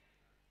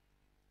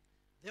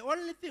 The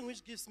only thing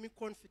which gives me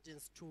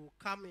confidence to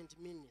come and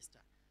minister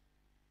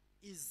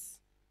is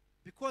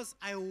because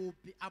I will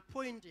be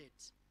appointed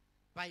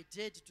by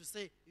date to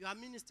say, you are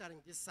ministering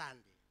this Sunday.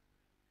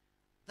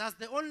 That's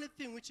the only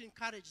thing which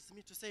encourages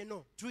me to say,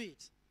 no, do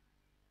it.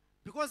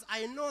 Because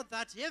I know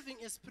that having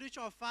a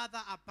spiritual father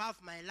above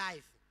my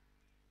life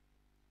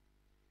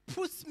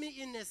puts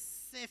me in a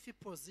safe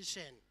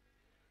position.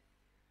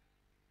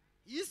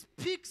 He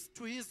speaks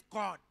to his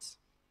God.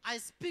 I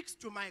speak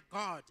to my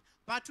God.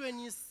 But when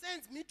he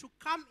sends me to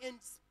come and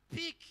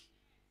speak,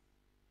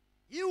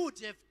 he would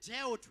have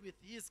dealt with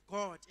his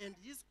God, and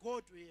his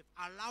God would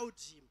have allowed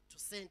him to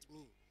send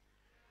me.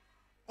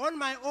 On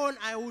my own,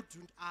 I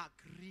wouldn't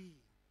agree.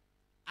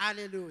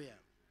 Hallelujah.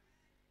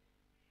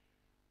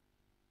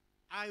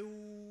 I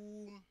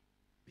will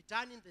be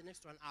done in the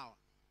next 1 hour.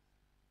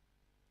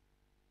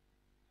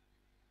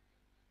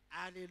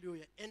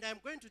 Hallelujah. And I'm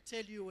going to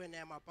tell you when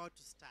I'm about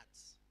to start.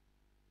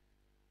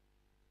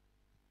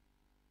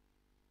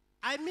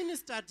 I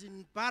ministered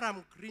in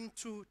Barham Green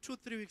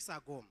 3 weeks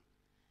ago.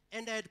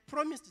 And I had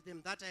promised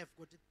them that I have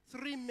got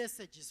 3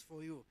 messages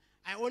for you.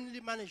 I only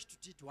managed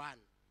to do 1.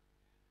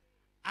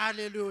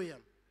 Hallelujah.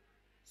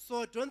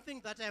 So don't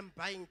think that I'm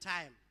buying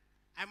time.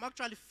 I'm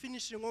actually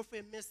finishing off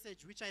a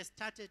message which I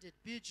started at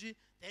BG.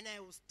 Then I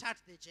will start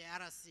the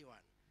JRC one.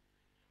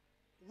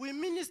 We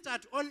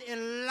ministered on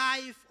a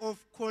life of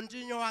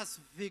continuous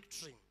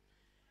victory.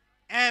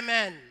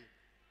 Amen.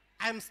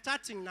 I'm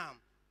starting now.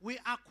 We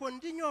are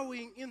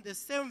continuing in the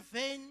same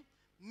vein,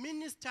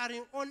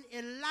 ministering on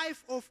a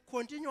life of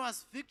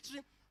continuous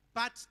victory,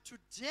 but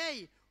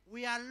today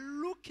we are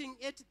looking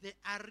at the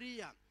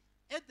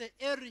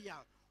area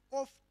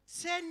of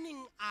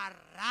turning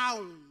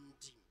around.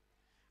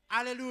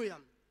 Hallelujah.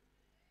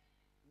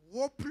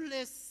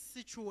 Hopeless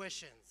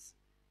situations.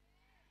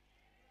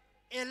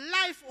 A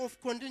life of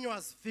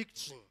continuous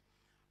victory,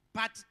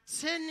 but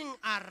turning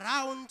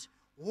around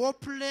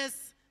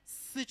hopeless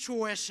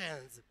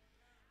situations.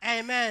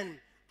 Amen.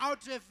 I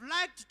would have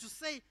liked to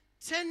say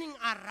turning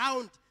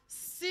around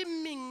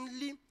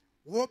seemingly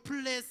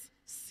hopeless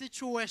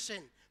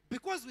situation.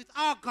 Because with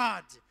our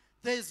God,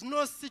 there is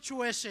no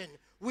situation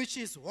which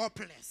is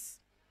hopeless.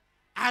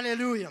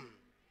 Hallelujah.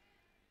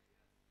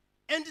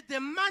 And the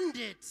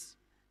mandate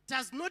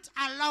does not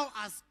allow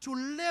us to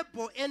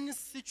label any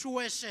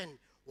situation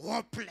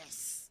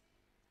hopeless.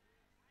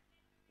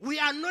 We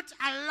are not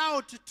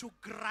allowed to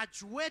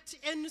graduate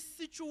any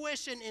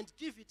situation and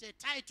give it a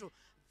title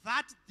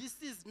that this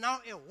is now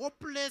a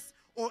hopeless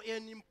or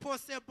an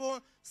impossible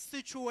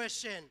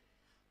situation.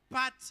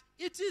 But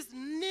it is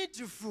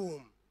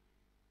needful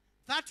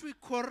that we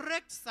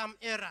correct some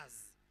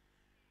errors.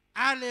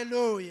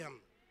 Hallelujah.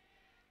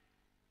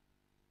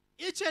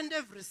 Each and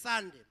every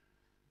Sunday,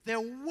 the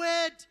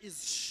word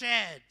is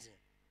shared.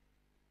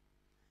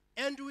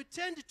 And we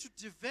tend to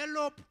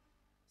develop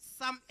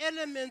some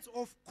elements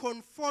of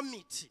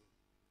conformity.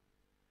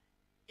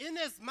 In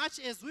as much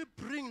as we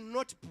bring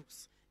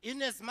notebooks,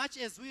 in as much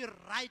as we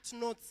write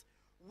notes,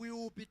 we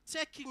will be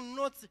taking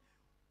notes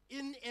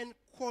in a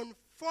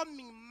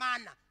conforming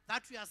manner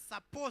that we are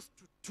supposed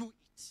to do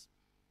it.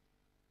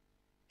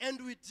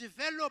 And we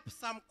develop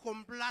some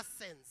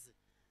complacence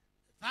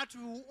that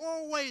we will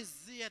always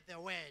hear the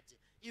word.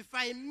 If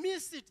I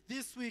miss it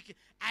this week,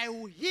 I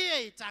will hear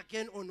it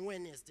again on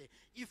Wednesday.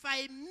 If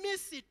I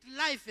miss it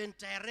live and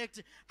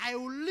direct, I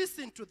will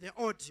listen to the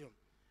audio.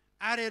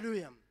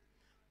 Hallelujah.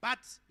 But,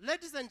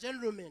 ladies and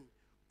gentlemen,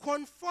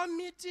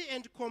 conformity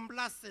and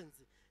complacence,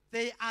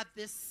 they are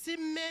the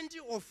cement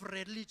of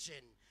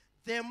religion.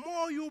 The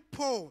more you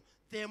pour,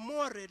 the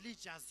more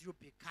religious you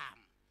become.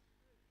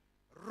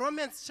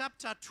 Romans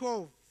chapter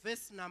 12,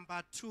 verse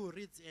number 2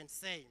 reads and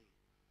saying,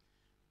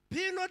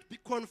 "Be not be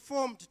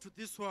conformed to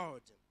this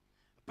world,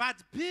 but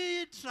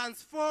be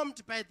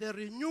transformed by the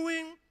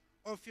renewing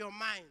of your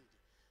mind,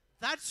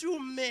 that you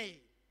may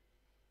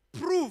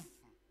prove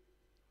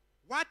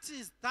what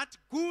is that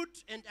good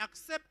and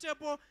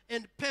acceptable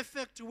and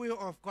perfect will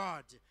of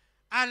God."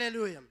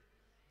 Hallelujah.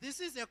 This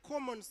is a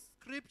common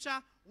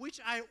scripture which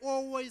I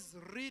always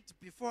read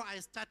before I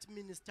start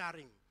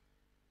ministering.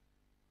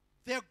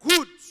 The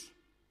good,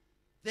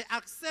 the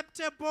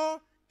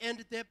acceptable, and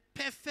the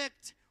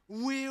perfect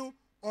will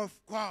of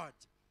God.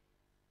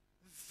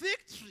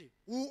 victory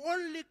will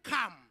only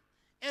come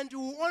and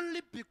will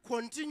only be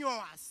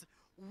continuous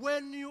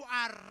when you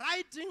are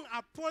riding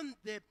upon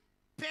the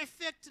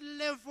perfect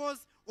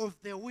levels of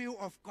the will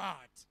of God.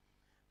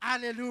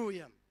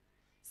 Hallelujah.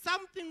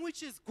 Something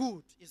which is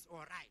good is all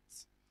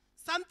right.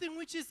 Something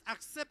which is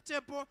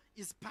acceptable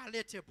is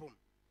palatable.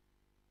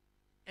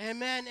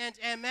 Amen and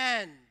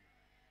amen.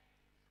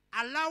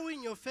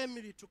 Allowing your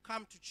family to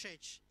come to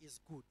church is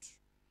good.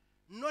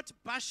 Not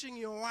bashing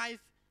your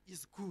wife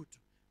is good.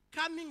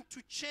 Coming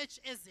to church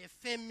as a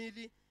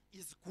family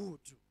is good.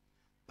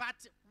 But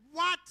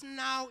what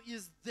now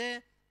is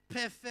the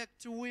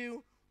perfect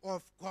will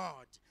of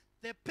God?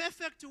 The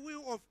perfect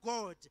will of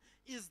God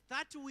is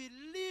that we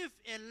live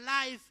a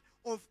life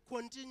of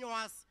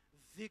continuous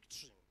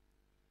victory.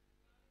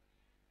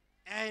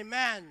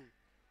 Amen.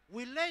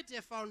 We laid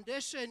a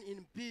foundation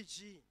in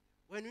BG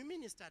when we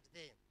ministered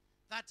there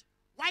that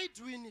why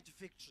do we need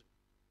victory?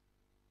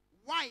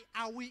 Why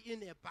are we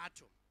in a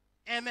battle?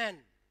 Amen.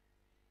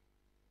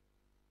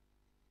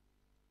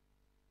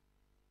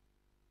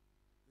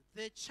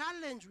 The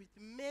challenge with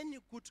many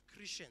good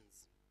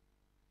Christians,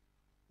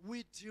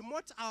 we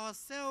demote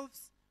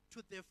ourselves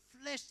to the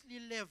fleshly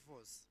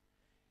levels.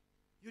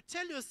 You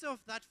tell yourself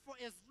that for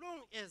as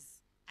long as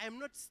I am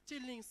not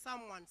stealing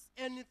someone's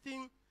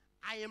anything,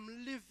 I am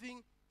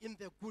living in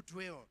the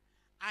goodwill.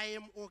 I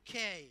am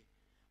okay.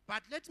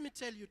 But let me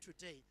tell you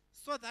today,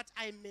 so that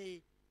I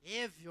may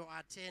have your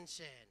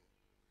attention.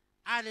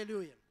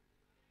 Hallelujah.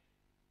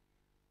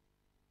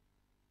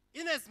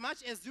 In as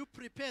much as you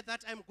prepare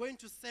that I'm going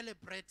to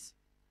celebrate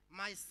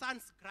my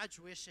son's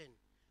graduation,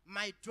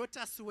 my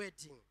daughter's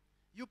wedding,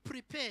 you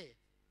prepare.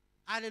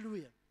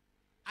 Hallelujah.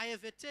 I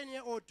have a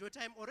 10-year-old daughter.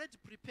 I'm already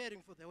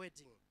preparing for the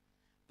wedding.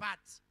 But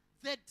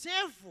the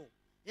devil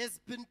has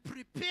been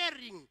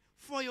preparing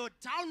for your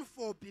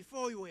downfall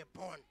before you were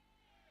born.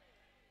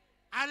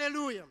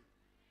 Hallelujah.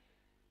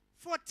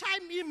 For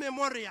time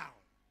immemorial,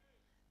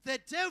 the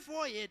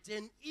devil had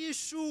an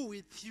issue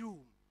with you.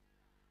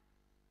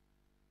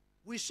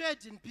 We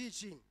shared in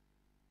PG,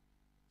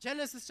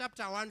 Genesis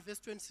chapter 1, verse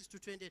 26 to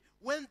 28,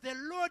 when the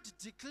Lord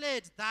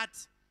declared that,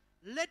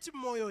 let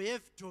Moyo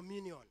have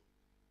dominion.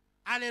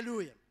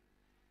 Hallelujah.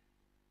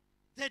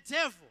 The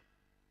devil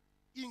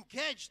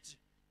engaged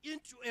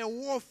into a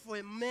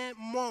warfare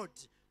mode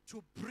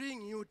to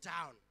bring you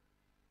down.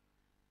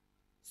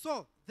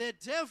 So the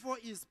devil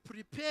is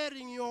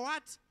preparing your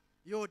what?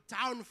 Your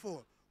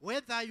downfall.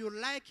 Whether you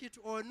like it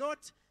or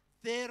not,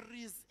 there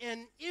is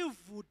an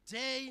evil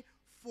day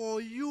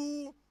for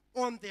you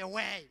on the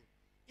way.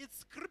 It's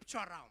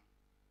scriptural.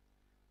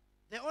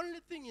 The only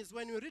thing is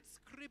when we read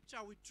scripture,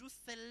 we do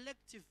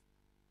selective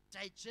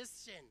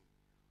digestion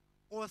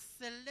or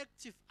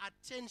selective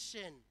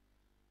attention.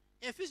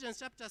 Ephesians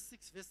chapter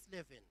 6, verse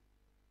 11.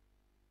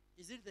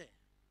 Is it there?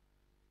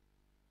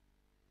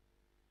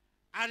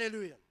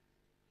 Hallelujah.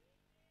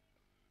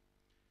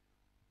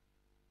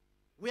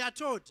 We are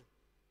told,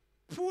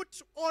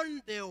 put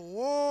on the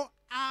whole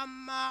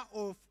armor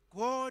of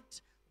God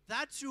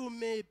that you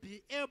may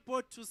be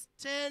able to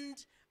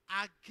stand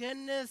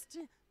against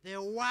the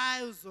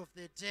wiles of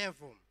the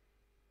devil.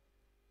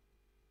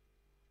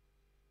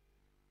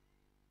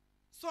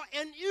 So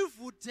an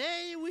evil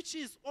day which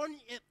is on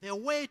the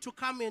way to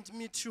come and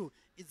meet you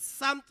is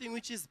something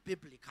which is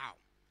biblical.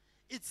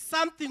 It's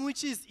something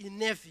which is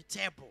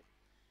inevitable.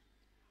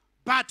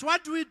 But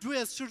what do we do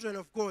as children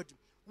of God?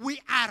 We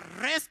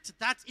arrest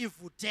that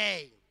evil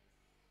day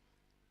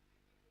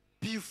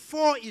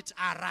before it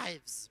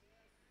arrives.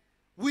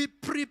 We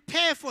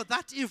prepare for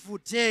that evil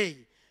day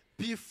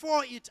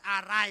before it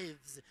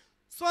arrives,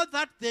 so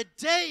that the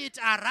day it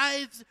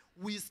arrives,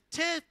 we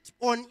step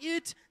on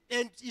it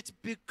and it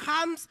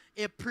becomes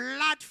a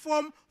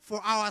platform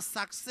for our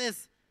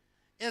success.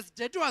 As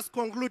Dedu was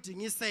concluding,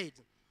 he said,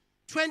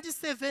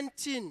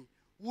 2017,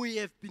 we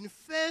have been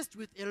faced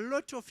with a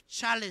lot of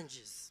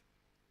challenges.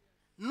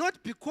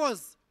 Not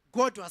because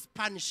God was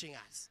punishing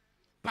us,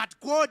 but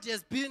God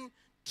has been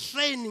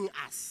training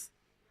us.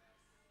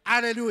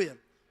 Hallelujah.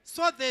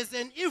 So there's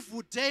an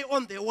evil day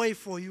on the way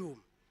for you.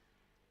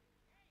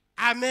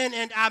 Amen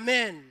and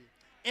amen.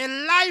 A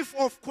life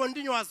of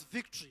continuous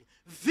victory.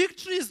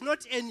 Victory is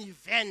not an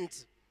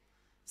event.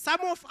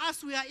 Some of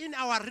us, we are in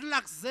our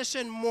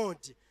relaxation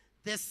mode,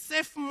 the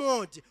safe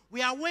mode.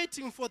 We are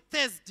waiting for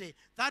Thursday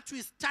that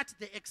we start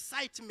the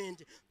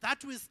excitement,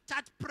 that we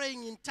start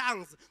praying in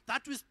tongues,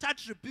 that we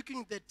start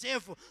rebuking the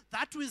devil,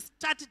 that we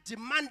start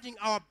demanding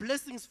our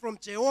blessings from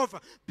Jehovah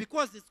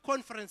because it's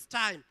conference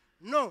time.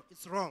 No,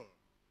 it's wrong.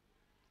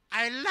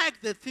 I like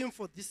the theme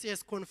for this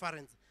year's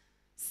conference.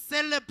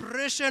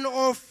 Celebration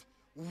of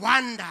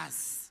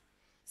wonders.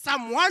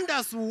 Some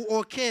wonders will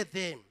occur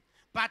then,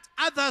 but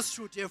others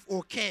should have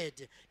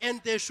occurred,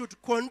 and they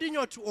should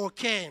continue to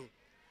occur.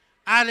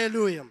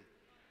 Hallelujah.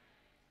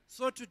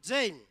 So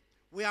today,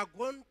 we are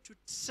going to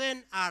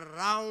turn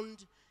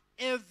around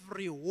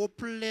every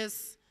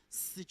hopeless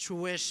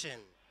situation.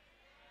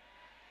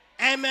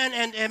 Amen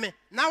and amen.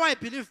 Now I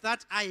believe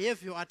that I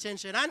have your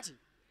attention, auntie.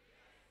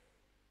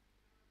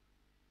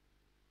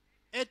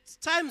 At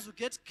times we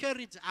get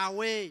carried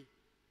away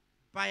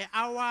by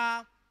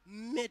our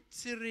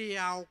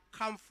material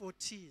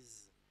comforts.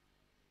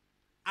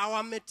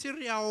 Our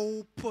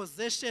material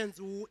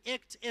possessions will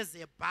act as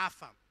a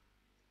buffer.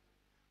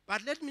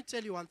 But let me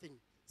tell you one thing.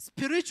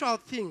 Spiritual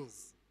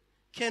things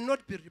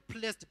cannot be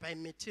replaced by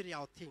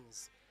material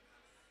things.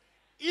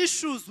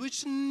 Issues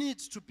which need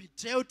to be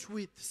dealt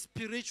with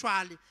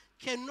spiritually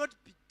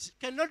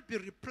cannot be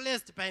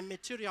replaced by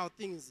material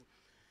things.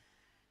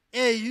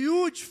 A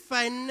huge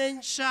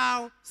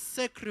financial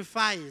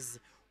sacrifice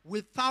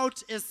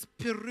without a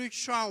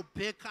spiritual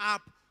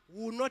backup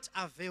will not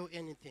avail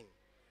anything.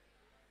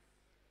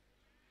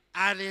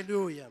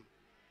 Hallelujah.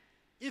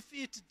 If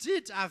it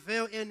did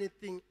avail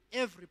anything,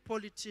 every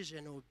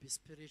politician will be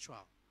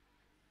spiritual.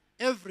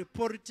 Every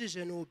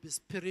politician will be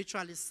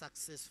spiritually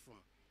successful.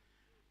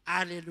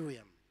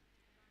 Hallelujah.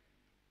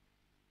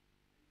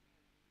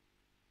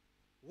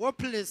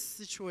 Hopeless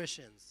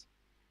situations,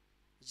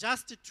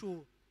 just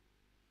to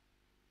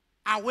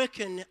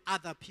awaken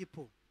other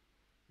people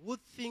who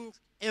think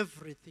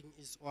everything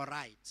is all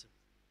right.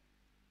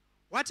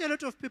 What a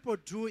lot of people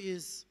do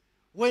is,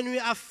 when we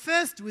are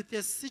faced with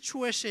a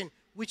situation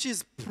which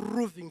is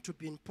proving to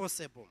be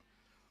impossible,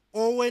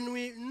 or when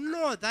we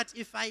know that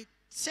if I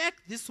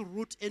take this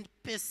route and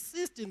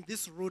persist in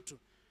this route,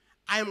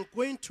 I am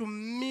going to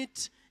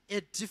meet a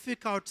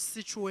difficult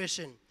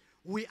situation,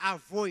 we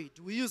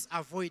use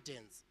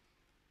avoidance.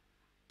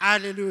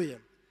 Hallelujah.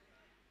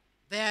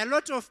 There are a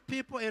lot of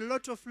people, a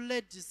lot of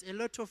ladies, a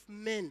lot of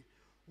men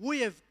who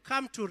have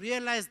come to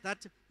realize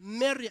that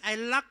I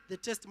lack the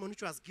testimony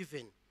which was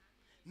given.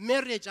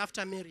 Marriage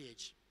after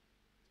marriage.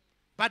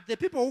 But the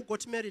people who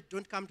got married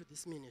don't come to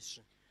this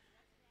ministry.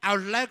 I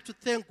would like to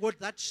thank God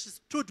that she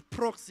stood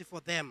proxy for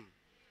them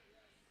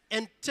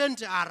and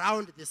turned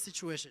around the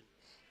situation.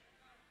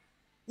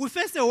 We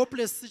face a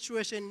hopeless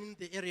situation in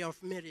the area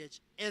of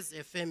marriage as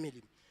a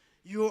family.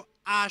 You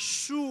are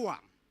sure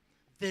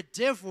the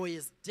devil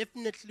is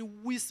definitely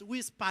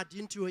whispered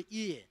into your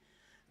ear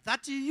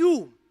that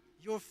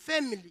your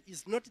family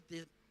is not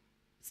the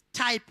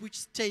type which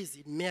stays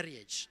in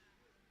marriage.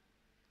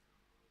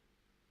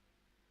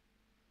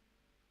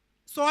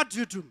 So what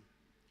do?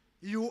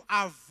 You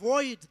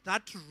avoid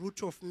that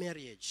route of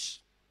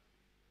marriage.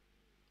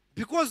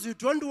 Because you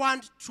don't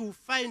want to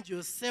find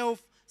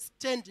yourself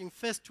standing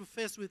face to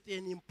face with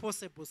an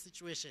impossible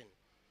situation.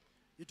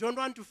 You don't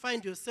want to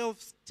find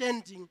yourself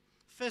standing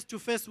face to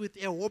face with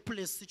a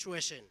hopeless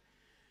situation.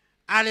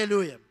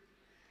 Hallelujah.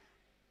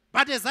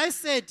 But as I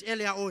said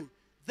earlier on,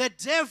 the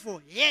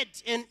devil had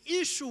an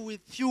issue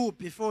with you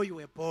before you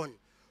were born.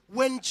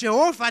 When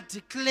Jehovah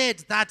declared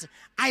that,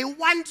 I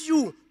want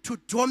you to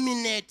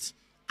dominate,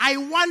 I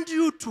want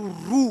you to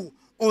rule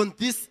on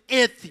this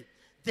earth,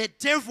 the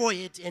devil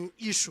had an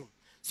issue.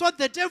 So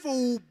the devil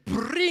will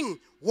bring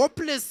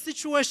hopeless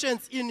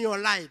situations in your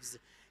lives.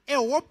 A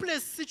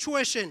hopeless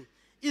situation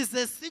is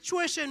a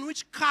situation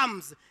which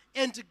comes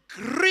and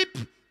grip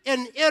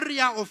an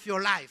area of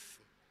your life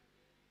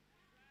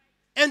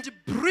and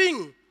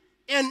bring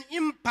an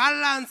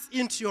imbalance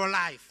into your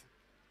life.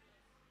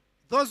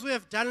 Those who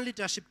have done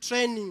leadership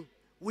training,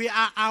 we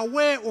are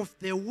aware of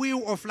the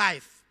wheel of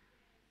life,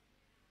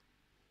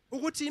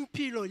 which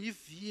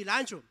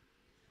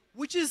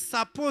is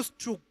supposed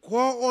to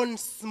go on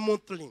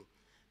smoothly.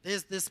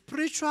 There's the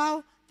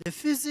spiritual, the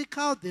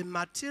physical, the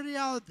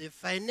material, the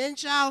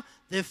financial,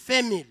 the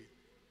family.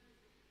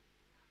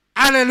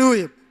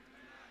 Hallelujah.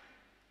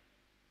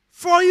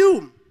 For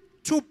you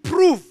to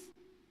prove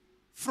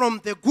from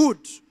the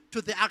good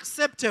to the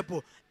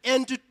acceptable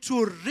and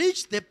to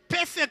reach the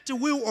perfect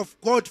will of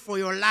God for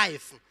your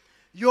life,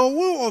 your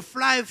will of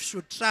life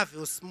should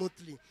travel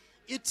smoothly.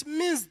 It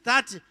means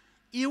that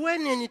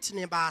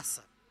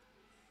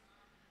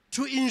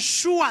to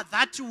ensure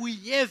that we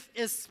have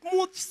a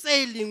smooth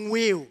sailing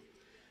will.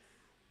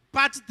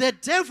 But the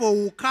devil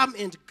will come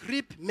and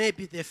grip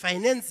maybe the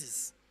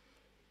finances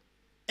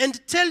and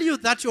tell you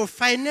that your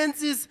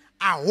finances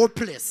are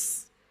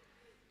hopeless.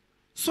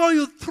 So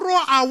you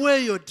throw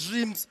away your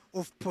dreams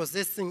of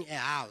possessing a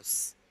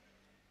house.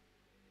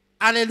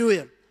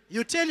 Hallelujah.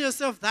 You tell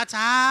yourself that,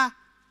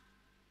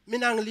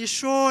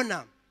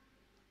 minanglishona,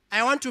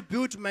 I want to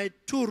build my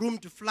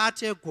 2-roomed flat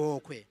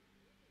egokwe.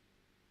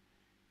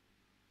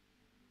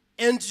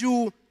 And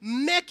you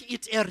make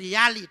it a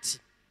reality.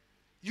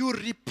 You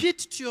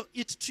repeat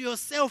it to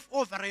yourself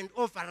over and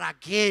over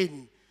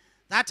again.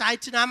 That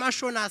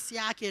aitinamashona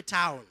siyake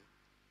town.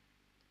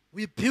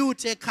 We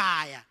built a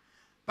kaya.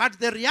 But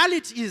the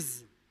reality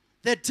is,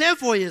 the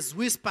devil has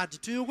whispered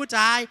to you,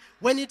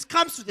 when it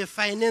comes to the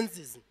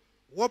finances,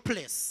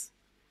 hopeless.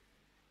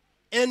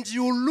 And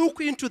you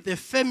look into the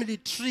family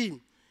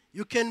tree,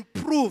 you can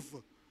prove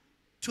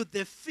to the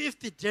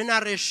 5th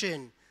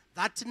generation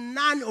that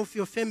none of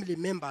your family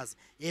members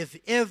have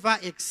ever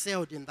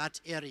excelled in that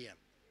area.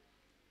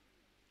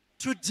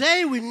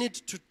 Today we need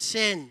to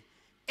turn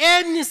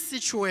any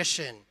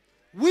situation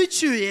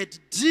which you had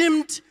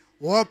deemed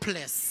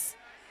hopeless.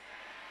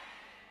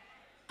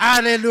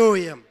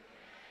 Hallelujah.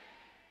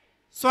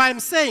 So I'm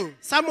saying,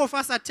 some of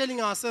us are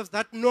telling ourselves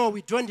that no,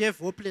 we don't have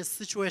hopeless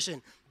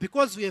situation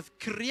because we have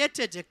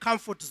created a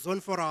comfort zone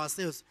for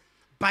ourselves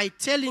by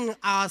telling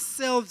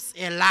ourselves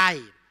a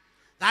lie.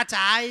 That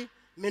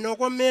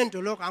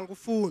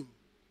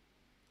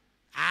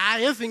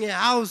having a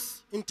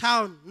house in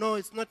town, no,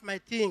 it's not my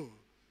thing.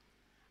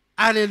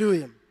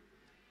 Hallelujah.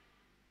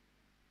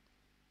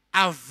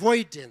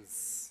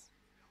 Avoidance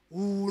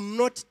will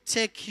not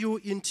take you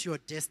into your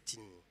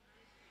destiny.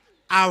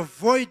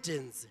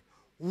 Avoidance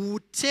will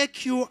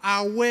take you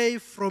away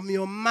from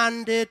your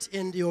mandate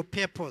and your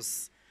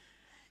purpose.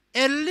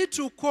 A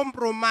little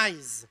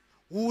compromise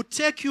will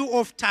take you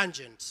off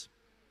tangent.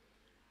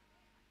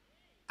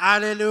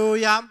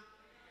 Hallelujah.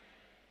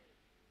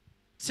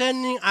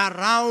 Turning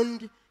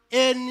around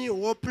any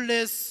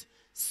hopeless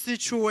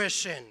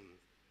situation.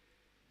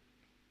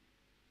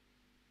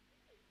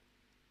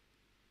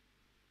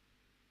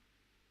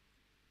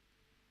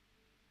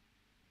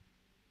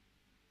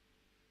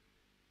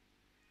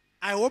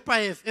 I hope I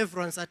have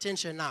everyone's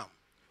attention now.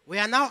 We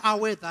are now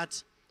aware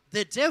that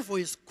the devil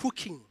is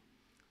cooking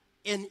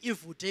an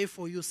evil day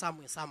for you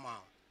somewhere, somehow.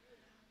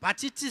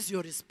 But it is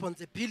your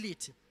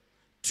responsibility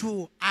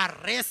to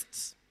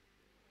arrest,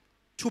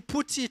 to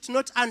put it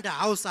not under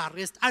house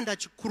arrest, under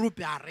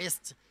Chikurubi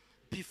arrest,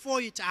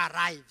 before it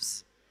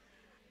arrives.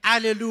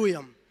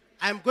 Hallelujah.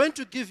 I'm going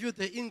to give you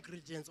the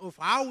ingredients of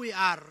how we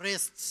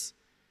arrest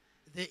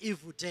the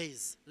evil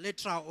days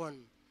later on.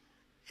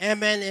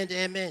 Amen and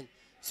amen.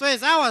 So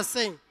as I was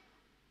saying,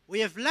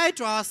 we have lied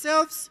to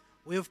ourselves,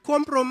 we have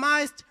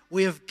compromised,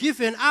 we have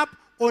given up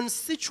on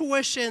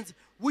situations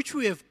which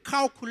we have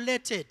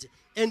calculated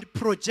and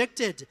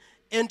projected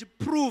and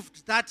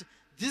proved that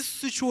this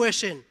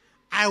situation,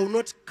 I will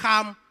not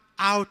come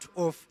out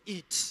of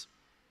it.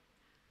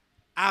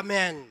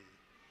 Amen.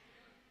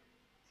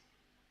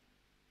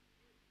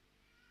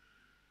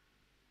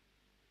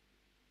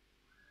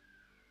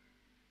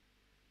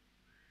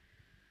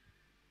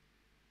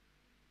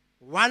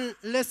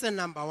 Lesson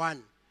number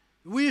one,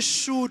 we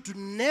should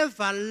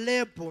never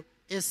label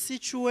a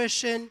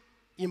situation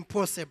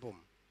impossible.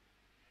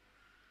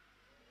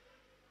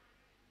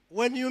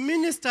 When you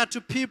minister to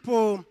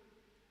people,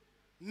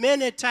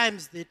 many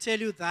times they tell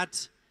you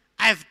that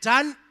I've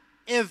done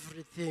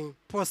everything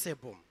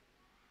possible.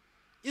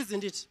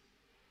 Isn't it?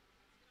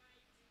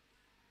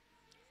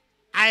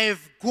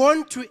 I've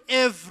gone to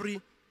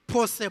every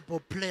possible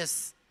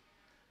place.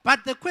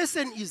 But the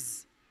question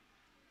is,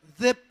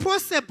 the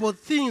possible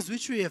things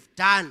which we have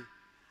done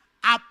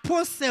are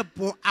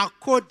possible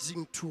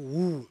according to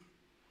who?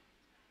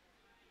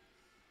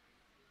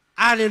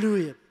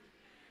 Hallelujah.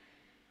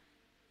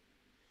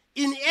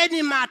 In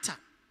any matter,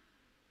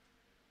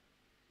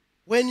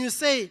 when you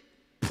say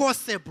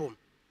possible,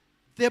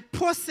 the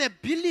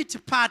possibility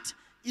part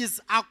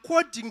is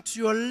according to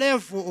your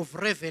level of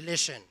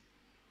revelation.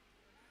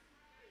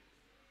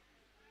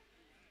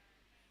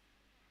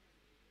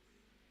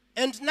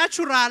 And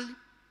naturally,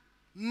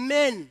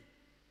 men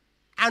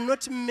are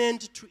not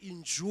meant to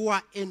endure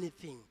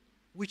anything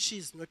which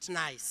is not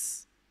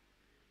nice.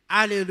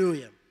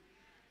 Hallelujah.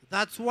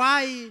 That's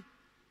why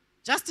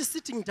just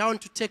sitting down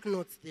to take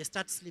notes, they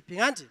start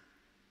sleeping, aren't they?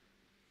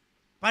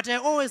 But I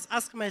always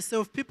ask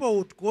myself, people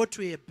would go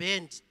to a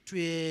band, to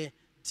a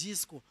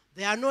disco.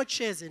 There are no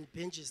chairs and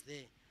benches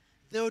there.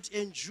 They would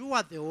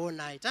endure the whole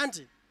night, aren't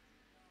they?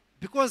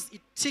 Because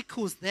it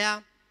tickles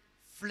their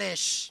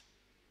flesh.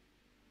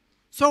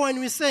 So when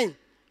we say,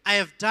 I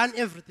have done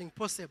everything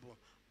possible,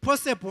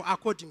 possible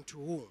according to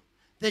who?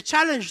 The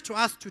challenge to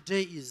us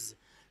today is,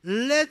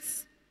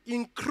 let's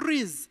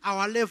increase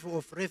our level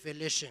of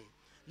revelation.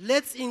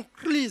 Let's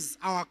increase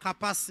our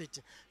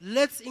capacity.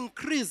 Let's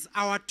increase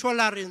our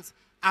tolerance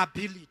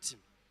ability.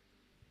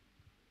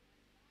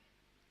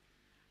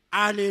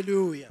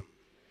 Hallelujah.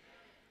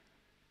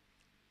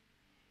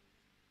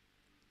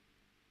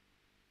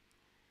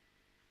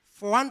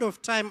 For want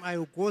of time, I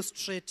will go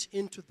straight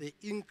into the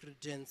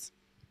ingredients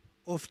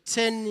of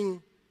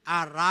turning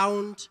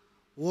around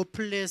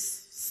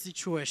hopeless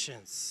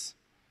situations.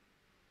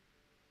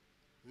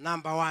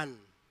 Number one.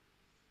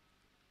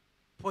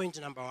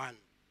 Point number one.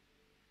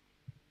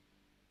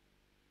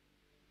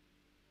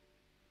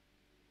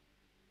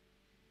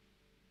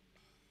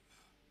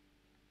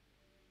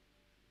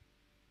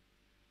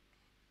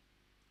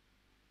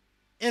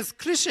 As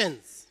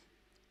Christians,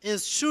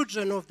 as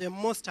children of the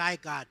Most High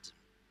God,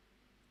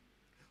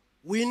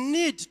 we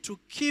need to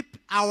keep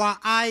our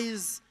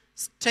eyes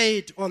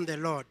stayed on the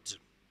Lord.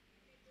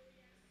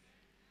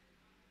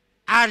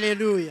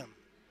 Hallelujah.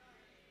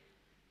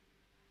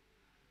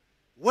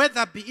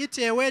 Whether be it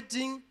a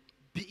wedding,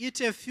 be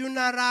it a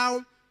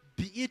funeral,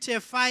 be it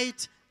a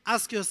fight,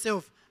 ask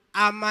yourself,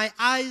 are my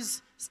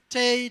eyes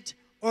stayed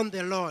on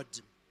the Lord?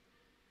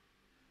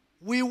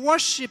 We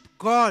worship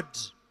God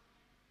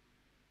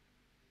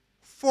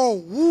for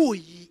who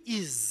He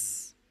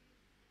is,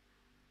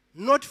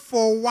 not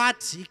for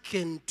what He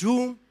can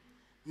do,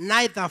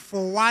 neither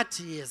for what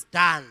He has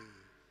done.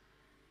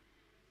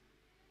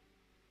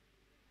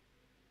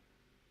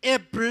 A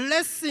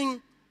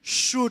blessing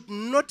should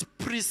not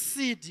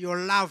precede your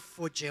love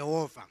for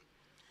Jehovah.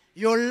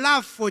 Your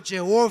love for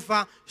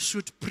Jehovah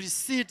should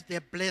precede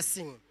the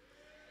blessing.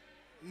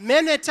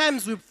 Many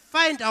times we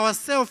find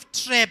ourselves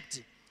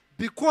trapped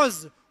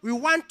because we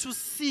want to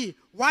see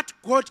what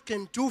God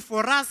can do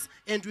for us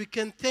and we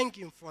can thank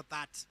Him for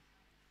that.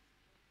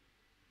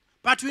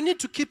 But we need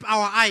to keep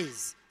our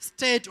eyes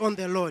stayed on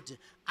the Lord.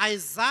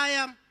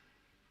 Isaiah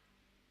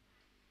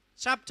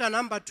chapter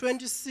number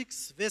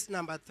 26, verse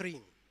number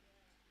 3.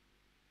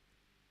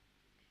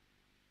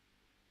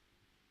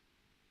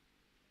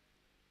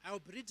 I'll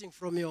be reading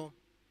from you.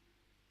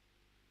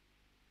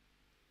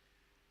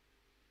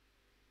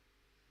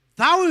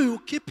 Thou will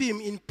keep him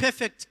in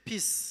perfect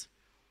peace,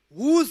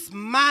 whose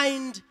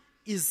mind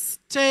is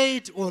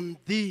stayed on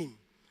thee,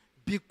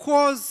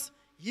 because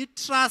he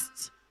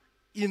trusts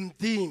in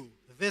thee.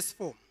 Verse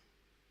 4.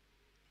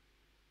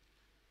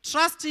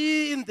 Trust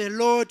ye in the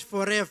Lord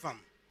forever,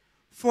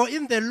 for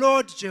in the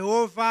Lord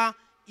Jehovah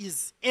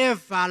is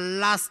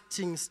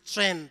everlasting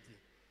strength.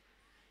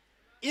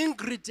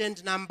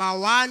 Ingredient number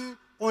 1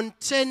 on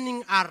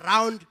turning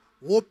around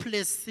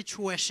hopeless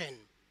situation.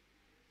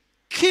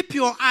 Keep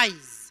your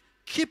eyes,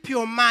 keep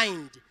your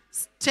mind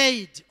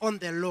stayed on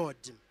the Lord.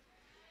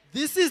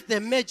 This is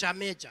the major.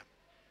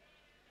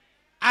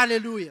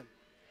 Hallelujah.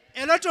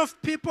 A lot of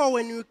people,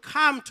 when you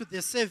come to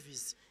the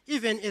service,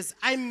 even as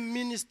I'm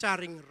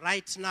ministering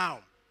right now,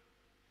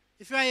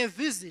 if you are a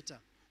visitor,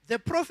 the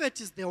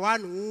prophet is the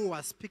one who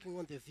was speaking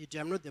on the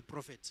video. I'm not the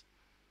prophet.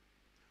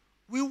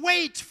 We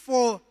wait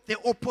for the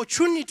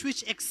opportunity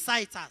which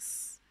excites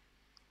us.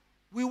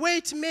 We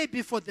wait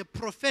maybe for the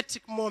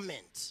prophetic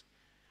moment.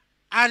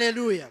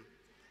 Hallelujah.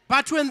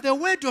 But when the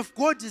word of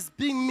God is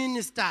being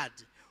ministered,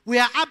 we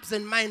are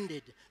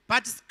absent-minded.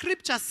 But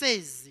scripture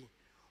says,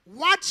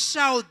 what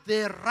shall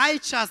the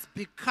righteous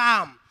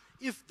become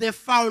if the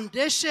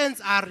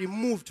foundations are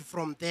removed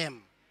from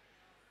them?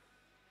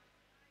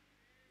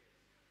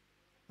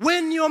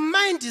 When your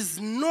mind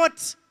is not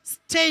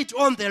stayed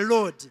on the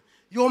Lord,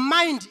 your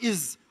mind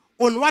is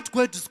on what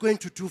God is going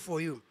to do for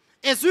you.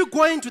 As we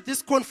go into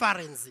this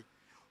conference,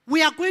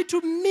 we are going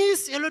to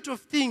miss a lot of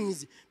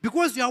things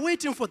because we are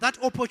waiting for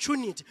that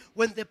opportunity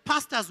when the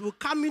pastors will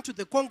come into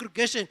the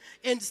congregation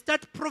and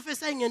start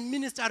prophesying and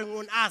ministering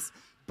on us.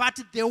 But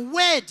the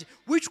word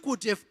which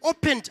could have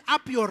opened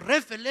up your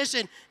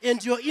revelation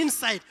and your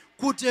insight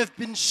could have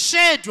been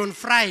shared on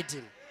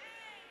Friday.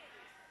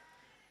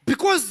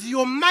 Because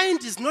your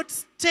mind is not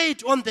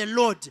stayed on the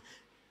Lord.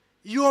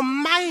 Your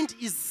mind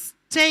is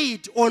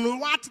stayed on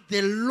what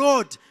the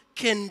Lord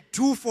can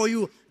do for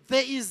you.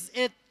 There is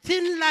a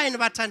thin line,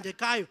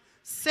 Batandekayo,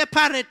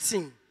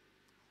 separating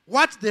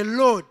what the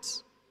Lord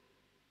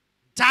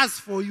does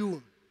for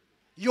you,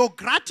 your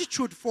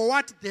gratitude for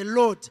what the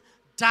Lord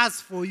does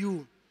for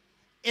you,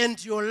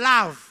 and your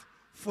love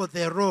for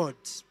the Lord.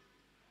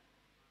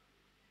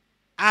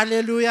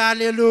 Hallelujah,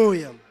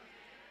 hallelujah.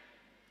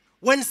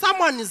 When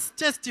someone is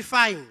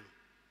testifying,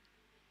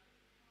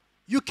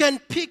 you can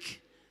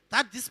pick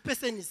that this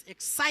person is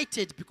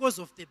excited because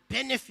of the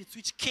benefits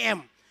which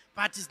came,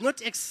 but is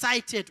not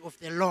excited of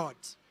the Lord.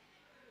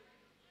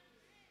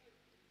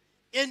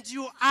 And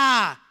you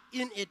are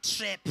in a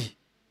trap.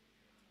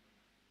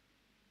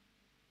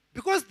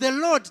 Because the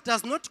Lord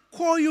does not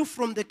call you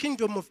from the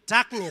kingdom of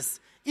darkness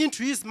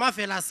into his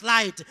marvelous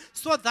light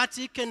so that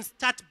he can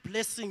start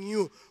blessing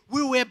you.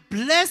 We were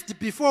blessed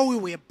before we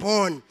were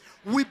born.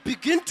 We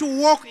begin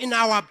to walk in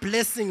our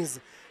blessings.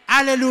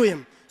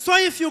 Hallelujah. So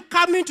if you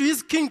come into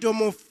his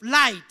kingdom of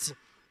light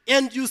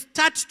and you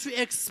start to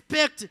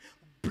expect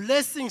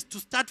blessings to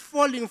start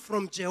falling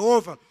from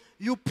Jehovah,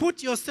 you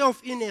put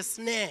yourself in a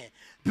snare.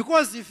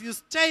 Because if you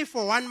stay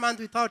for 1 month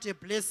without a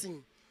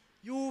blessing,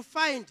 you will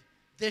find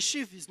the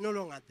sheaf is no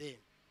longer there.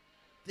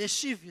 The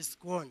sheaf is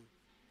gone.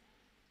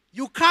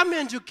 You come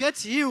and you get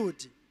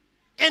healed.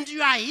 And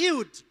you are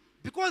healed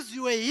because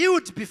you were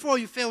healed before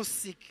you fell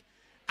sick.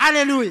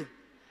 Hallelujah.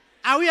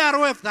 Are we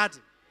aware of that?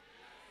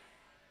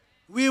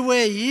 We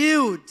were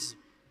healed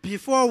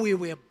before we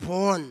were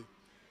born.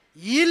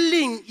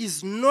 Healing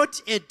is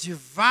not a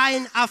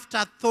divine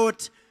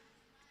afterthought.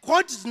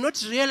 God does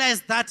not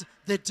realize that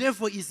the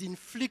devil is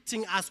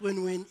inflicting us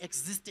when we're in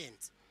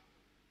existence.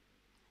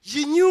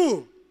 He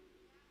knew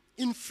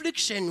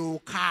infliction will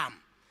come,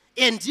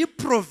 and he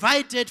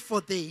provided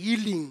for the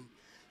healing.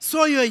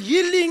 So your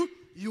healing,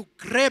 you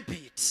grab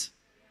it.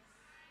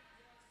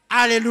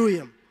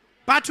 Hallelujah.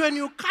 But when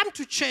you come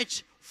to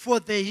church for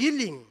the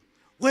healing,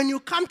 when you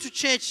come to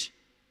church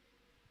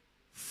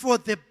for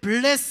the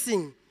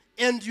blessing,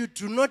 and you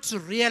do not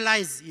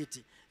realize it,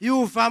 you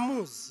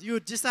vamoose, you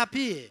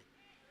disappear.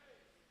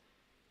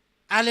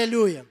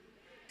 Hallelujah.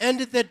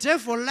 And the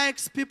devil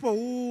likes people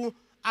who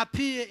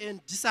appear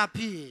and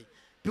disappear.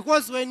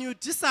 Because when you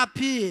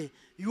disappear,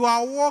 you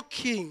are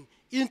walking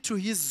into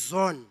his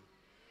zone.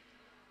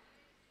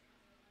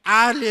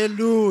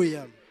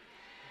 Hallelujah.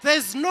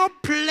 There's no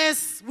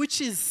place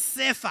which is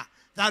safer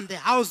than the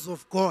house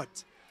of God.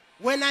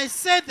 When I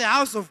say the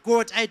house of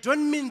God, I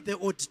don't mean the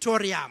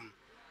auditorium.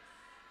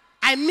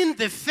 I mean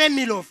the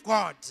family of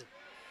God.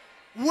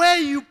 where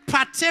you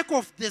partake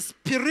of the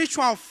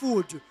spiritual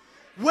food,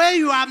 where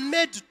you are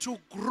made to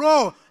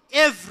grow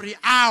every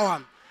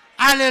hour.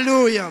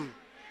 Hallelujah.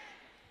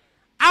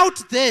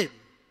 Out there,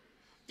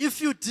 if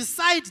you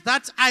decide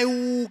that I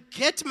will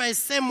get my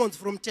sermons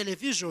from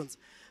televisions,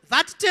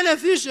 that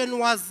television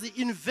was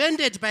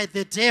invented by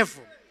the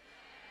devil.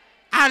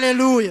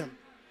 Hallelujah.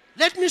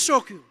 Let me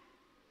shock you.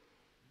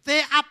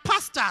 There are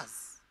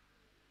pastors,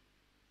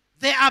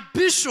 there are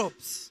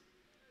bishops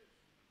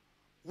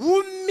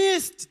who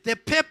missed the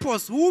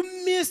purpose, who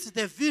missed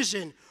the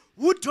vision,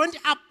 who don't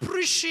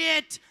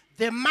appreciate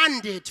the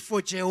mandate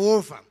for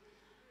Jehovah,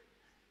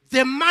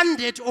 the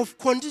mandate of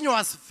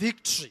continuous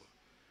victory.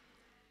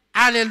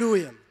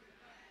 Hallelujah.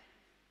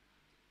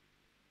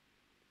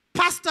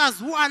 Pastors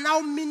who are now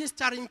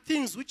ministering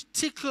things which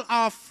tickle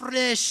our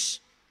flesh,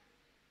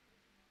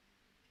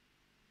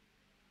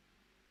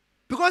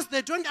 because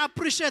they don't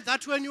appreciate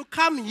that when you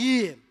come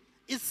here,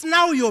 it's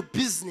now your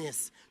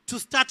business to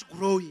start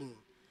growing.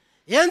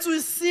 Hence we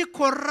see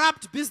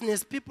corrupt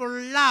business people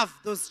love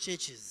those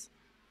churches.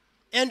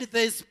 And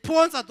they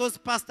sponsor those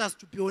pastors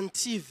to be on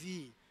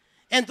TV.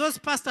 And those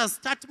pastors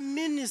start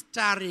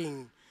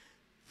ministering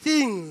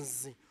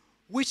things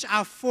which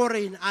are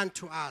foreign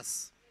unto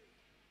us.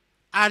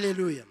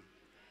 Hallelujah.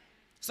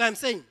 So I'm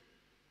saying,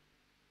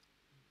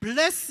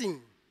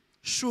 blessing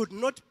should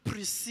not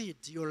precede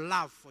your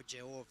love for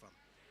Jehovah.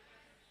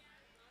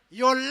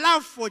 Your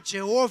love for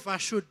Jehovah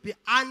should be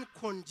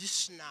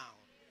unconditional.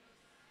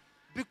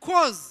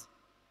 Because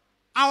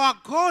our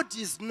God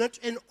is not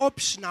an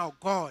optional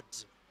God.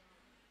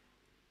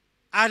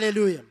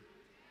 Hallelujah.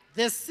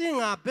 The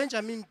singer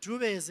Benjamin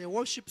Dube has a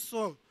worship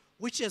song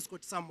which has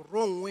got some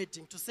wrong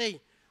wording to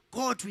say,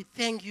 God, we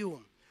thank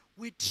you.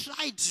 We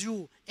tried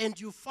you and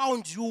you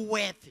found you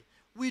worthy.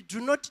 We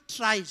do not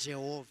try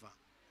Jehovah.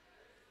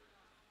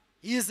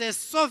 He is a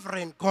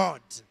sovereign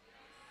God.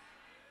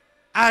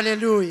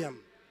 Hallelujah.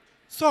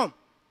 So,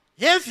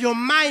 have your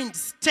mind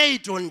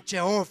stayed on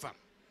Jehovah.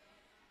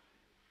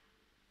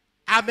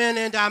 Amen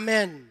and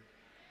amen.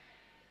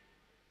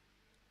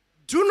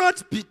 Do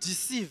not be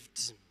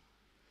deceived.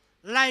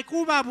 Like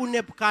Ubabu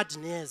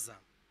Nebuchadnezzar.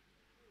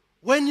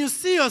 When you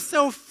see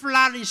yourself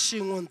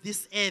flourishing on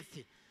this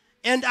earth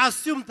and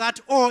assume that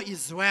all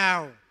is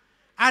well.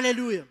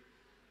 Hallelujah.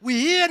 We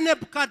hear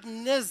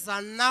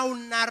Nebuchadnezzar now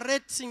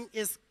narrating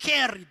a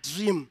scary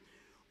dream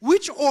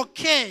which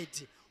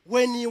occurred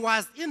when he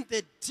was in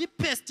the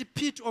deepest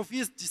pit of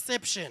his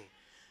deception.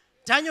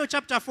 Daniel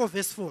chapter 4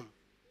 verse 4.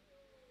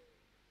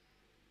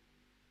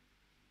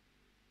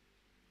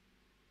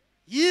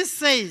 He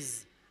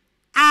says,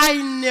 I,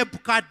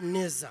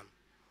 Nebuchadnezzar,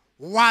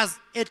 was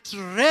at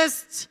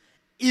rest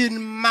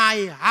in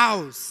my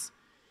house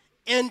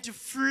and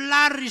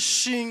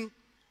flourishing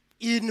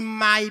in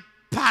my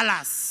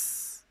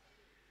palace.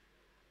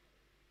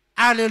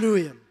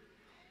 Hallelujah.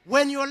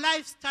 When your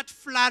life starts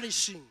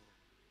flourishing,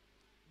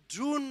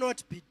 do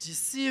not be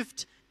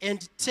deceived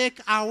and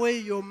take away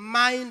your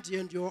mind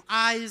and your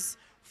eyes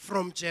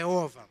from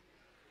Jehovah.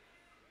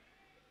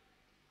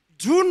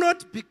 Do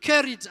not be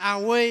carried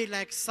away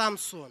like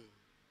Samson.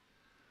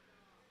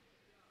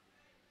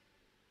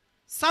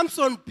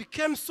 Samson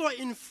became so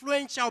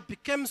influential,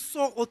 became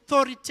so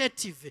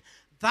authoritative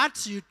that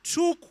he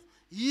took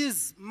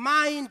his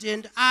mind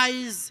and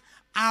eyes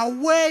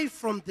away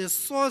from the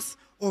source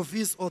of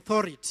his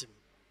authority.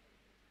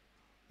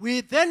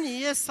 We then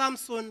hear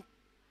Samson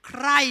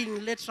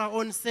crying later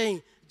on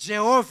saying,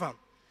 Jehovah,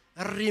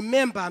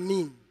 remember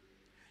me.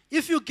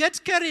 If you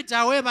get carried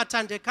away by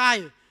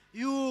Tandekayo,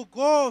 you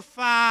go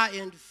far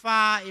and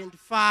far and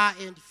far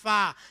and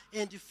far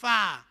and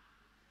far.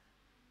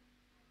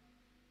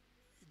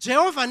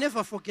 Jehovah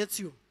never forgets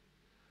you.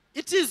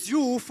 It is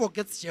you who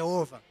forgets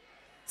Jehovah.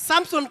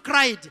 Samson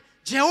cried,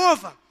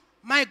 Jehovah,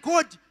 my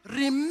God,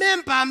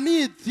 remember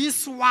me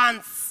this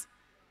once.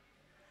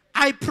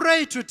 I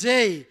pray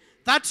today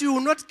that you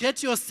will not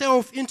get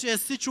yourself into a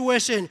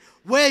situation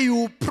where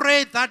you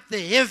pray that the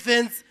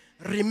heavens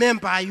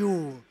remember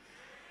you.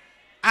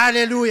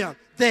 Hallelujah.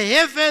 The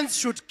heavens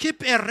should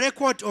keep a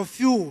record of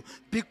you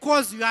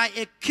because you are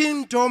a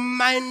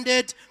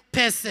kingdom-minded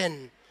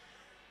person.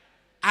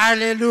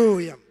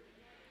 Hallelujah.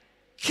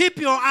 Keep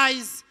your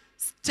eyes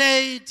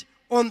stayed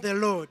on the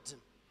Lord.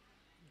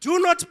 Do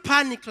not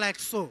panic like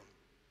Saul.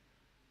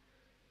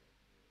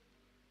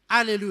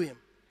 Hallelujah.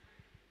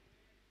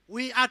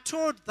 We are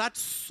told that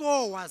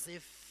Saul was a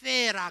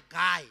fairer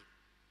guy.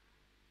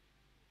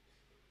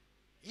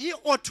 He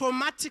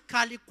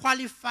automatically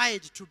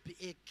qualified to be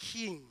a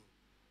king.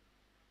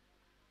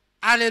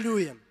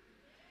 Hallelujah.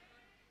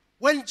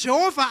 When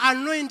Jehovah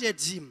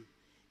anointed him,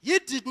 he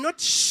did not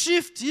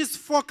shift his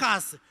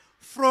focus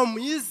from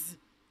his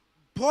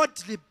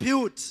bodily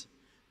build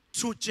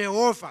to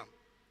Jehovah.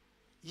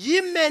 He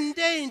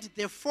maintained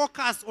the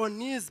focus on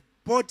his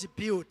body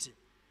build.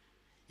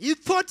 He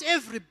thought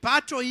every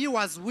battle he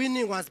was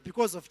winning was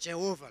because of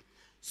Jehovah.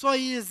 So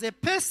he is a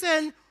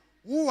person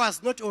who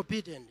was not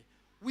obedient.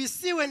 We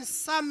see when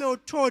Samuel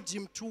told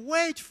him to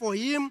wait for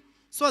him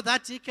so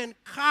that he can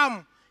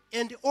come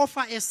and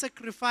offer a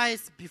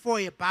sacrifice before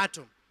a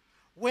battle.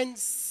 When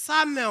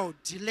Samuel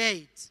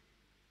delayed,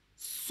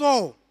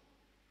 Saul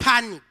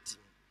panicked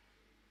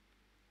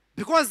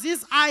because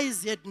his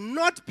eyes had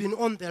not been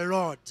on the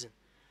Lord,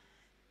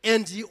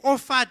 and he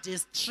offered a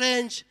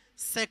strange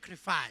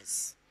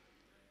sacrifice.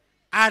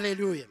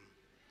 Hallelujah.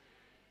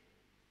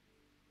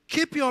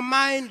 Keep your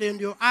mind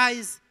and your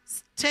eyes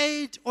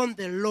stayed on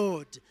the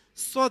Lord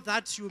so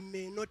that you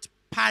may not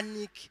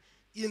panic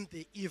in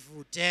the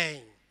evil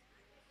day.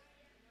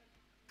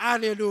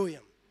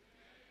 Hallelujah.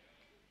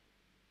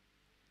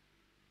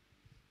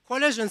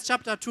 Colossians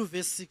chapter 2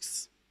 verse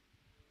 6.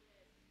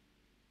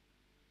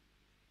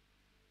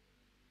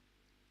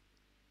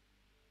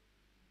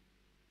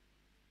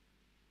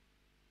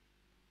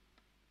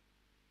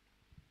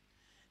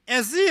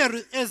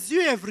 As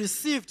you have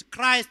received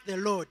Christ the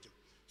Lord,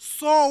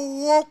 so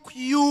walk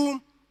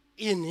you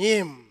in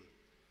him.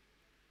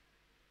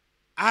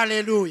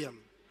 Hallelujah.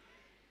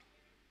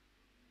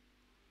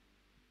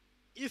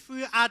 If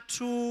we are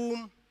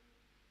to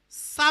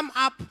sum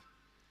up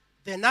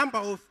the number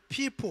of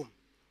people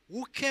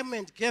who came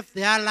and gave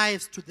their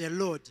lives to the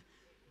Lord,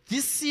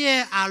 this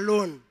year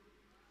alone,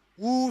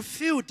 we will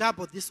fill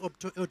double this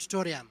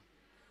auditorium.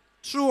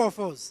 True or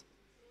false?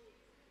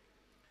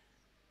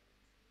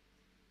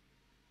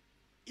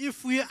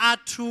 If we are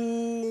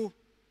to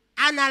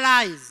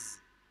analyze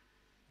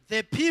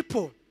the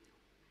people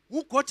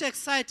who got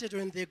excited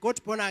when they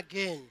got born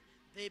again,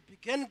 they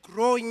began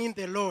growing in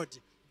the Lord,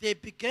 they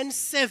began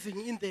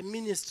serving in the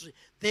ministry,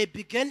 they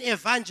began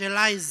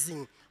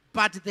evangelizing,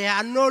 but they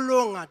are no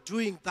longer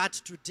doing that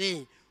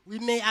today, we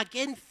may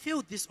again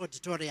fill this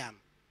auditorium.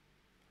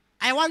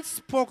 I once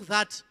spoke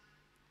that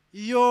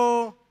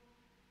the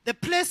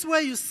place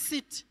where you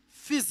sit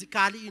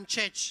physically in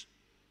church,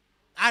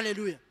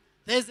 hallelujah,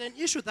 there's an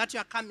issue that you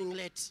are coming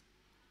late,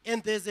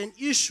 and there's an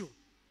issue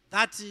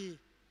that you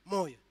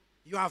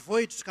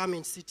avoid to come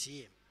and sit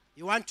here.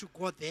 You want to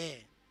go there.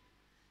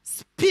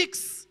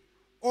 Speaks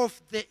of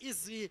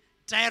is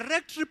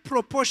directly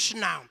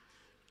proportional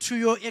to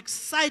your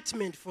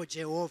excitement for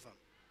Jehovah.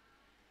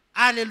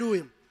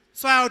 Hallelujah.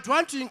 So I would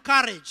want to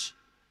encourage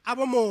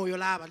abomoyo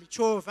laba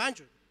lichova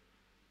nje.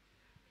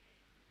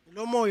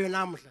 Lo moyo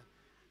namhla.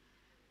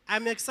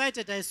 I'm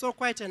excited. I saw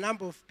quite a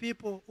number of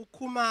people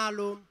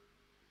ukhumalo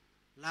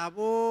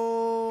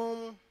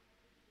labo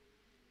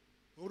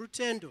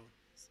ngurutendo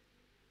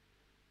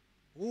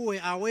who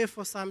were away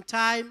for some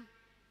time.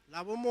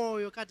 Labo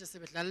moyo kade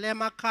sebedlalela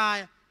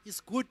emakhaya. It's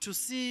good to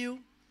see you.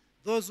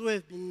 Those who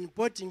have been in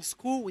boarding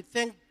school, we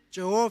thank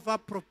Jehovah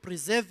for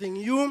preserving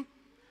you.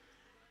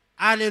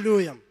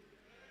 Hallelujah.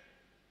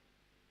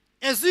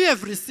 As you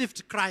have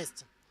received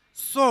Christ,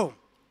 so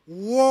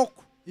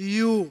walk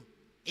you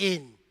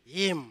in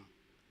him.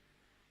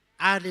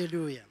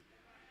 Hallelujah.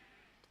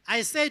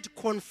 I said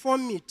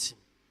conformity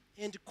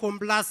and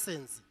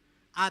complacence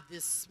are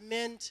the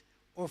cement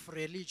of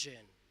religion.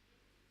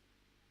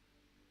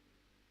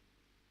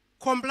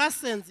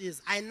 Complacence is,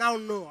 I now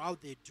know how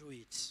they do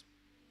it.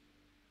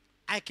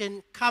 I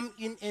can come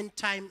in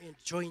anytime and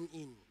join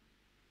in.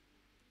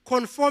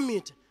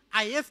 Conformity,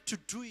 I have to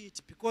do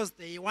it because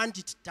they want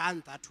it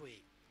done that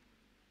way.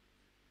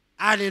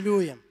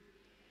 Hallelujah.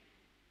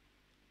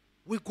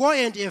 We go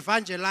and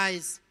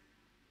evangelize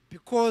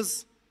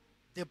because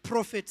the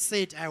prophet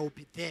said, I will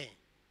be there.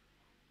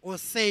 Or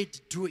said,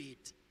 do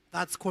it.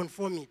 That's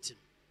conformity.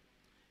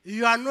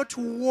 You are not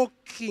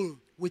walking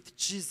with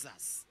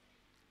Jesus.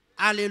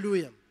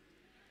 Hallelujah.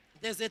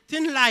 There's a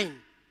thin line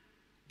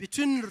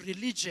between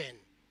religion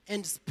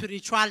and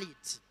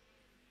spirituality.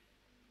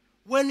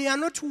 When you are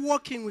not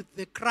walking with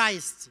the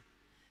Christ,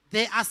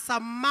 there are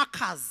some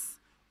markers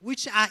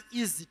which are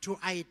easy to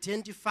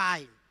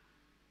identify.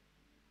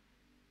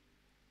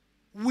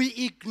 We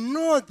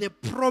ignore the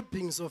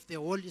probings of the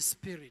Holy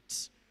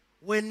Spirit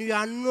when you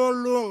are no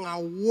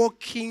longer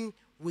walking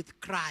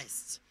with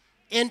Christ.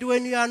 And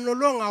when you are no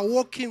longer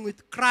walking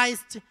with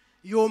Christ,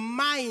 your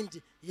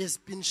mind has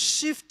been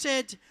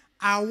shifted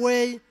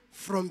away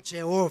from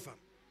Jehovah.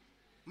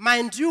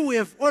 Mind you, we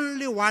have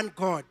only one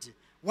God.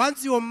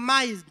 Once your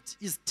mind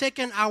is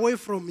taken away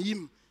from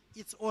him,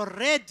 it's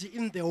already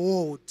in the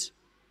world.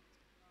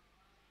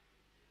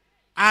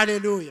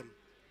 Hallelujah.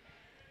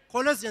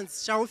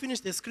 Colossians, shall we finish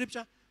the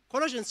scripture?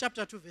 Colossians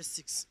chapter 2 verse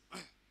 6.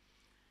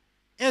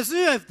 As you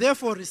have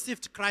therefore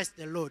received Christ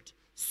the Lord,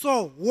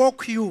 so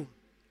walk you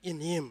in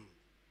him,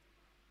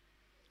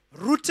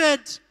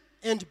 rooted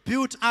and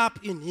built up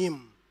in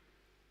him,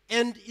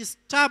 and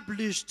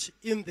established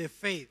in the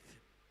faith,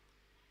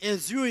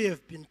 as you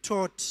have been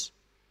taught,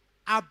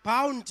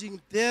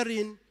 abounding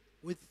therein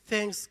with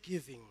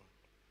thanksgiving.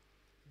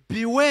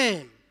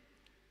 Beware,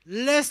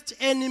 lest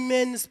any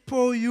man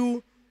spoil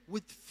you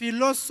with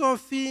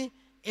philosophy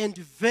and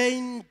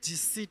vain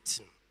deceit.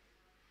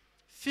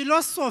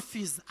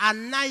 Philosophies are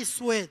nice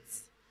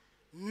words,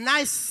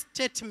 nice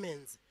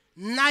statements,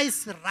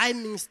 nice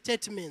rhyming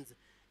statements,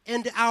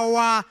 and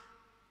our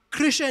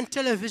Christian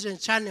television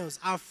channels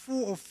are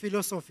full of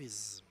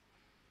philosophies.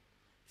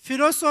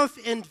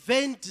 Philosophy and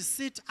vain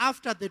deceit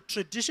after the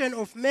tradition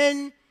of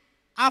men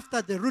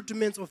after the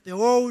rudiments of the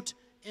world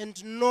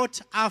and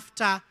not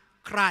after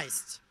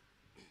Christ.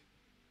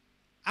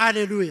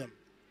 Hallelujah.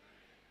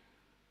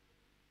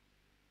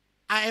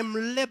 I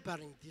am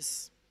laboring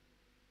this.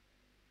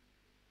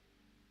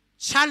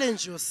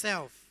 Challenge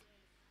yourself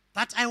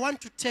that I want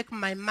to take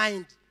my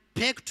mind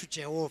back to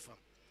Jehovah.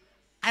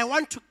 I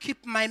want to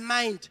keep my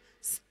mind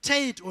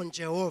stayed on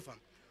Jehovah.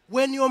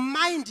 When your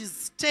mind is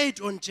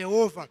stayed on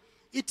Jehovah,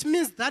 it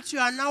means that you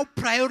are now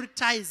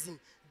prioritizing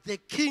the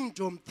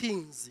kingdom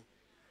things.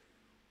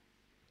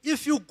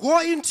 If you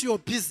go into your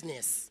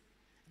business,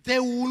 they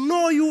will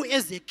know you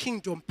as a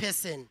kingdom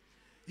person.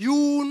 You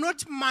will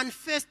not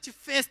manifest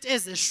first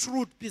as a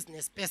shrewd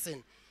business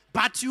person,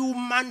 but you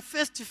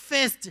manifest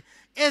first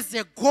as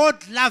a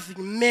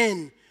God-loving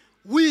man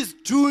who is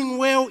doing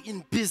well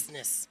in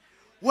business.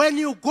 When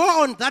you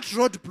go on that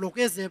roadblock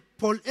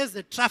as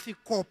a traffic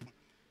cop,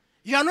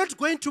 you are not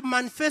going to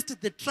manifest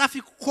the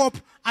traffic cop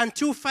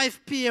until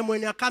 5 p.m.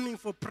 when you are coming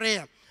for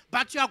prayer.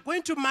 But you are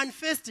going to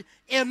manifest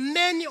a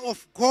man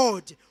of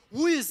God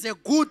who is a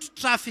good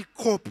traffic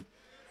cop.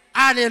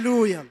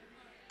 Hallelujah.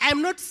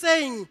 I'm not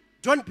saying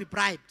don't be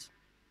bribed.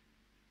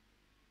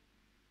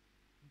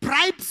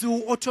 Bribes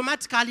will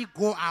automatically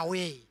go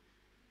away.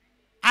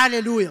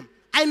 Hallelujah.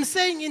 I'm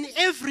saying in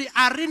every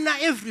arena,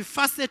 every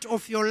facet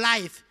of your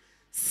life,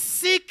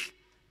 seek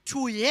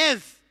to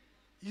have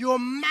your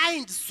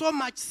mind so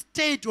much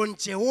stayed on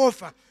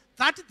Jehovah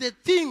that the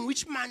thing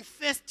which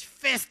manifests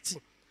first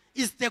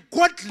is the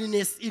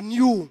godliness in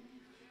you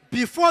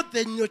before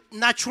the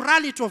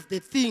naturality of the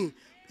thing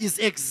is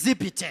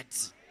exhibited.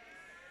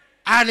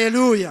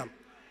 Hallelujah.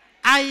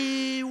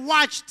 I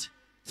watched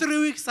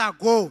 3 weeks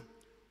ago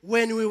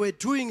when we were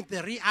doing the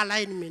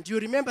realignment. You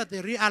remember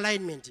the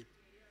realignment?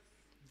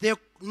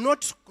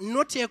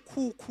 Not a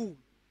coup.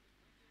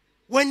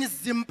 When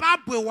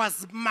Zimbabwe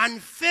was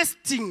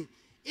manifesting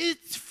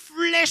its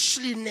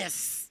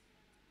fleshliness.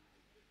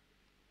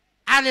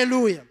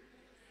 Hallelujah.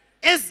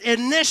 As a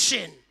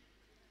nation,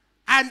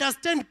 I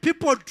understand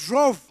people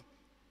drove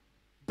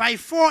by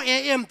 4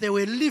 a.m. They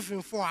were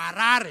leaving for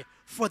Harare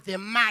for the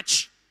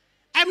march.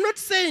 I'm not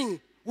saying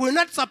we're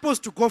not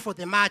supposed to go for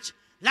the march.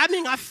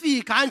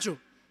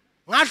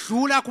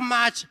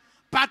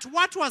 But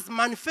what was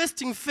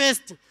manifesting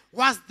first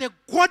was the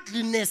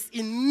godliness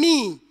in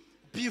me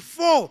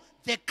before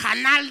the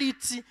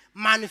carnality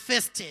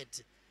manifested.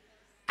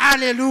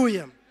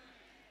 Hallelujah.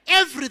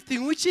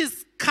 Everything which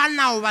is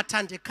carnal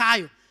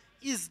vatandekayo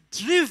is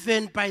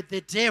driven by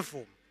the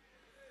devil.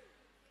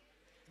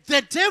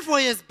 The devil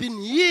has been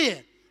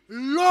here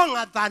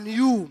longer than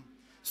you.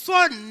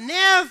 So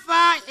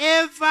never,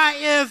 ever,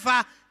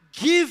 ever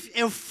give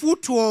a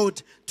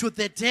foothold to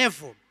the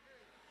devil.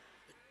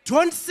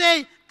 Don't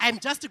say, I'm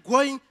just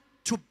going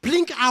to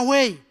blink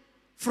away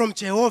from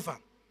Jehovah.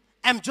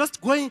 I'm just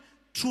going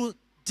to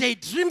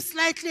daydream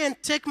slightly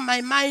and take my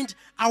mind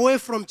away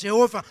from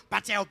Jehovah,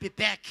 but I'll be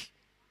back.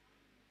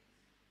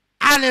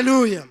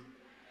 Hallelujah.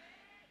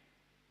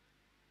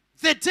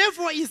 The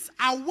devil is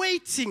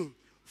awaiting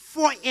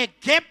for a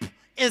gap,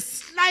 a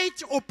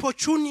slight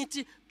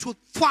opportunity to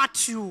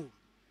thwart you,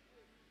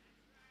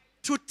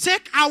 to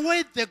take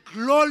away the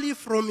glory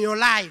from your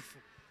life.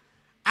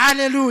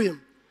 Hallelujah.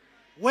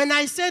 When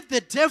I said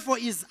the devil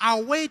is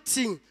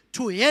awaiting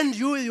to hand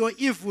you your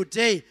evil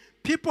day,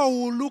 people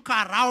will look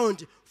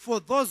around for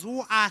those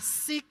who are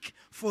sick,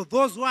 for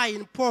those who are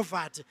in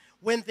poverty.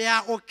 When they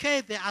are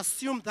okay, they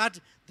assume that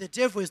the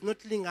devil is not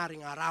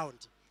lingering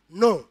around.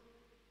 No.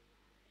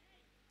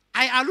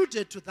 I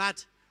alluded to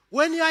that.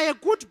 When you are a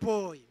good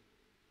boy,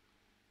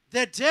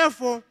 the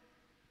devil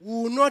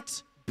will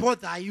not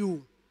bother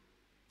you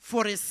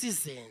for a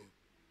season.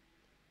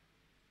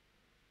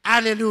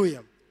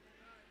 Hallelujah.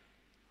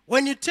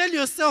 When you tell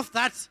yourself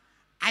that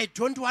I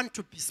don't want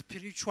to be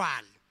spiritual,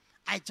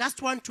 I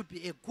just want to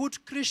be a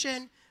good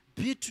Christian,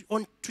 be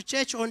to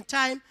church on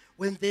time.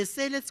 When they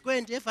say let's go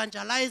and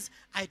evangelize,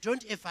 I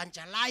don't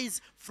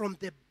evangelize from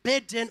the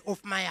burden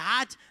of my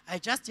heart. I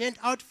just hand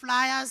out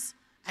flyers.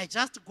 I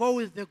just go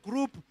with the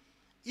group.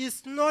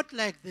 It's not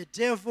like the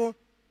devil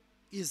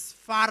is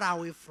far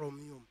away from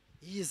you.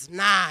 He is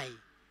nigh.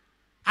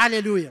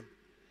 Hallelujah.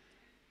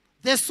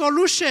 The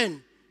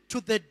solution to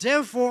the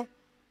devil's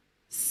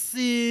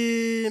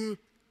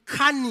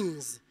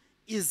cunnings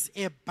is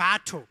a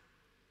battle.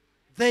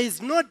 There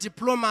is no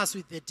diplomacy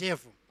with the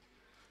devil.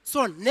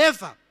 So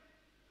never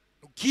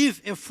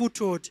give a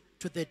foothold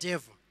to the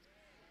devil.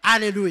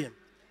 Hallelujah.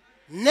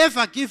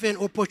 Never give an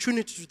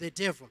opportunity to the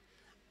devil.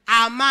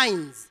 Our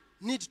minds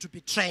need to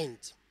be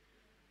trained.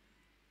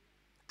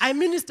 I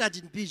ministered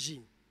in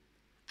BG.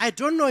 I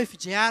don't know if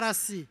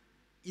JRC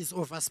is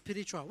over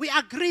spiritual. We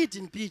agreed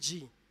in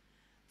BG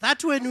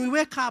that when we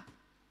wake up,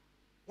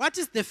 what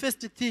is the first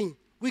thing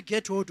we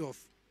get hold of?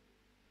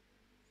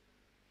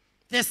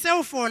 The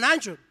cell phone,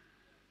 Angel.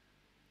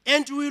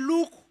 And we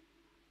look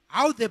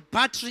how the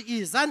battery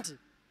is, and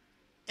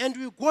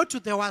we go to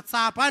the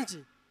WhatsApp,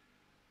 and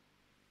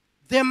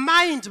the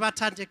mind,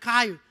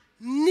 Batandekayo,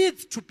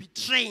 needs to be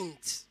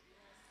trained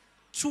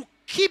to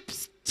keep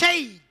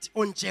stayed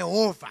on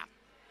Jehovah.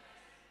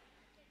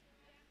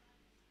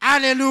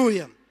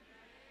 Hallelujah.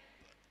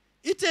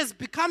 It has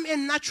become a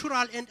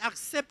natural and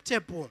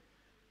acceptable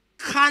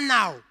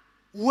carnal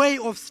way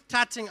of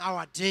starting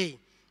our day.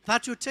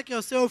 That you take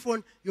your cell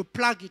phone, you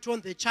plug it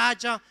on the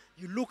charger,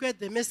 you look at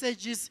the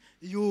messages,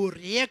 you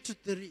react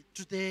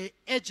to the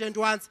urgent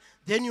ones,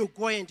 then you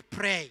go and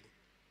pray.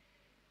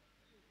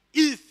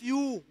 If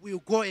you will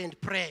go and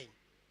pray.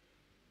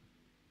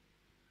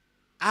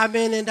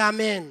 Amen and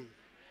amen.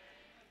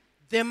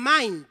 The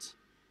mind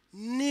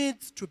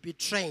needs to be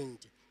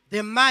trained.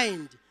 The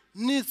mind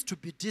needs to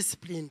be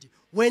disciplined.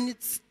 When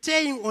it's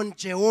staying on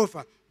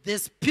Jehovah, the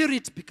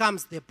spirit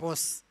becomes the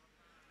boss.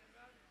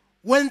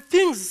 When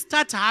things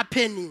start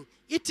happening,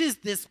 it is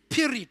the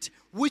spirit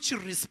which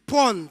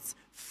responds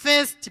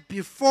first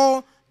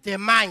before the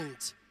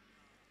mind.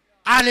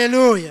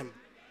 Hallelujah.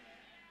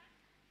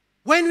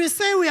 When we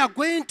say we are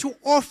going to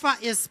offer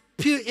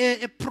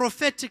a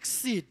prophetic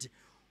seed,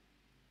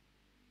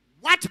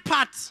 what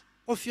part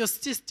of your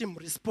system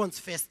responds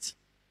first?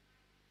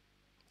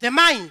 The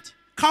mind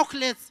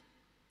calculates,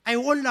 I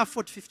only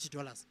afford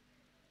 $50.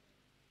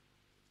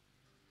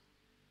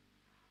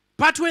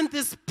 But when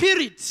the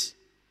spirit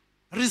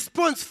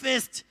responds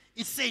first,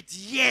 it said,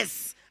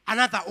 yes,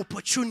 another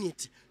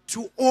opportunity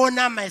to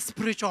honor my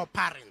spiritual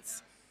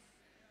parents.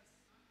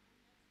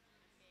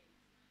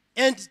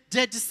 And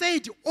they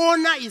said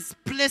honor is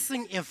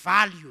placing a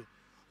value.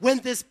 When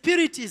the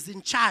spirit is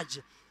in charge,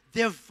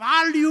 the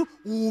value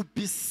will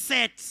be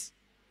set.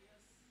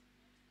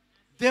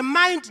 The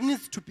mind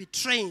needs to be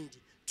trained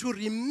to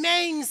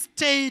remain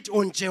stayed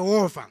on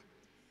Jehovah.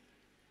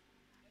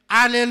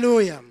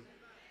 Hallelujah.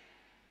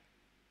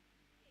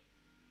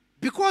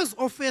 Because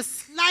of a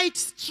slight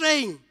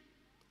strain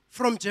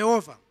from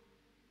Jehovah,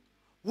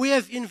 we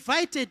have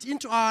invited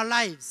into our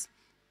lives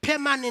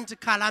permanent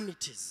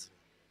calamities.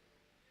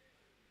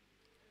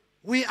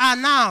 We are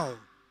now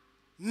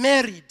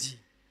married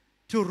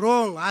to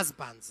wrong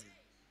husbands.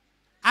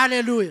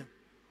 Hallelujah.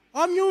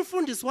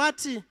 Omnyumfundisi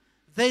wathi,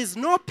 there is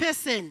no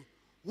person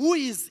who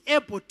is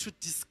able to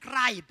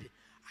describe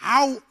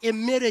how a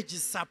marriage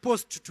is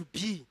supposed to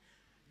be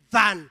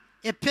than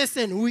a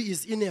person who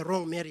is in a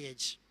wrong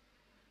marriage.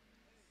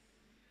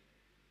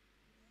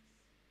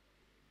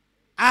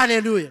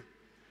 Hallelujah.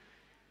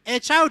 A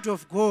child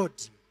of God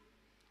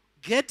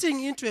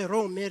getting into a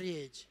wrong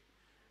marriage,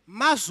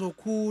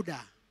 mazokuda.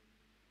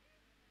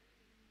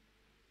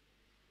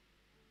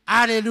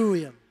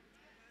 Hallelujah.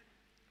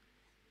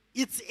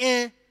 It's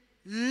a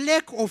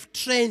lack of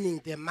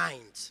training the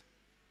mind.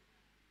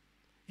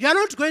 You are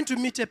not going to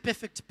meet a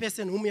perfect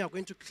person whom you are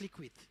going to click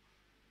with.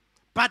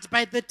 But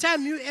by the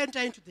time you enter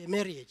into the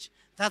marriage,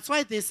 that's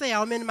why they say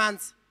how many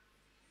months?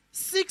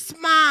 6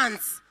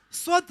 months.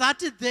 So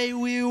that they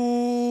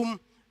will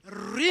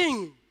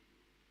ring,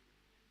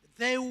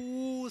 they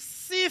will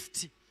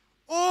sift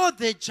all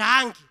the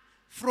junk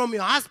from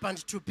your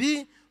husband to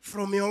be,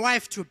 from your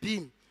wife to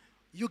be.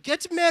 You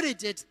get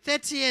married at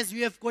 30 years,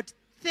 you have got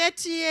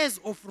 30 years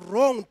of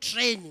wrong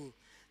training,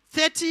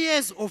 30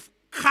 years of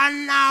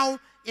carnal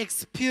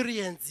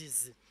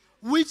experiences,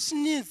 which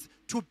needs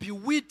to be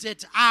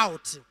weeded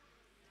out.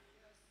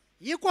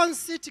 You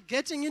consider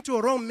getting into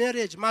a wrong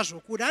marriage,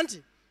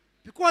 Mashokudanti.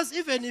 Because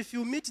even if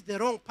you meet the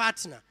wrong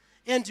partner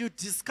and you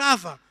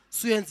discover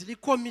the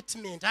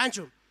commitment,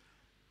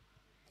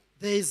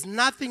 there is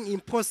nothing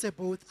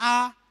impossible with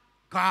our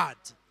God.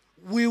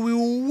 We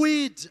will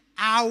weed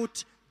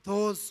out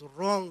those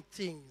wrong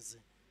things.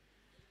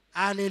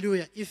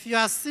 Hallelujah. If you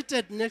are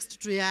seated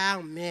next to a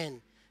young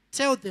man,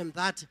 tell them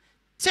that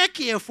take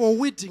care for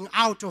weeding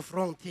out of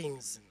wrong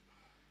things.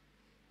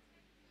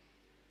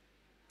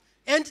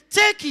 And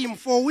take him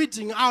for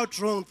weeding out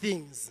wrong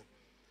things.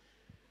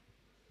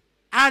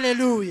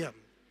 Hallelujah.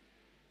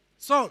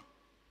 So,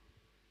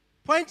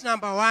 point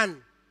number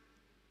 1.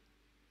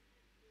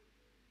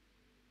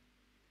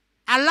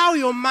 Allow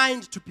your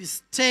mind to be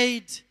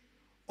stayed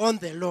on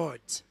the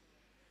Lord.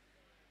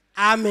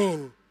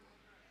 Amen.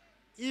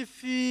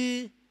 If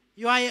you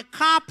are a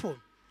couple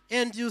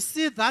and you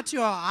see that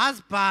your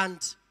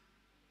husband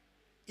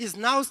is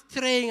now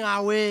straying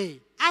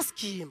away, ask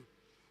him.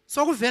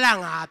 So kuvela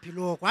ngaphi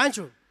lokho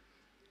anjo?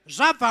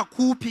 Zvabva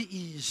kuphi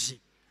izvi?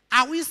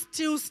 Are we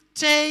still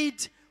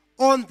stayed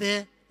on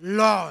the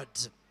Lord?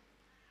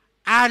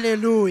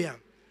 Hallelujah.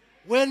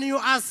 When you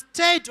are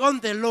stayed on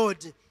the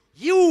Lord,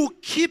 He will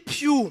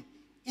keep you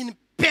in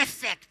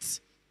perfect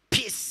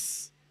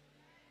peace.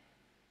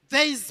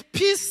 There is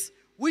peace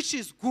which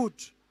is good.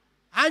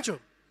 Anjo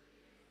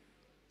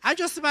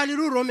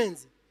sibaliru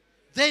Romans.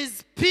 There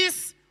is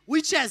peace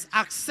which is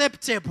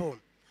acceptable.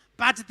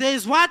 But there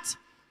is what?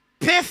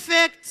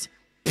 Perfect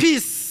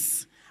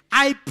peace.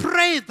 I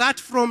pray that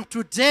from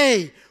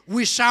today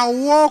we shall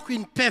walk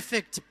in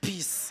perfect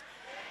peace.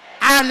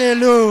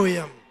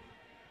 Hallelujah.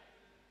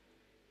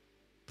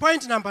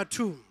 Point number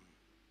 2.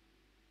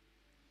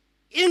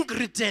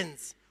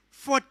 Ingredients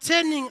for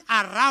turning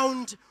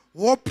around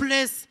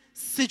hopeless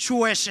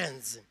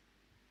situations.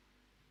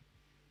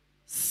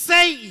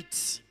 Say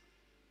it.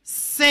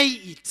 Say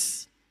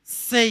it.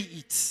 Say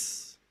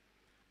it.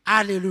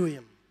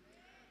 Hallelujah.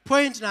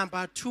 point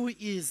number 2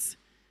 is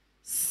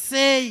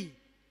say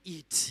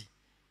it.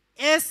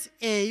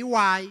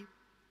 S-A-Y-I-T.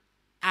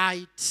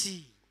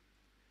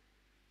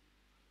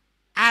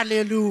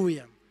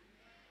 Hallelujah.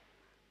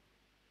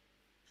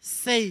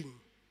 Saying.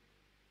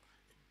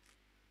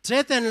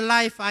 Death and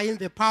life are in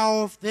the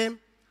power of the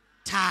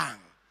tongue.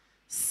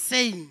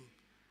 Saying.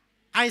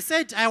 I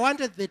said I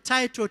wanted the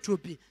title to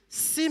be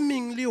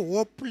Seemingly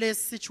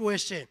Hopeless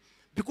Situation,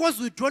 because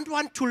we don't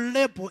want to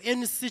label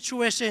any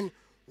situation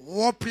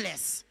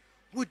hopeless.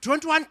 We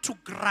don't want to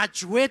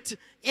graduate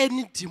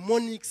any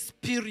demonic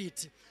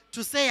spirit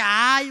to say,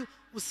 "Hayi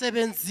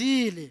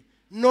usebenzile."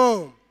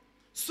 No.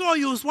 So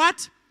you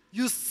what?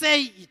 You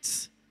say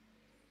it.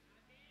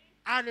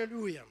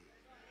 Hallelujah.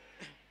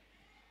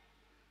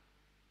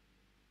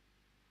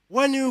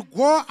 When you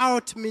go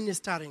out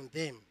ministering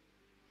them,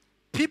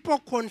 people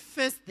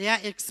confess their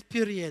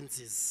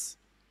experiences.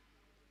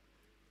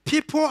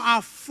 People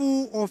are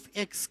full of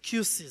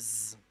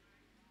excuses.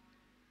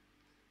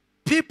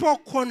 People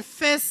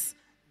confess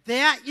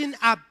their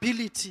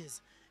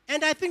inabilities.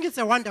 And I think it's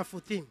a wonderful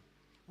thing.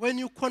 When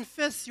you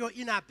confess your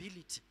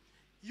inability,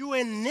 you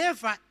were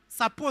never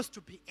supposed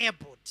to be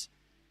able.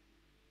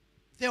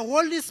 The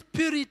Holy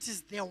Spirit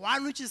is the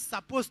one which is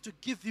supposed to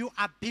give you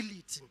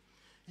ability.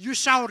 You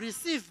shall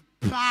receive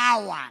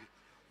power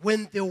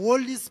when the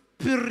Holy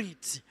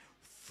Spirit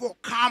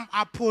come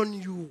upon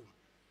you.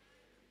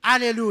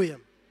 Hallelujah.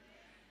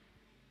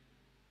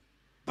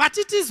 But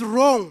it is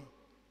wrong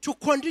to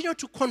continue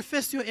to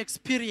confess your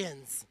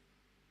experience.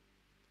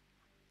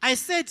 I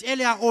said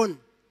earlier on,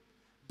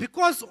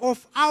 because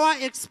of our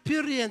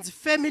experience,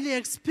 family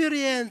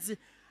experience,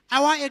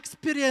 our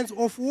experience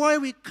of where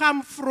we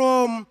come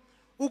from,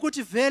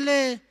 ukuthi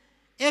vele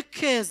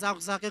ekheza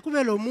kuzake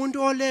kube lo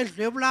muntu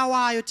olendlu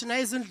ebulawayo thina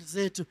izindlu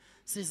zethu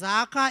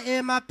sizakha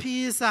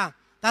emaphisa.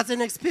 That's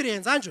an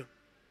experience, anjo.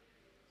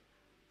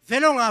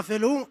 Vele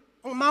ungavele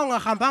uma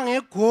ungahamba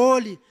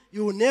ngegoli,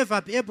 you will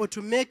never be able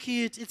to make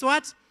it. It's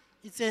what?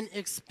 It's an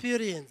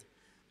experience.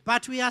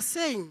 But we are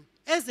saying,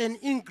 as an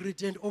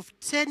ingredient of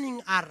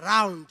turning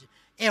around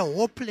a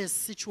hopeless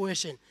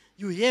situation,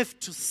 you have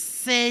to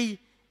say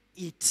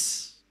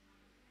it.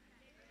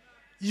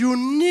 You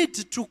need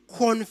to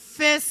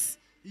confess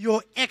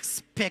your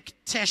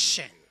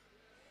expectation.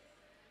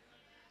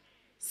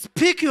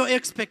 Speak your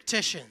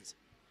expectations.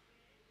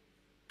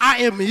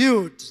 I am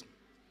healed.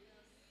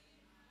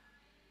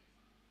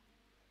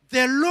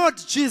 The Lord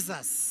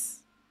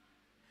Jesus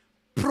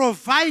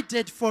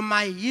provided for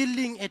my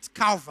healing at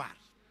Calvary.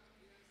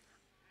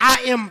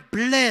 I am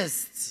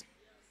blessed.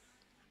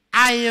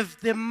 I have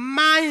the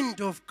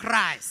mind of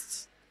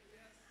Christ.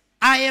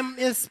 I am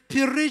a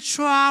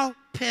spiritual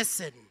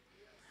person.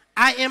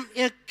 I am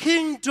a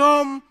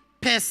kingdom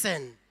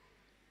person.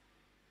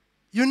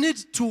 You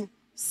need to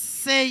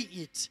say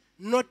it,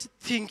 not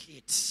think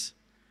it.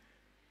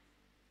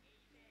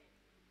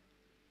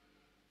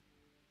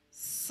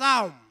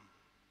 Psalm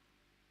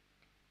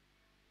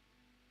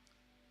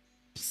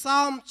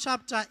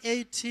chapter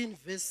 18,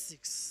 verse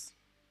 6.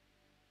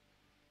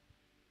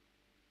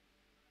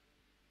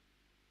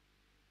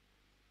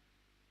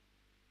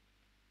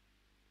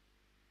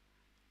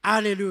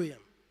 Hallelujah.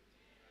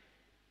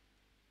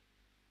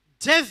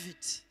 David,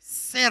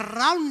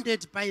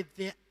 surrounded by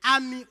the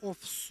army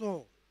of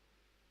Saul,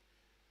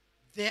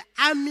 the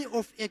army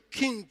of a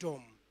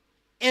kingdom,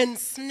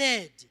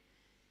 ensnared,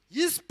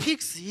 he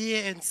speaks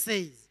here and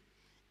says,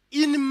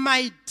 in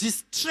my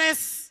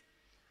distress,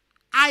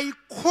 I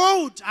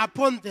called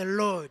upon the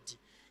Lord,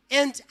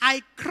 and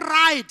I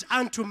cried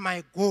unto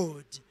my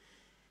God,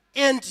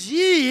 and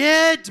he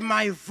heard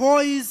my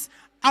voice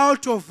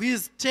out of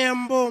his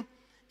temple,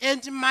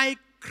 and my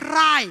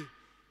cry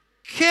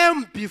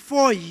came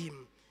before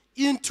him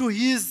into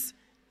his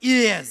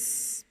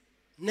ears.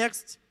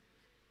 Next.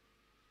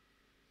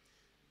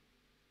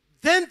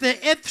 Then the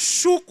earth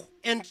shook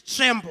and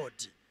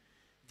trembled.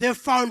 The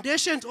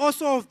foundations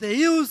also of the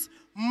hills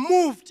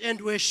moved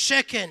and were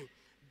shaken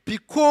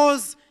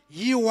because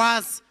he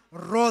was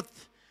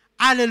wroth.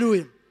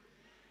 Hallelujah.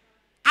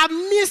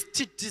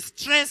 Amidst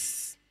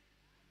distress,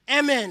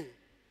 amen,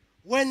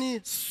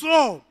 when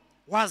Saul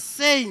was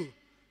saying,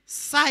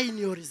 sign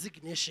your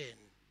resignation.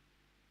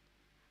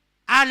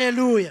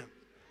 Hallelujah.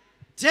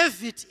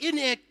 David in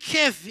a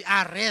cave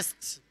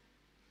arrest,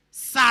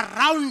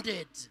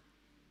 surrounded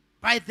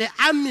by the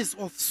armies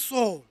of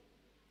Saul.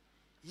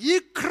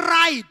 He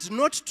cried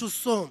not to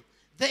Saul.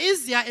 The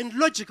easier and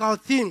logical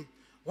thing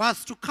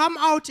was to come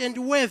out and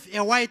wave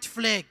a white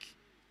flag.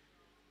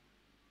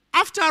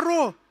 After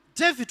all,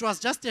 David was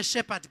just a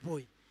shepherd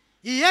boy.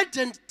 He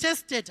hadn't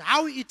tested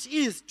how it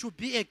is to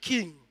be a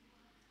king.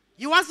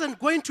 He wasn't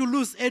going to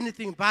lose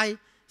anything by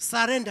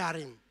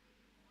surrendering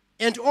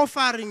and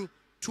offering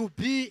to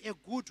be a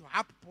good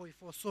harp boy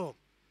for Saul.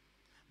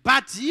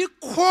 But he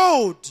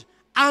called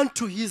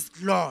unto his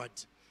Lord,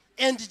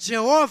 and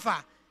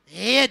Jehovah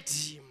heard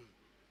him.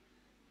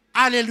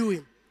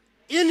 Hallelujah.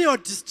 In your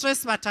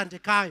distress,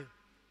 Matandekayo,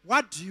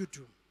 what do you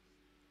do?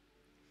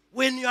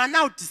 When you are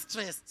now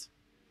distressed,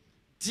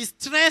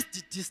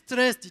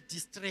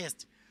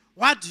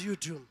 what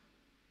do?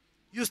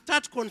 You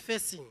start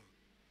confessing.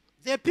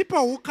 The people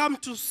who come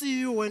to see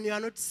you when you are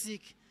not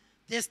sick,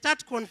 they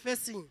start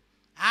confessing.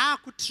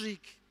 Good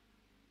trick.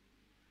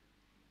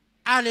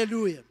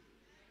 Hallelujah.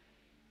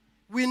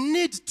 We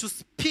need to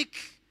speak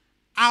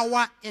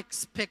our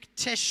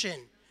expectation,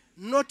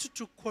 not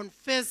to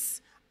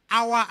confess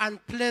our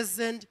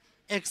unpleasant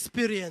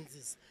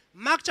experiences.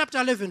 Mark chapter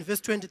 11,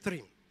 verse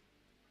 23.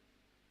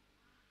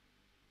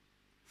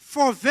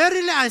 For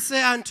verily I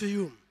say unto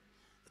you,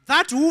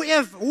 that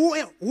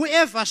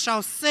whoever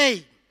shall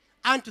say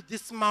unto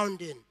this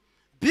mountain,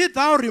 be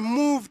thou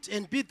removed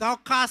and be thou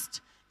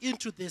cast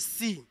into the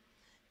sea,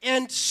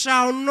 and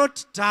shall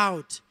not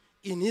doubt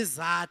in his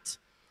heart,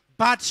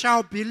 but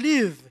shall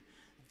believe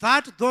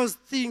that those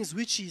things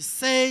which he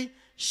say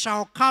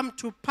shall come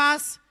to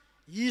pass,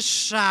 ye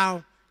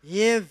shall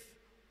have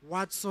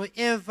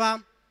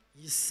whatsoever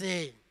ye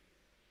say.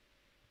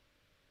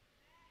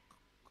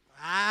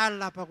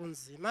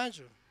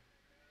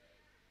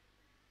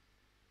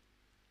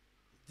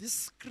 This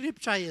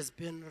scripture has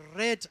been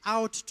read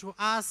out to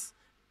us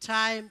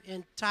time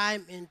and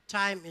time and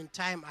time and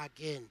time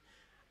again.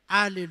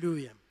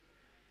 Hallelujah.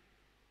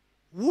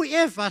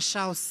 Whoever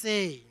shall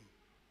say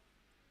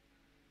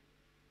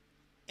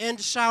and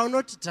shall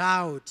not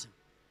doubt.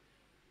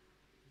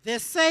 The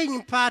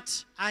saying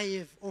part, I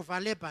have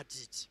overlapped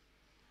it.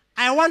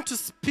 I want to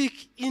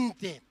speak in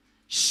the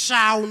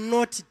shall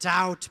not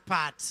doubt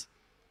part.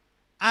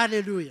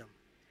 Hallelujah.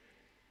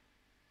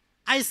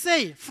 I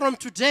say, from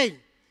today,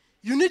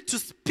 you need to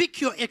speak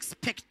your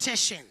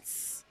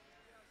expectations.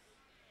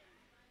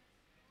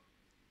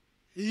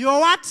 Your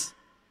what?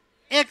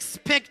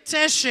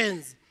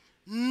 Expectations,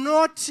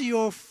 not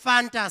your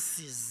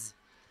fantasies,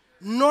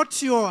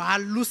 not your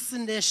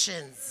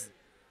hallucinations.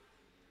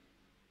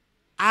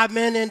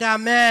 Amen and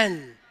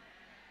amen.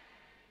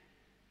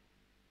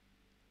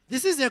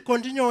 This is a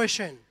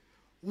continuation.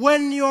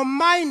 When your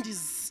mind is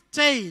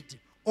stayed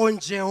on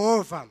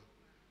Jehovah,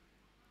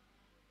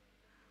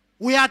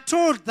 we are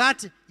told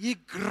that he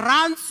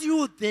grants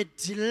you the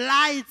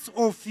delights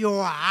of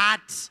your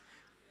heart.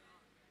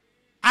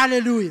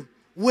 Hallelujah.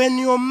 When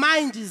your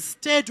mind is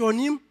stayed on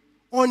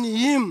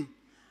him,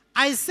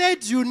 I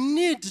said you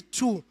need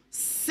to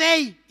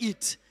say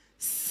it.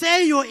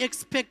 Say your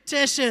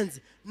expectations,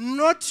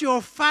 not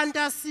your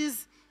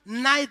fantasies,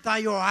 neither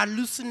your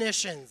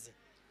hallucinations.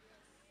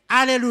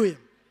 Hallelujah.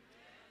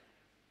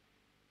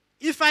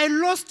 If I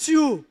lost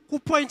you,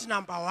 point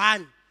number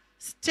 1,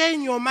 stay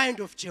in your mind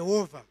of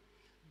Jehovah,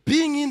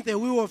 being in the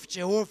will of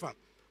Jehovah.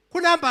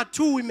 Number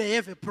 2, we may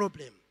have a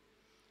problem.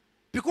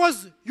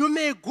 Because you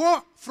may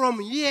go from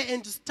here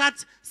and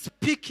start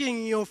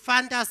speaking your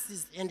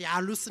fantasies and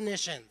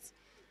hallucinations.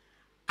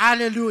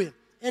 Hallelujah.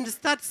 And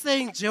start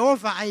saying,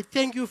 Jehovah, I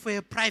thank you for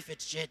a private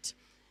jet.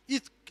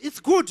 It's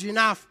good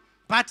enough,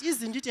 but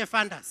isn't it a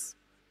fantasy?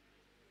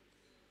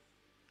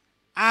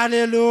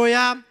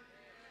 Hallelujah.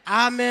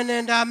 Amen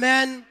and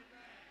amen.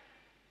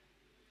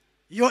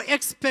 Your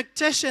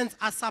expectations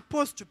are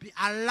supposed to be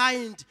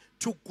aligned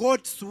to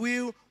God's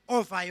will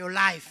over your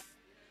life.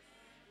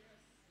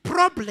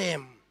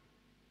 Problem.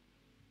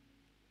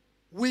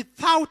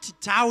 Without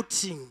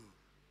doubting.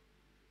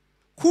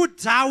 Could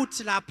doubt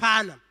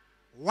lapana.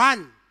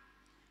 1.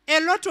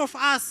 A lot of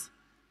us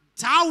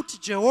doubt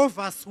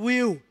Jehovah's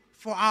will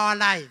for our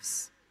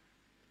lives.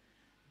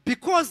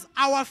 Because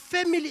our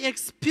family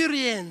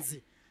experience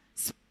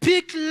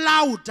speak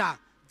louder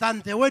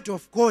than the word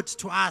of God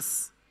to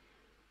us.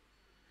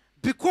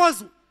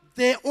 Because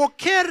the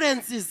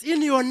occurrences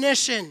in your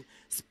nation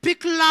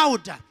speak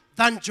louder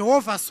than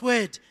Jehovah's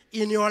word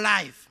in your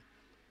life.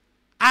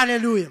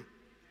 Hallelujah.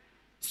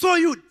 So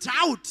you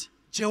doubt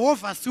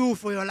Jehovah's will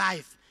for your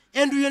life.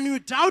 And when you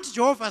doubt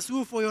Jehovah's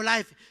will for your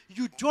life,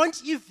 you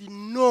don't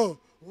even know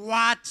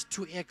what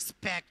to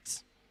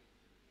expect.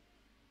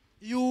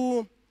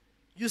 You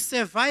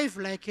survive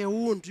like a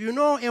wound. You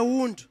know, a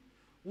wound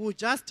will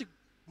just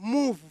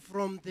move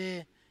from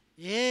the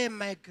hair,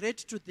 migrate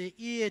to the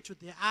ear, to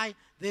the eye.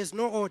 There's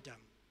no order.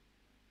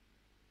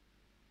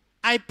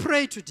 I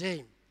pray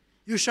today,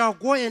 you shall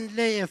go and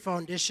lay a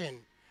foundation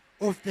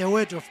of the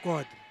word of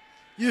God.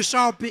 You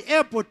shall be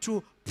able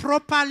to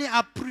properly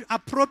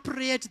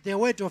appropriate the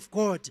word of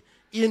God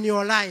in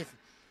your life.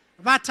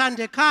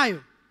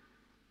 Vathandekayo,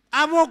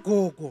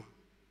 abogogo,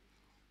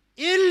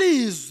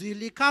 ilizwi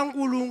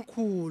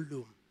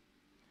likaNkulunkulu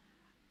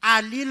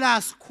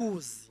alila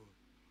skuzi,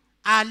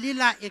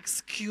 alila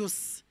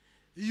excuse.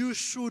 You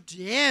should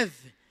have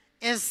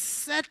a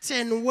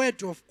certain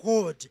word of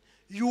God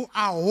you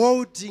are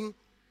holding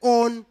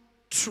on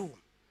to.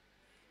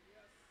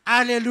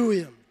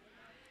 Hallelujah.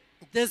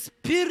 The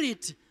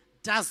spirit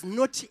does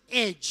not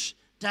age,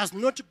 does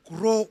not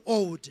grow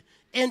old.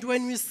 And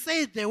when we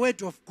say the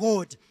word of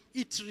God,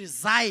 it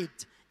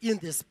resides in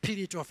the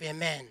spirit of a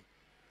man.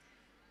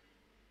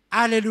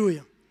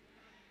 Hallelujah.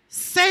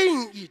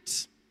 Saying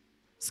it.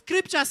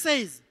 Scripture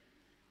says,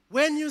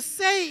 when you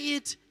say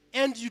it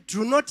and you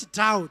do not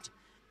doubt,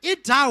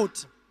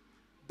 doubt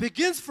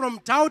begins from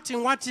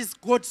doubting what is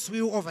God's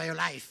will over your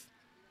life.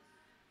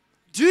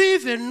 Do Do you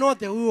even know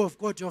the will of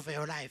God over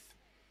your life?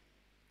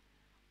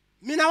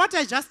 Mina, what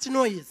I just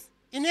know is,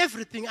 in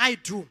everything I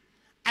do,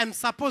 I'm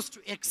supposed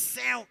to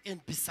excel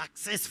and be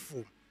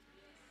successful.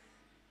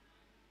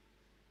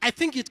 I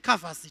think it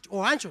covers it. Oh,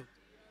 Anjo?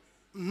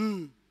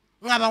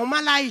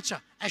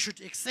 I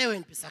should excel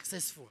and be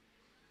successful.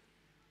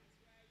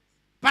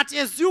 But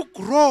as you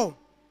grow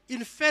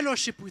in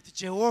fellowship with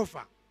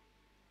Jehovah,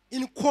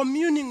 in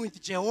communing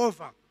with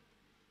Jehovah,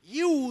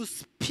 He will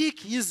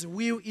speak His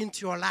will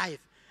into your life.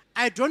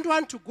 I don't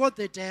want to go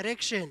the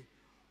direction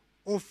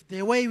of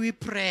the way we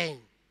pray.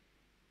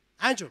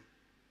 Andrew,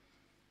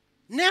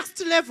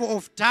 next level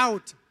of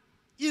doubt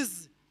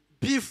is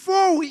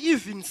before we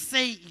even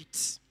say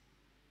it,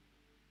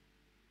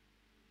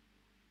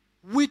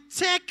 we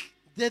take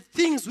the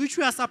things which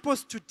we are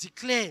supposed to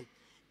declare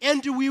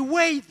and we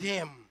weigh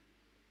them.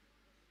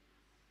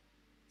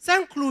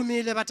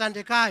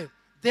 The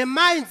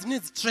mind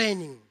needs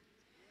training.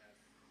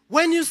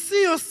 When you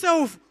see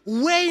yourself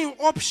weighing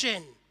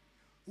options,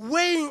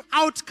 weighing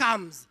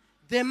outcomes,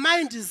 the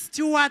mind is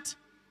still what?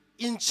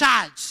 In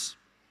charge.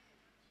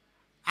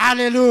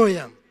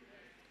 Hallelujah.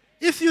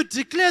 If you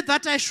declare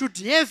that I should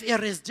have a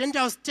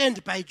residential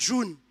stand by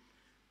June,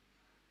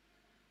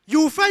 you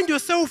will find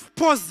yourself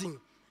pausing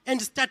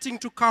and starting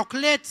to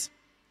calculate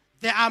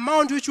the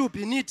amount which will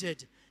be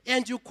needed.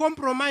 And you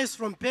compromise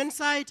from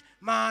Benside,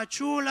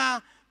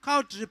 Mahachula,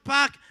 Country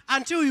Park,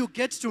 until you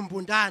get to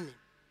Mbundani.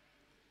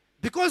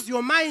 Because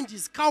your mind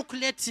is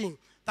calculating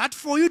that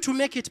for you to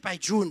make it by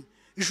June,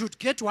 you should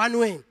get one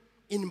way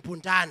in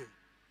Mbundani.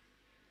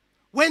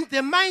 When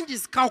the mind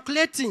is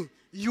calculating,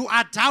 you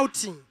are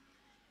doubting.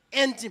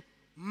 And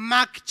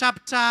Mark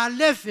chapter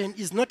 11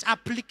 is not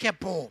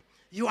applicable.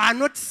 You are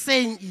not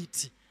saying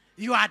it.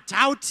 You are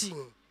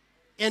doubting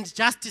and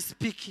just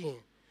speaking.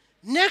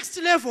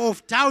 Next level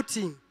of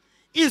doubting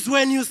is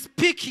when you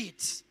speak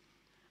it.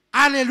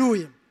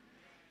 Hallelujah.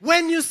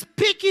 When you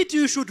speak it,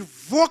 you should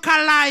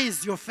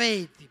vocalize your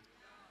faith.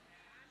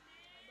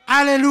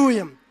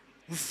 Hallelujah.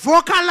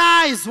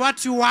 Vocalize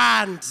what you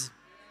want.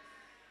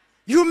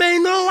 You may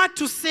know what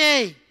to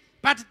say,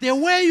 but the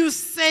way you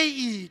say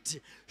it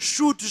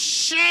should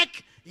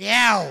shake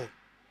hell.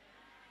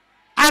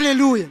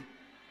 Hallelujah.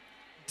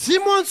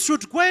 Demons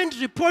should go and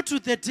report to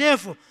the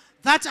devil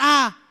that,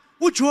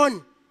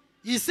 John,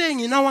 he's saying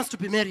he now wants to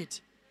be married.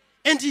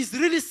 And he's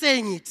really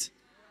saying it.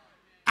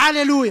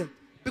 Hallelujah.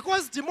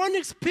 Because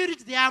demonic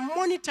spirits, they are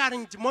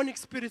monitoring demonic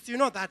spirits. You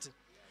know that.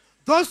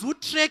 Those who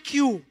track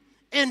you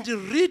and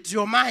read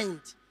your mind.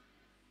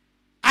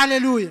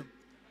 Hallelujah.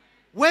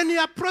 When you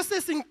are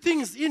processing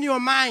things in your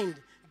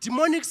mind,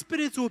 demonic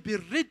spirits will be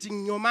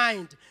reading your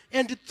mind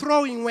and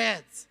throwing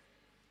words.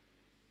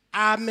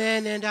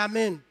 Amen and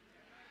amen.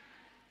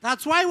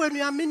 That's why when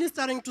you are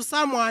ministering to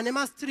someone, you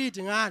must read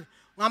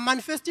a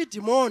manifested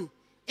demon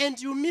and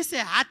you miss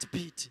a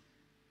heartbeat,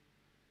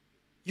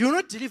 you will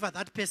not deliver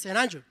that person,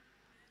 Andrew.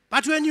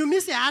 But when you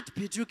miss a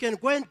heartbeat, you can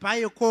go and buy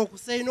a Coke,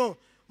 say, no,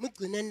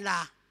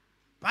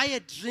 buy a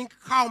drink,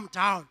 calm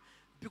down.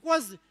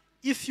 Because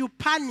if you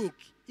panic,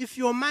 if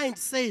your mind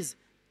says,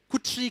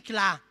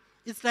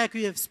 it's like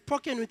you have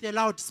spoken with a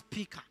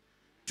loudspeaker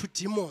to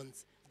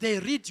demons. They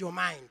read your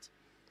mind.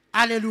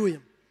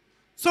 Hallelujah.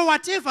 So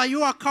whatever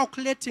you are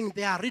calculating,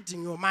 they are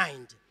reading your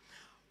mind.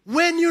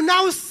 When you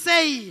now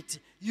say it,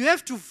 you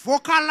have to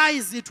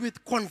vocalize it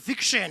with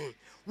conviction,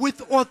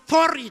 with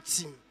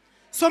authority,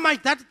 so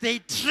much that they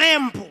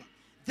tremble,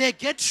 they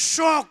get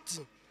shocked.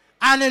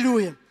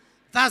 Hallelujah.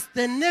 That's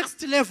the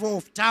next level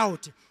of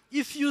doubt.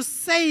 If you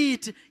say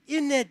it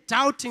in a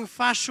doubting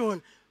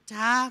fashion,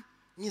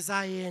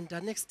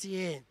 next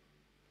year.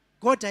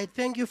 God, I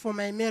thank you for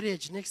my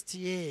marriage next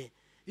year.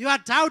 You are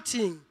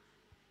doubting.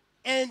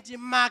 And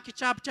Mark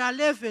chapter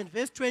 11,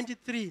 verse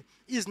 23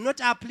 is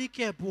not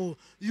applicable.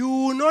 You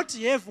will not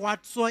have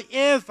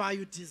whatsoever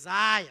you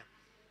desire.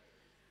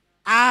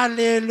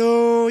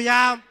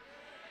 Hallelujah.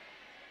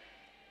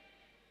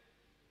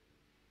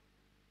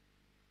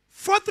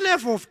 Fourth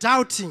level of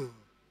doubting.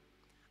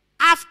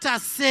 After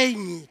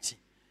saying it,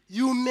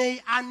 you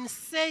may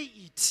unsay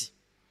it.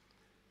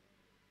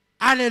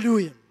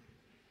 Hallelujah.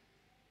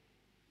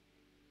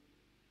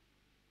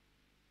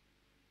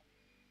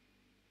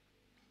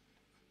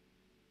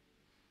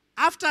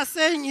 After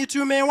saying it,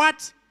 you may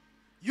what?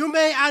 You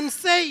may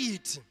unsay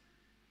it.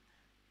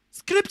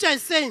 Scripture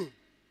is saying,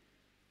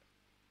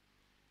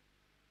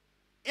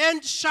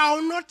 and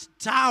shall not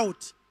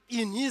doubt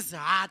in his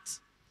heart.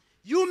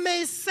 You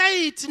may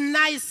say it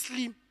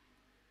nicely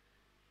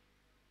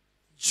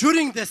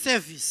during the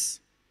service.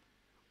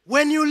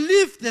 When you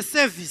leave the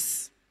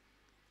service,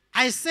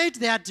 I said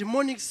there are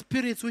demonic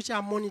spirits which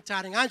are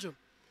monitoring. Andrew,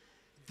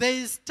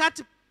 they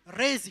start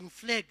raising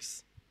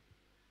flags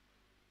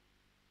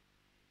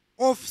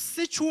of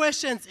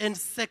situations and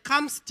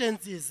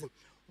circumstances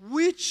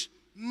which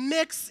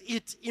makes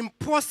it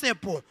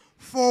impossible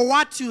for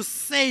what you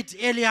said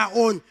earlier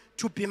on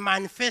to be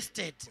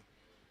manifested.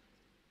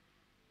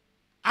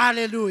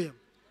 Hallelujah.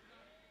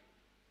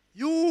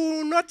 You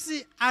will not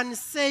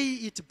unsay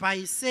it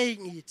by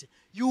saying it.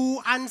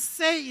 You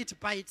unsay it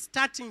by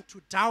starting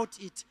to doubt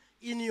it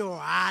in your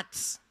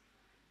heart.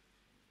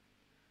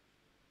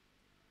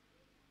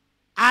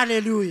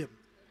 Hallelujah.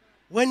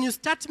 When you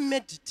start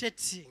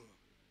meditating,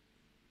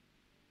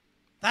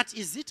 that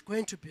is it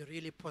going to be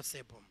really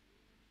possible?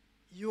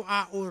 You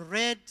are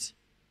already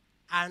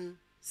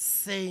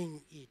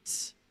unsaying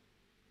it.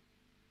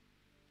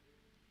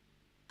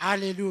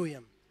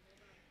 Hallelujah.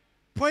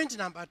 Point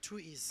number 2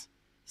 is,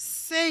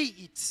 say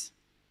it.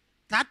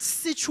 That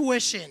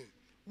situation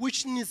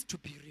which needs to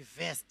be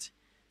reversed,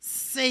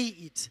 say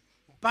it.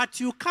 But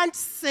you can't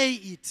say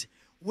it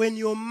when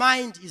your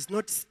mind is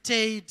not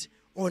stayed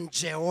on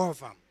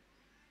Jehovah.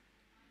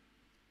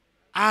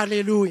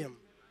 Hallelujah.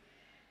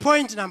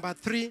 Point number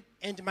 3,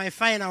 and my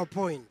final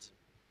point.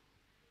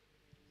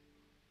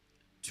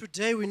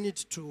 Today we need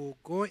to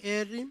go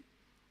early.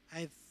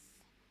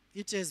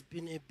 It has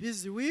been a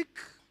busy week.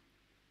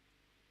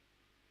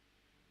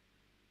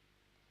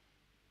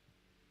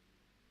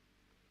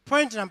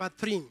 Point number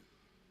 3.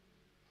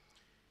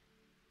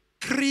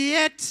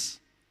 Create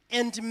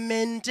and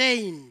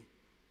maintain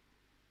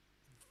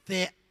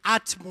the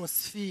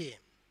atmosphere.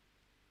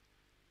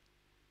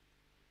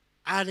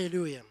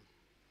 Hallelujah.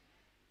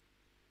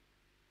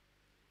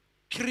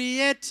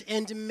 Create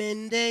and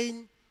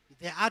maintain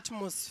the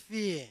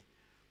atmosphere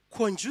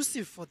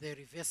conducive for the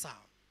reversal.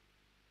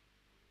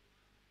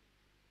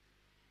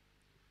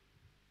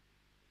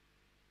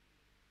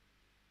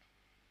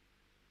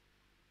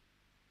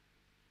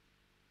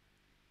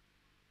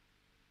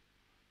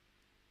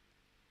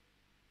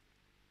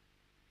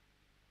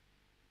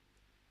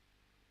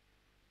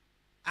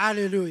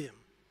 Hallelujah.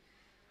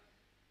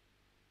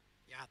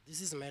 Yeah,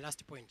 this is my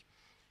last point.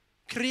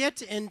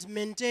 Create and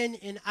maintain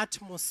an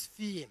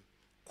atmosphere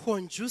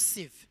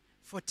conducive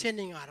for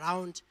turning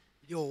around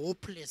your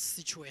hopeless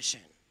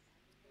situation.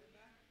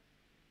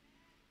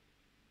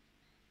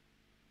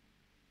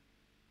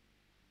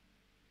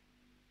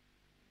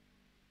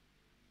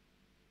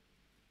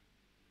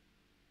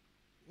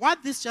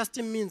 What this just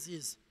means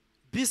is,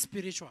 be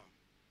spiritual.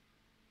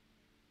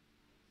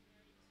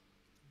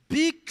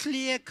 Be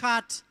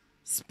clear-cut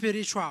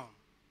spiritual.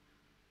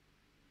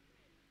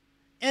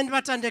 And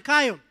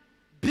Batandekayo,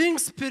 being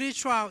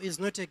spiritual is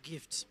not a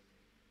gift.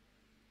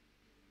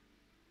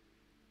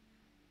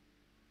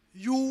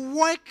 You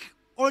work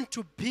on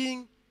to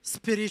being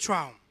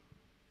spiritual.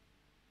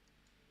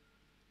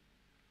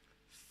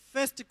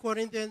 1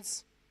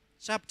 Corinthians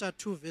chapter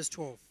 2, verse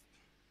 12.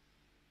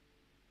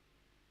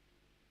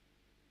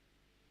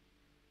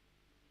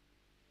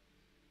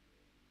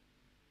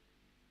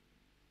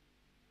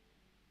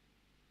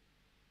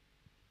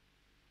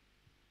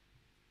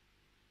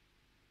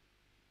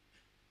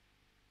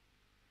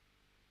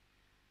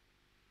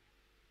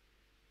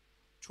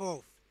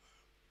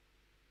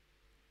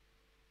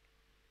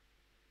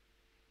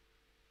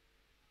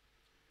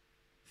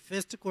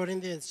 First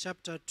Corinthians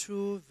chapter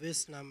 2,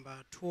 verse number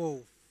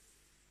 12.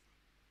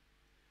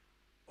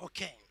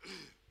 Okay.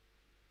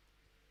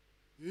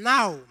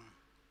 Now,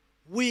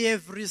 we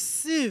have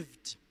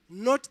received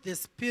not the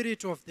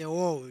spirit of the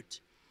world,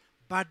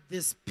 but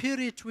the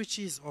Spirit which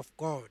is of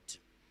God,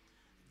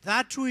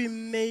 that we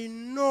may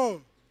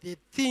know the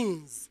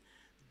things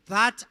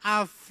that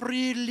are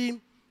freely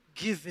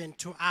given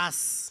to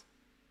us.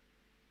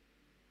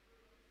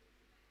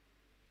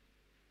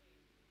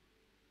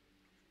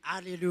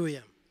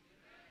 Hallelujah.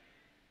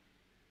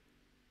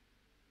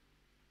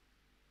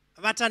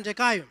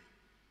 Vatandekayo,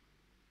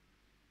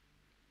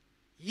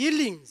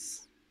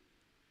 healings,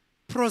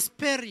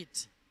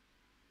 prosperity,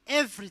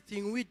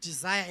 everything we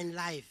desire in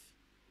life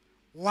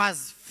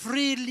was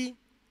freely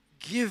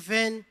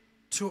given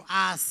to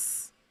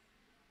us.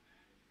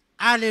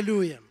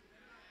 Hallelujah.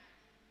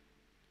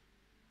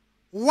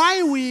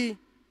 Why we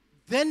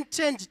then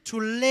tend to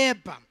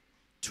labor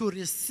to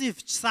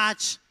receive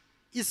such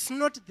is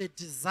not the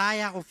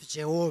desire of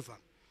Jehovah.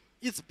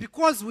 It's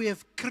because we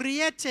have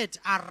created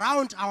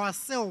around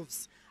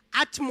ourselves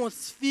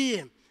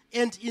atmosphere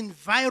and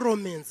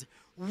environments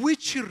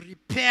which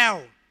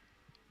repel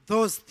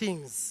those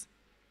things.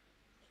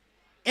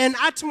 An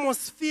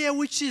atmosphere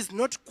which is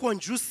not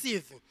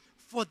conducive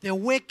for the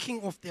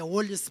working of the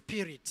Holy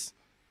Spirit.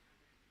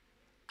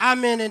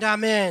 Amen and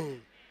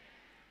amen.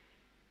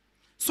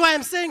 So I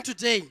am saying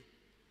today,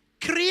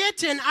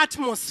 create an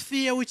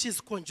atmosphere which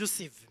is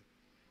conducive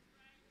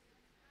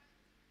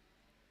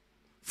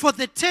for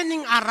the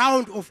turning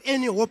around of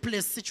any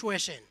hopeless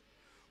situation.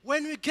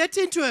 When we get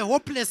into a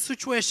hopeless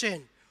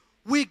situation,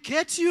 we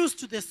get used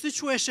to the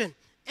situation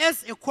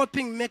as a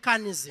coping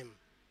mechanism.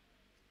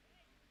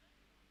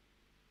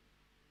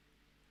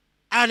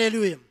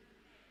 Hallelujah.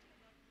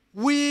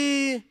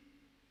 We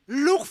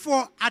look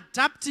for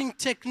adapting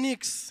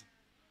techniques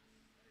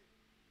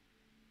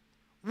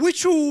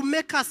which will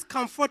make us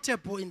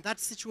comfortable in that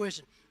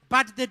situation.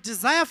 But the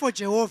desire for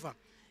Jehovah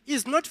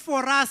is not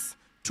for us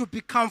to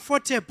be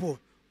comfortable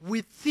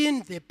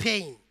within the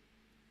pain,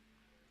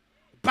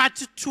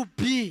 but to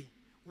be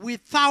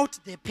without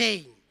the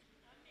pain.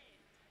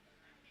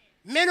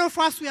 Many of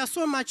us, we are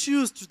so much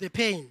used to the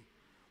pain.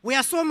 We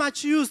are so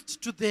much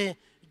used to the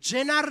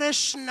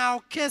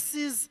generational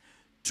cases,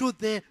 to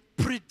the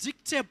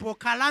predictable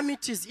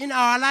calamities in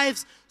our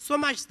lives, so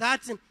much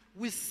that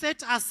we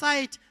set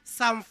aside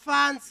some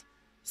funds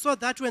so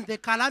that when the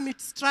calamity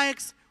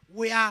strikes,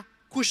 we are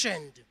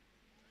cushioned.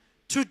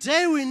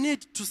 Today we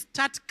need to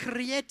start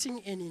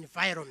creating an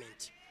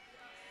environment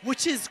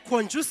which is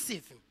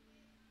conducive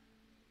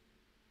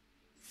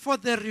for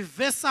the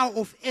reversal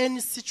of any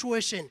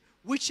situation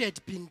which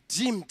had been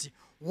deemed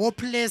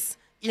hopeless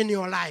in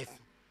your life.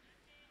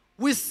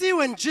 We see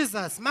when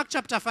Jesus, Mark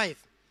chapter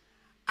 5,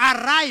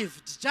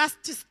 arrived,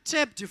 just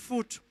stepped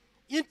foot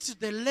into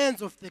the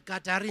lands of the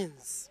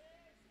Gadarenes.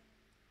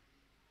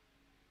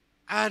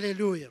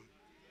 Hallelujah.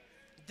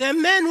 The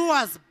man who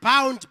was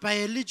bound by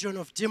a legion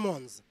of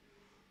demons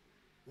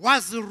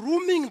was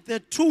roaming the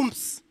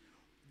tombs,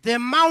 the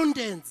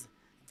mountains,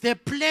 the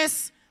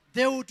place.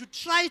 They would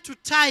try to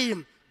tie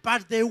him,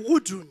 but they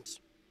wouldn't.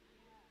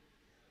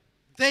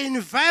 The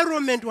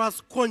environment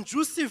was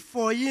conducive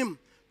for him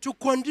to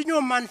continue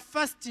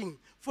manifesting,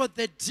 for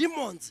the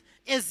demons,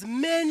 as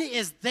many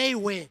as they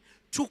were,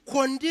 to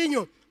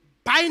continue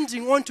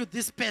binding onto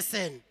this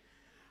person.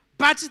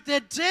 But the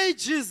day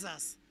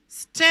Jesus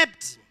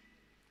stepped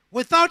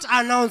without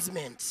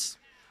announcement,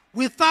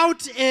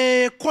 without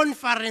a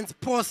conference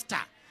poster,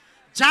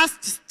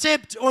 just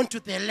stepped onto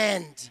the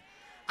land.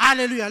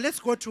 Hallelujah. Let's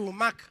go to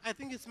Mark. I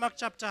think it's Mark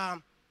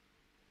chapter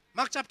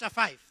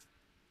 5.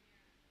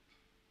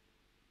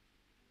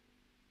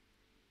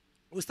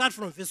 We'll start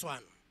from verse 1.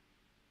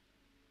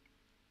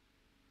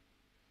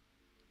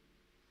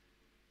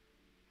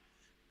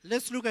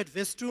 Let's look at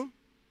verse 2.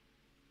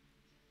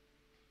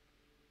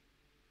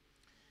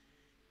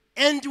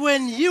 And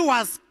when he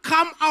was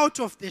come out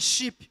of the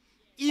ship,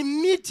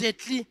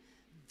 immediately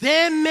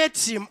there met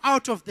him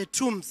out of the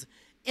tombs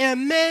a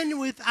man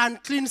with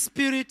unclean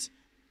spirit.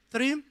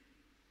 3,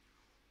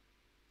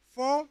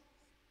 4.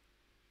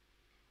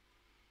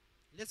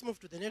 Let's move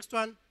to the next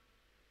one.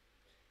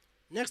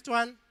 Next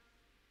one.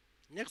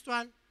 Next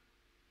one.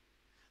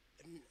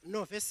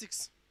 No, verse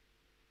 6.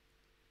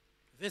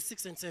 Verse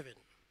 6 and 7.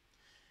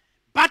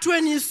 But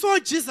when he saw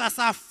Jesus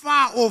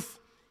afar off,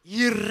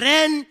 he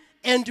ran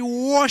and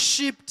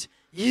worshipped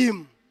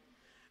him.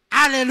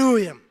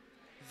 Hallelujah.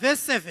 Verse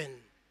 7.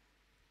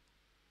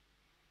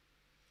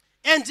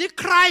 And he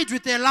cried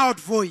with a loud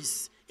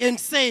voice and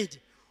said,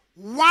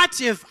 What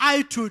have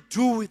I to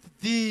do with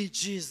thee,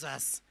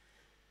 Jesus,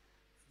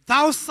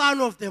 thou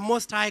Son of the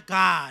Most High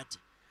God?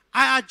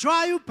 I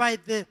adjure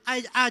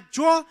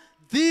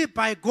thee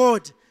by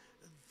God,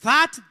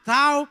 that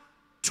thou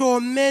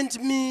torment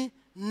me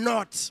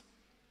not.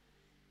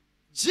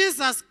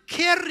 Jesus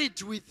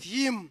carried with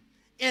him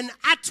an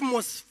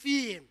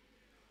atmosphere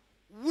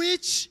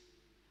which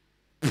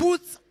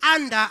puts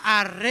under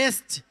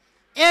arrest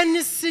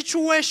any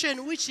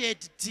situation which had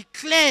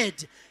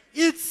declared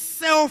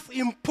itself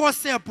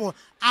impossible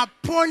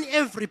upon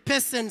every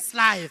person's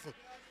life.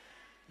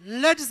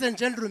 Ladies and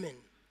gentlemen,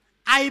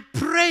 I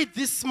pray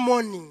this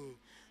morning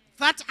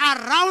that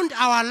around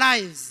our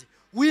lives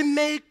we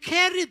may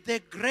carry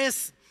the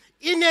grace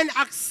in an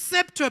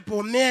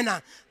acceptable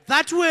manner,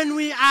 that when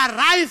we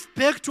arrive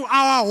back to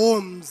our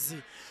homes,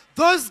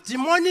 those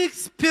demonic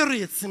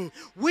spirits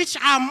which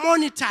are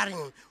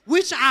monitoring,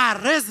 which are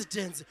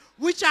residents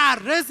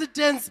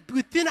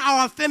within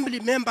our family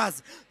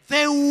members,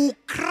 they will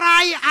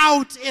cry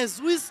out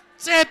as we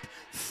step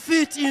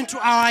feet into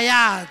our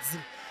yards.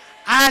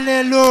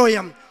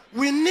 Hallelujah.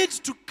 We need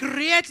to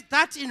create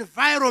that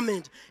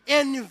environment,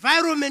 an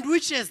environment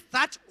which has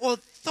that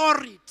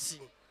authority,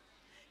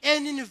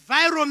 an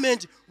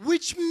environment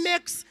which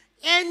makes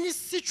any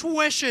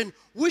situation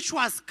which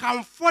was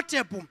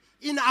comfortable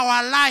in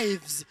our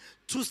lives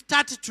to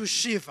start to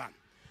shiver.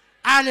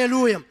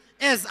 Hallelujah.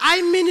 As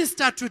I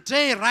minister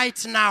today,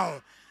 right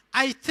now,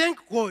 I thank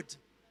God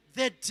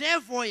the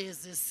devil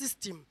is a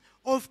system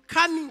of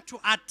coming to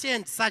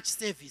attend such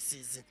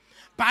services.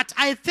 But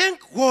I thank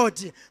God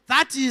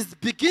that he is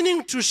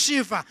beginning to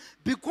shiver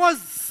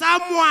because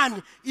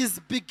someone is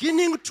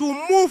beginning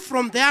to move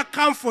from their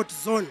comfort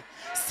zone.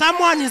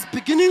 Someone is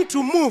beginning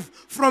to move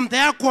from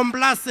their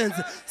complacence.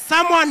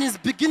 Someone is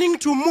beginning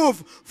to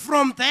move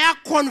from their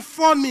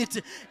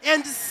conformity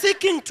and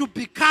seeking to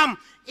become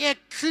a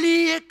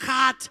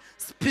clear-cut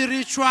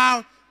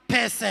spiritual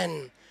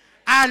person.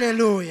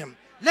 Hallelujah.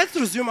 Let's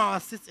resume our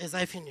seats as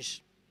I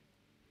finish.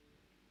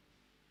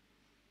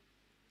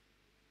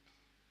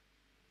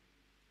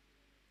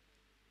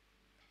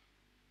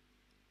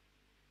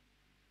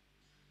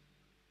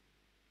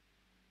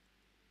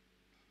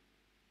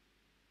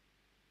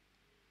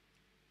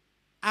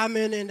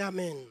 Amen and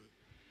amen.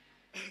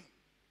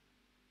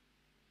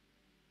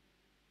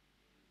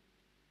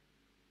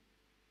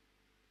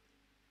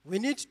 We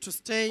need to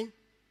stay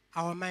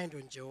our mind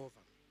on Jehovah.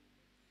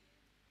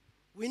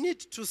 We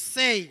need to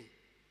say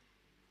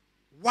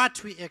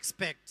what we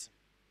expect.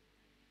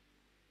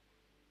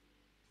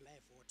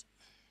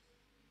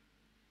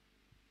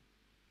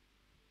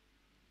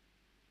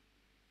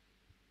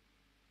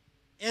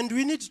 And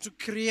we need to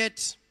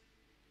create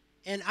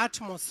an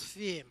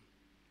atmosphere,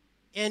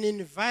 an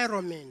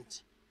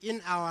environment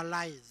in our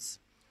lives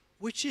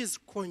which is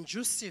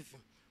conducive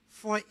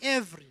for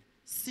every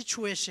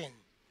situation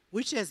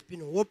which has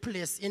been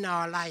hopeless in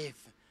our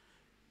life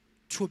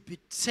to be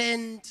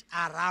turned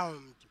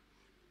around,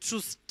 to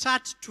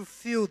start to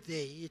feel the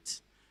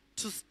heat,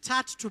 to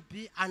start to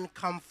be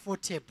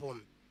uncomfortable.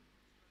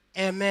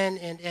 Amen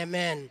and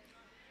amen.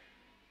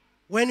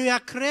 When we are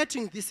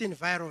creating this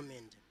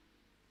environment,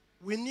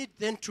 we need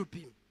then to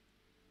be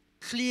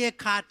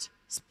clear-cut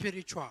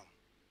spiritual.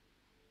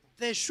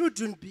 There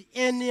shouldn't be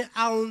any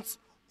ounce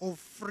of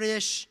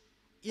fresh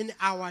in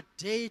our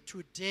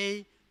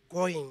day-to-day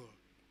going.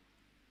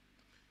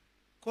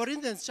 1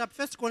 Corinthians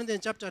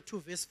chapter 2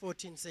 verse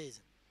 14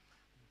 says,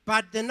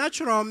 "But the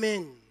natural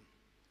man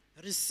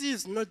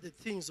receives not the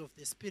things of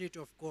the Spirit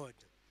of God,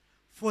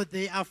 for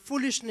they are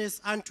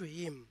foolishness unto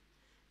him,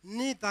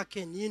 neither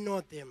can he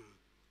know them,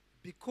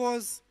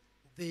 because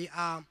they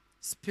are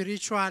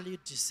spiritually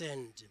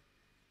discerned."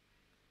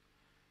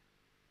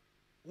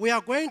 We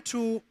are going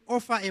to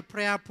offer a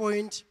prayer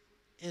point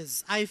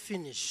as I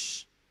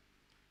finish,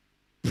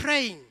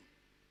 praying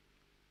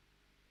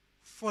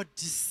for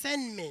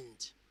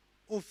discernment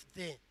of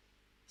the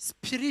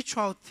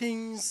spiritual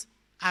things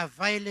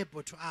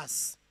available to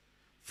us,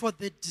 for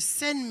the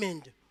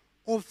discernment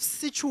of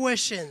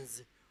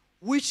situations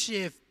which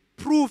have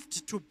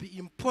proved to be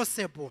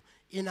impossible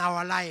in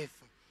our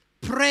life,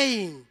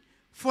 praying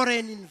for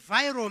an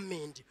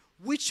environment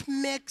which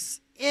makes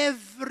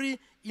every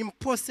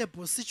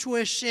impossible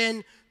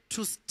situation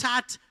to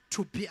start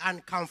to be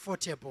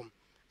uncomfortable.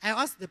 I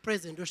ask the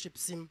praise and worship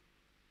team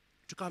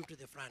to come to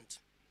the front.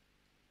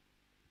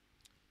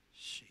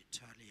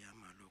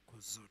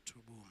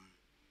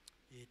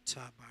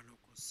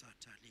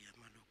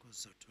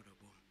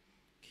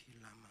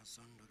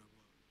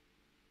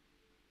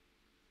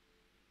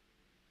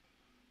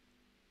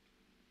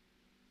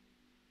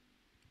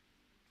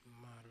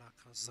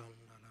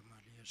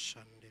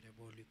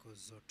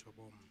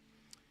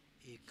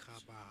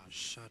 Ikaba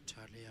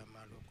shatalia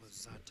maloko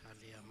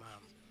zatalia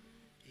mam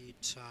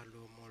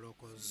italo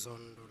moloko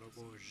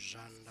zondolobo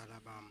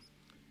jandalabam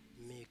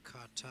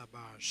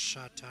mikataba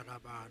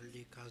shatalaba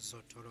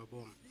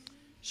likazotolobo.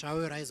 Shall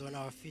we rise on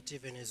our feet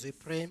even as we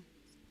pray?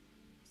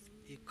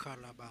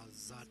 Ikalaba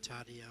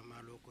zatalia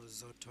maloko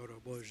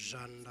zotolobo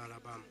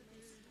jandalabam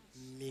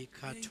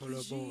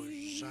mikatolobo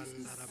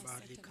jandalaba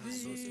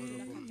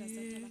likazotolobo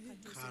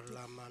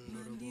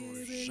kalamandolobo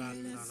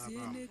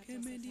jandalabam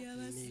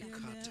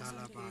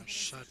mikatalaba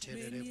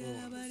shatelebo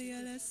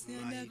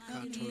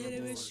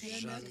maikatolobo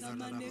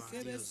jandalaba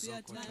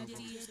liazokotobo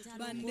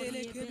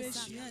bandele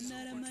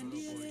kebeshianara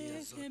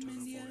mandiele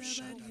kemendiala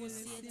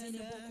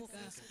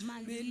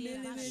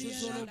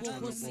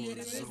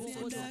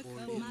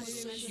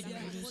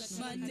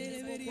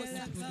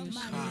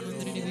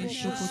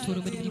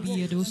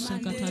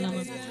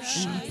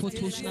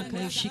Lipotos na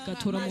kaishika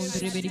tora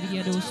mondre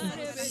beribiya dosa.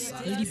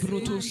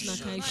 Librotos na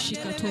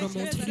kaishika tora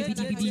mondre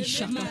beribiya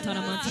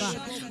shakatara mantra.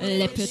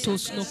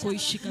 Lepetos no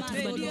koishika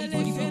tora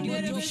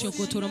beribiya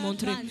shoko tora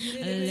mondre.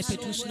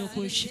 Lepetos no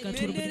koishika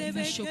tora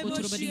beribiya shoko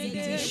tora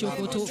beribiya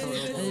shoko to.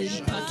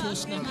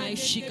 Lipatos na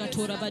kaishika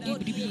tora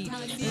beribiya.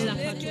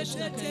 Lapatos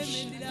na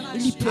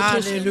kaishika.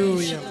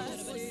 Hallelujah.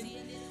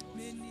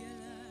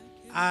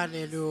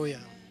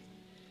 Hallelujah.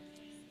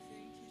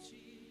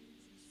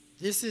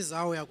 This is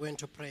how we are going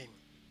to pray.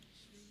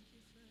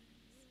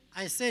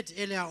 I said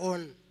earlier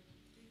on,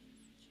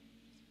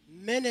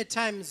 many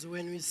times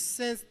when we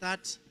sense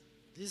that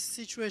this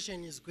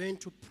situation is going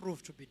to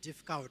prove to be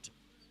difficult,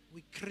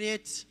 we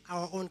create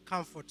our own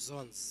comfort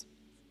zones.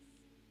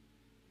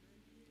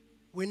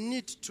 We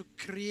need to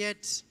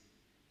create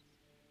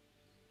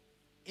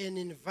an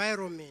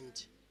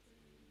environment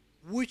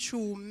which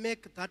will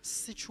make that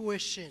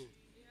situation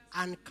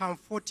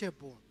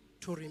uncomfortable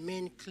to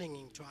remain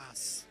clinging to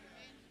us.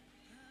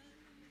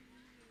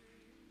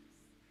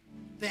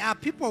 There are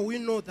people we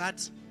know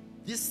that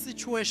this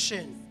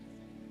situation,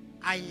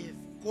 I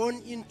have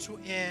gone into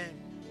an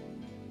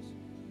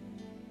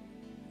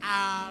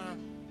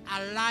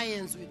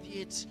alliance with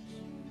it.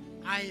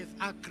 I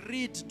have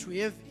agreed to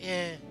have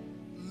a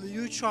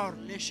mutual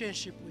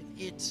relationship with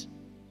it.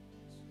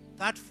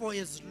 That for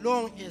as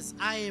long as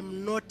I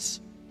am not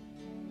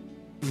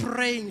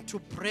praying to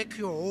break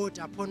your hold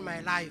upon my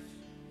life,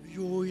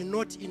 you will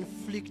not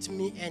inflict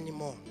me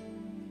anymore.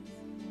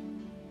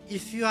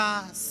 If you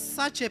are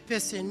such a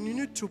person, you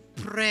need to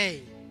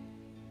pray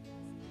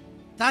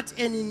that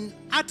an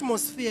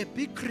atmosphere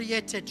be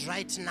created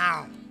right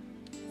now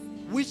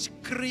which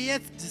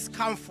creates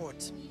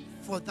discomfort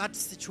for that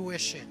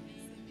situation.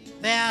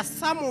 There are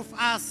some of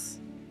us,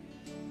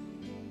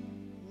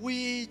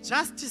 we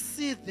just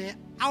see the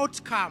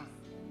outcome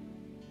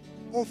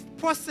of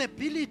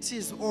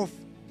possibilities of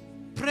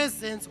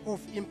presence of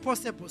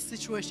impossible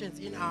situations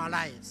in our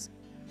lives.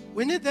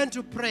 We need then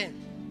to pray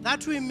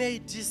that we may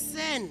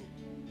discern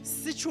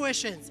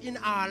situations in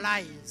our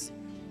lives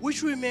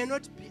which we may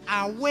not be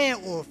aware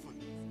of,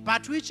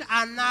 but which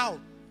are now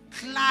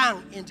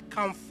clung and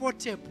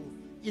comfortable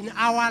in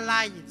our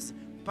lives.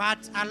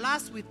 But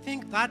alas, we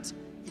think that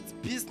it's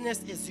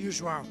business as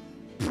usual.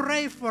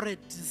 Pray for a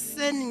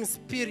discerning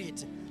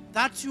spirit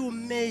that you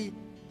may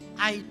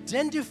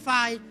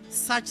identify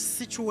such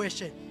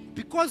situation,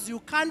 because you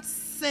can't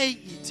say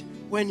it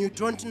when you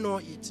don't know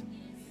it.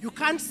 You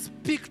can't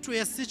speak to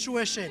a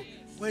situation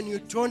when you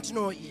don't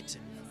know it.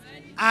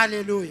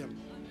 Hallelujah.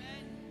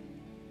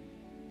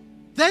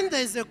 Then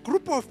there's a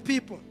group of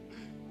people.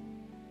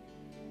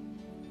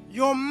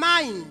 Your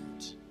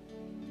mind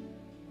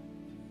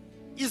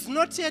is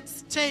not yet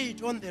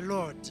stayed on the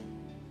Lord.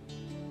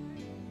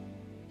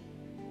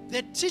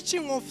 The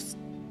teaching of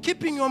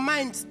keeping your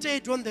mind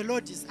stayed on the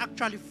Lord is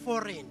actually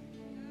foreign.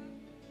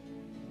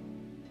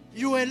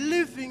 You are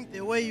living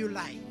the way you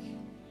like.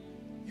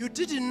 You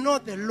didn't know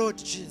the Lord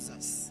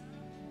Jesus.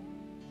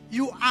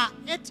 You are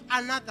at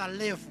another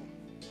level.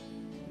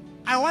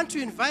 I want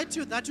to invite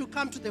you that you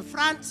come to the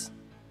front.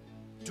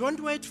 Don't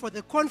wait for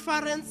the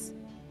conference.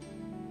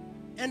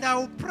 And I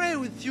will pray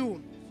with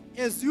you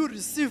as you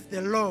receive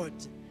the Lord.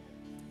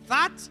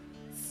 That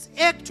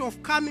act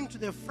of coming to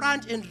the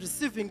front and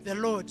receiving the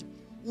Lord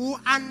will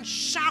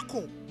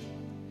unshackle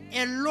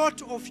a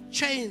lot of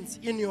chains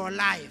in your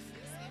life.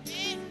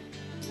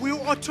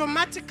 Will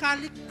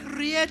automatically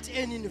create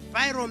an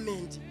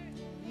environment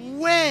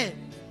where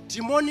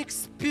demonic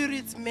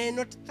spirits may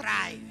not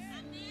thrive.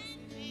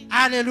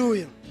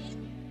 Hallelujah.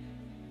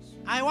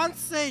 I once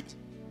said,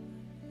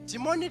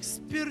 demonic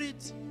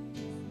spirits,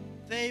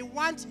 they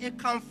want a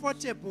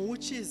comfortable,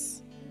 which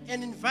is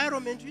an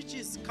environment which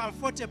is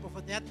comfortable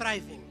for their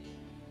thriving.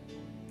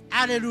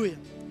 Hallelujah.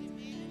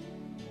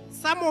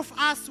 Some of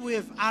us, we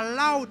have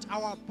allowed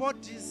our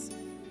bodies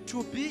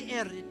to be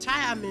a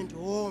retirement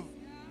home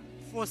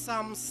for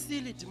some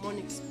silly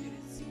demonic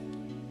spirits.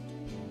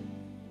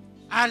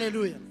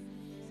 Hallelujah.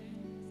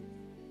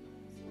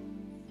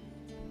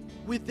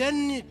 We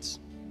then need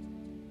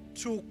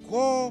to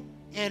go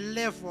a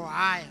level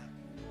higher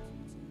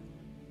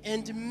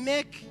and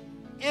make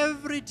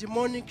every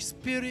demonic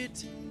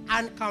spirit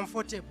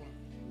uncomfortable.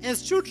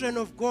 As children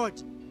of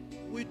God,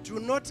 we do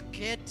not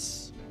get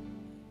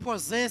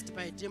possessed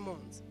by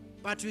demons,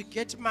 but we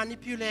get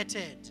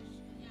manipulated.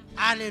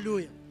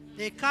 Hallelujah.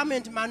 They come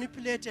and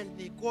manipulate and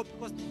they go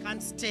because they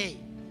can't stay.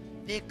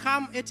 They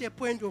come at a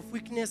point of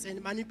weakness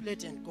and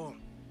manipulate and go.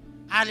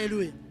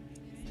 Hallelujah.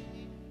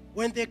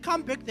 When they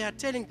come back, they are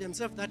telling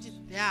themselves that it's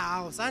their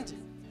house, aren't it?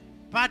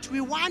 But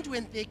we want,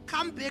 when they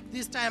come back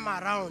this time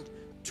around,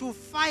 to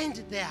find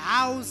the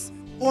house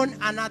on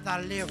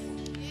another level.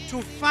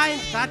 To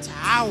find that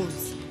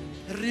house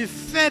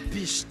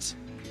refurbished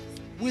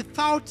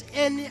without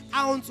any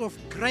ounce of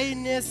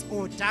grayness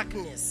or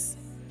darkness.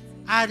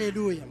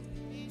 Hallelujah.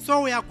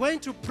 So we are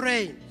going to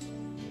pray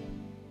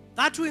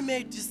that we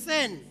may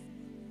discern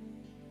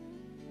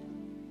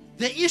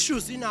the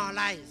issues in our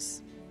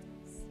lives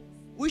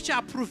which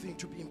are proving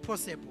to be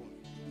impossible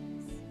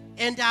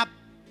and are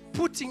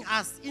putting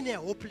us in a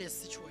hopeless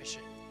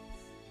situation.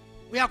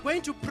 We are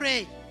going to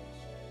pray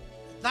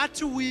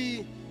that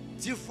we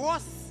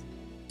divorce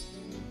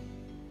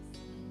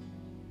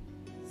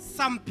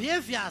some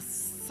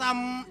behaviors,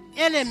 some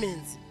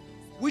elements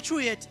which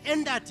we had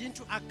entered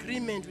into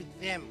agreement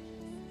with them.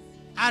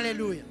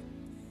 Hallelujah.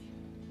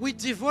 We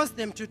divorce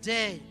them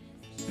today,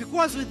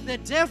 because with the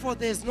devil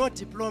there is no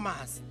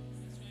diplomacy.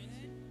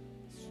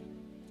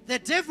 The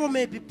devil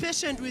may be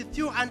patient with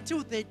you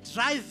until they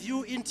drive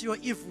you into your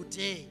evil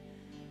day.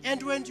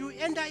 And when you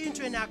enter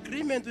into an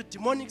agreement with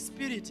demonic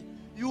spirit,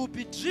 you will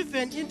be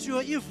driven into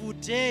your evil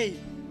day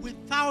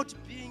without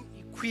being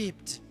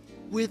equipped,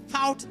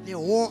 without the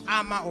whole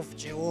armor of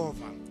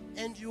Jehovah.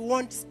 And you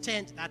won't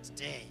stand that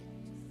day.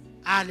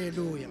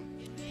 Hallelujah.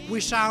 We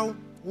shall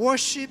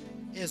worship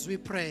as we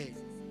pray.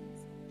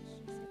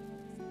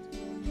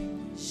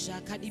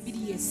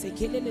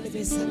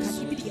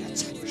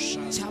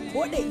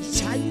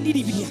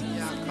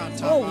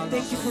 Oh,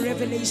 thank you for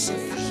revelation.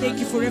 Thank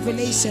you for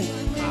revelation.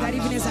 That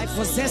even as I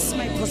possess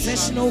my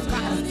possession, oh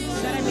God,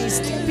 that I may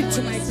step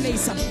into my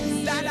place,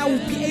 that I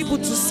will be able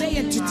to say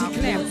and to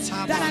declare,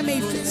 that I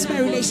may fix my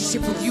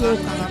relationship with you, oh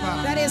God.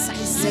 That as I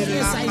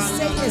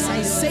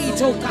say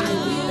it, oh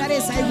God, that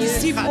as I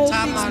receive all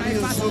things, my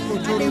Father,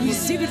 I may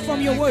receive it from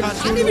your word. My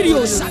Father,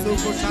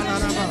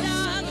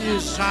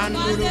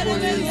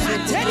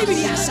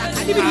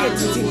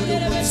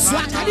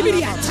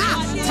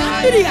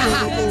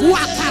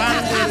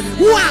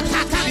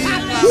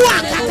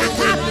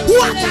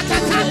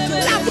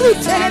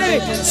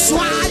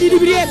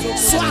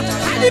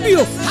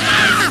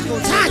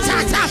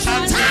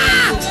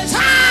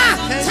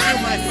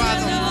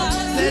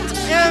 that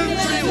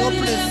every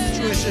hopeless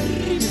situation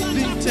is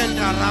being turned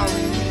around.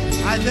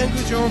 I thank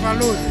you, Jehovah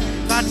Lord,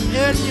 that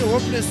any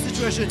hopeless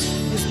situation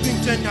is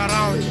being turned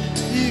around.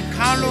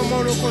 Ikalo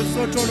moroko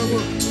sotologo,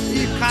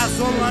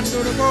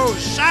 ikazomandologo,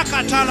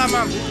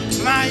 shakatalama,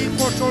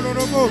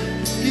 maikotologo,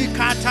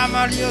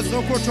 ikatamalio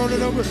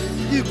zokotologo,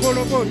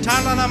 ikologo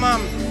talalama,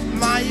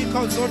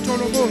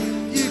 maikozotologo,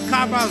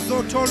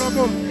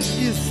 ikabazotologo,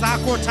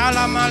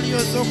 isakotalamalio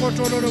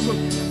zokotologo,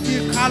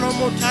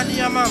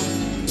 ikalomotaliama,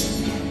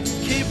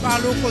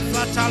 Ikibaloko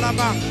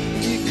Satalaba,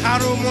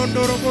 Ikaro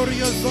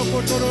Mondoroborio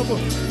Zokotorobo,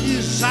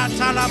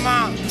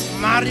 Isatalama,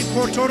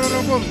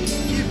 Marikotorobo,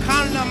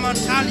 Ikanda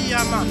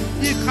Mataliama,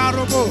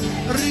 Ikarobo,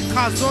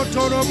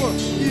 Rikazotorobo,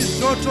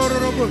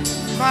 Isotorobo,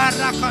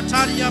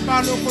 Marakataria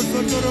Baloko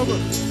Zotorobo,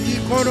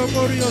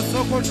 Ikoroborio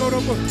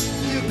Zokotorobo,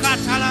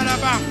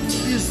 Ikatalaba,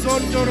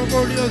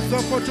 Isondoroborio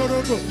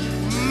Zokotorobo,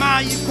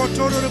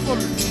 Maikotorobo,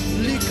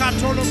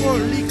 Likatolobo,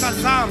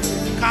 Likazam,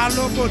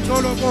 Kalobo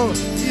Tolobo,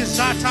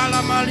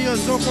 Isatala Malio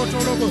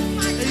Zokotolobo,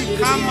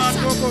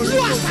 Ikamandobo,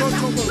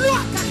 Likozotobo,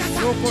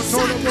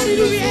 Zokotolobo,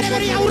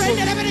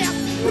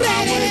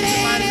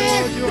 my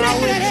Lord, you are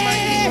worthy, my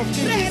King of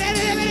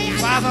Kings.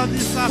 Father,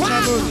 this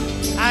afternoon,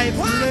 I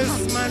bless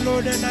my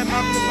Lord and I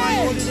magnify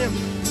your holy name.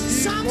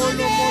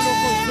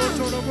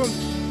 Ikolobo,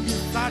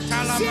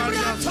 Isatala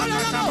Malia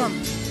Zakatabam,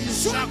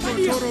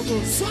 Isakotorobo,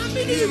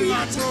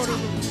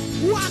 Imatorobo,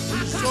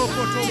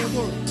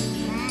 Sokotorobo,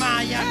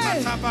 Maya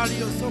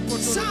Katabalio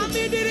Sokotorobo,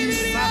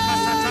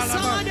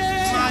 Isakatalaba,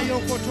 Mayo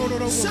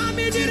Kotorobo,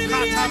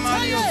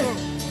 Ikatamalio.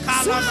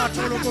 Where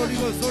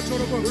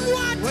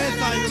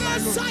are you, my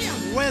Lord?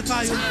 Where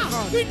are you, my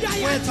God?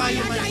 Where are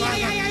you, my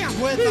Father?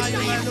 Where are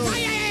you, my Lord?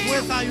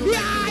 Where are you, my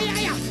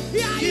Lord?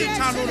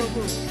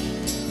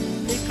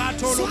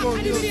 Ikatologo,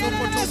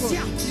 Yosokotogo,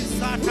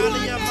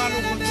 Isatalia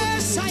Malokotogo,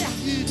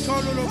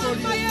 Itologo,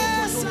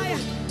 Yosokotogo,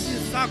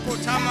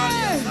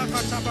 Isakotamalia,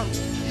 Sakatabam,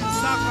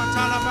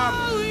 Isakatalabam,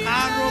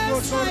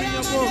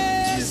 Arobotoriogo,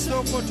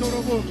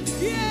 Isokotorogo,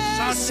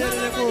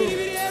 Sanserego.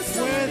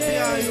 Worthy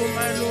are you,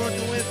 my Lord?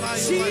 Worthy are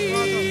you, my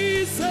Father?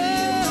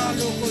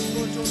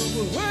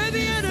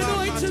 Worthy and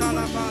anointed.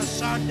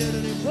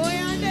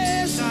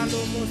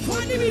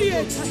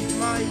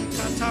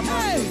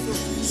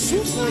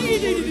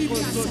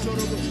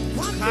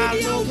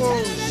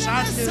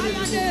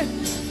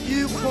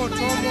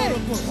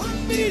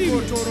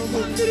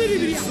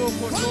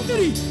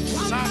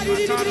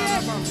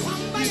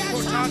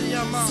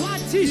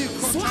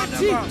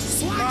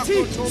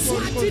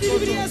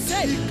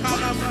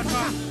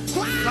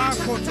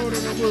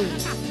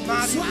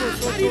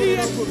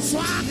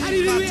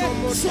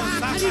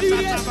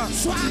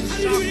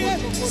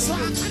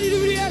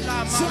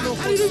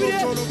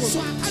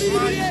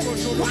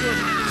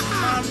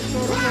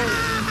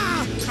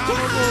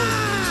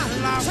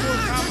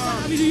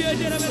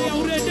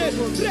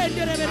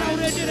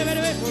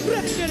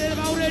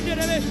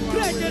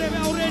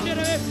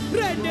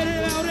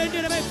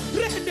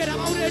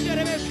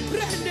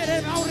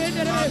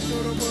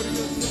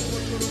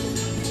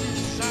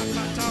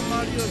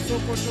 Mario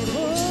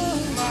Zokotoro,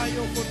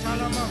 Mayo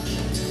Kotalama,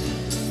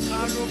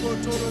 Kalogo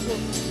Torogo,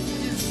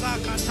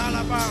 Isaka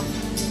Talaba,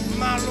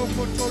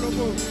 Maloko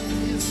Torogo,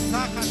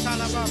 Isaka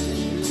Talaba,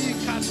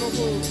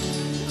 Ikatobo.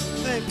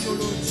 Thank you,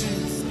 Lord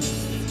Jesus.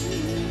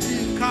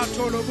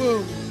 Ikatolobo,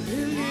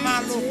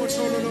 Maloko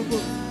Torogo,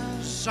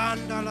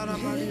 Shandala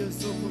Mario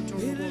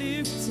Zokotoro,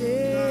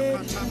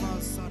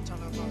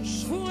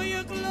 for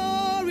your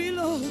glory,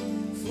 Lord.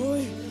 For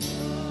your...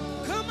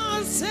 Come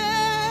on,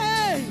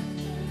 say.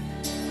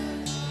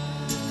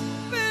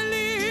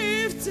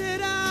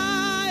 Lifted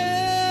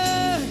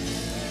higher,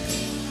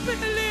 be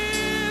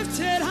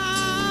lifted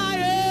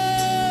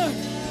higher,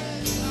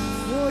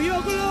 for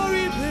your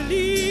glory, be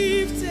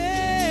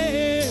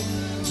lifted,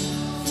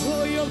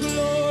 for your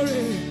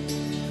glory,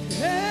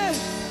 yeah.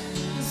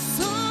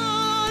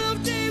 Son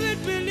of David,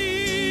 be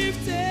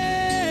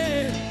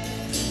lifted,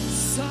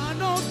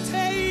 Son of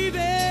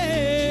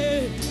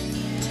David,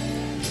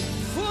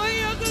 for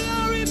your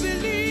glory, be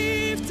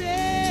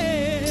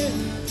lifted,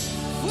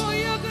 for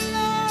your glory.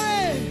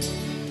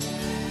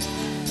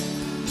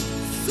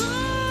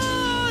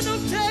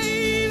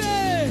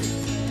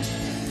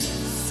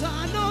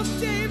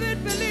 David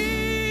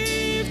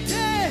believed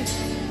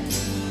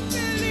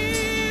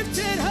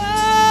it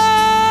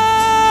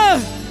her.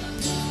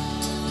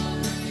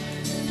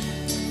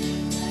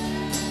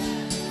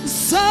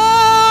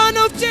 Son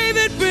of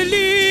David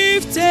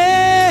believed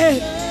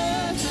it.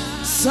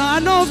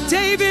 Son of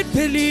David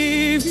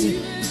believed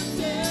it.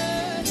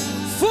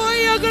 For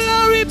your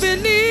glory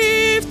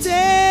believed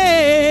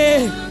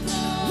it.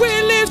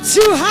 We lift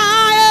you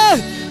higher.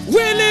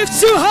 We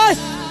lift you high.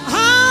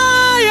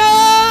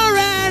 Higher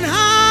and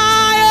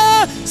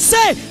higher.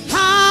 Say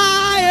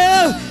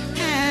higher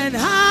and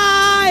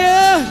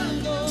higher.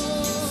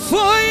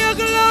 For your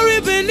glory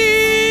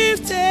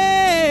believed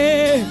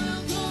it.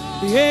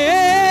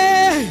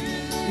 Yeah,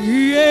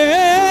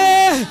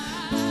 yeah.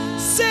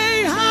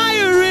 Say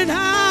higher and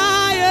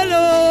higher,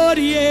 Lord,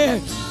 yeah.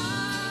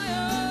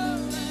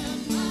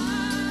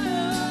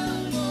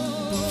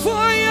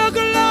 For your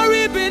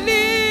glory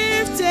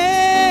believed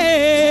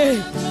it.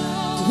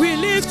 We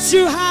lift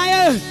you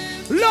higher.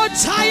 Lord,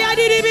 higher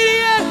did it be.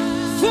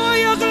 For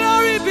your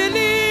glory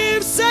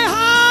believe, say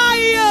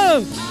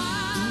higher.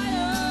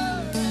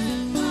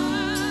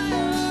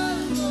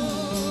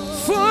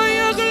 For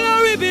your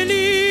glory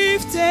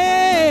believe,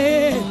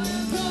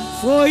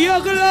 for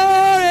your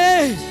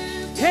glory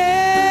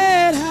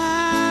head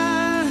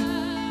high.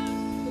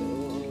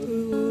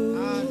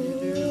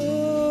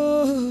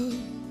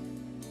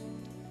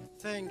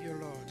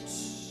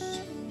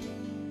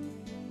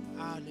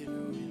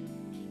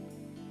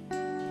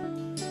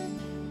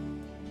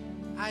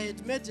 I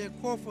had made a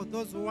call for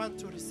those who want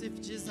to receive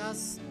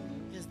Jesus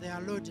as their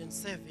Lord and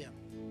Savior.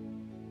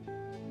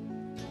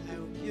 I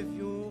will give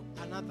you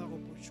another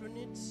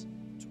opportunity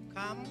to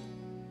come.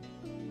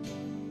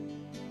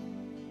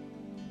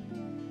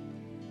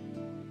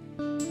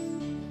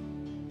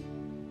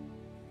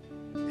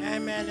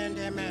 Amen and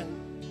amen.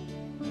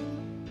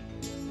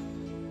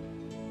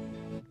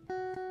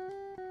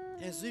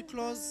 As we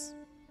close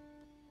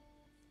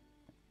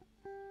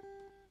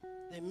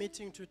the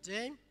meeting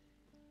today,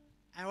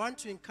 I want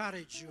to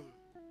encourage you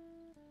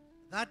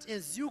that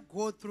as you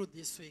go through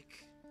this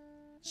week,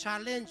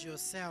 challenge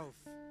yourself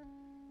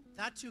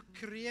that you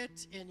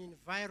create an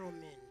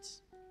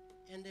environment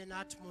and an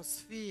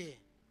atmosphere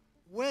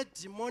where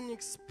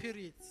demonic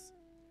spirits,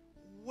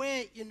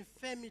 where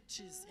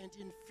infirmities and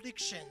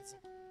afflictions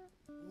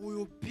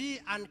will be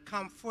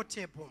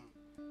uncomfortable.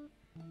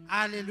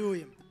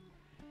 Hallelujah.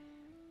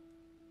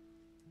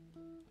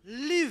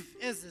 Live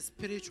as a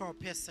spiritual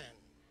person.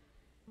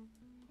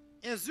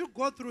 As you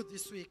go through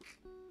this week,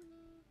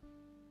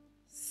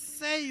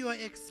 say your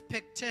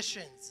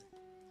expectations.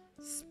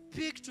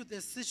 Speak to the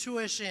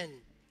situation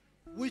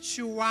which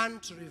you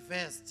want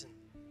reversed.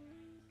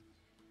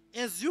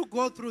 As you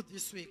go through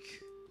this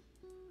week,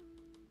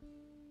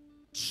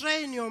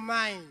 train your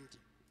mind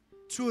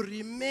to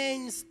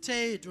remain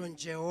stayed on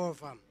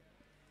Jehovah.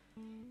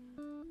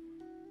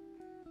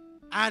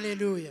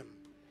 Hallelujah.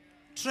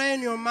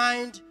 Train your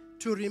mind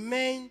to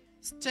remain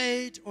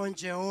stayed on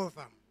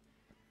Jehovah.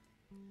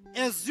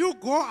 As you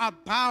go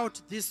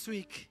about this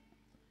week,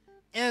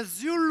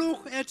 as you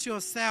look at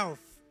yourself,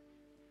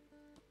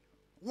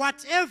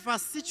 whatever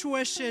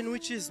situation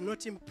which is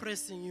not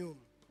impressing you,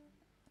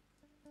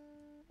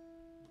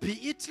 be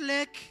it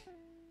lack,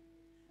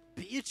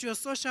 be it your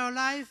social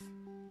life,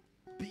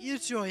 be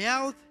it your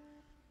health,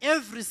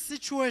 every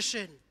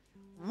situation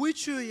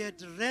which you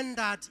had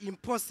rendered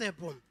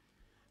impossible,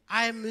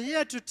 I am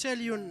here to tell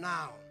you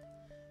now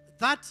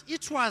that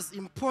it was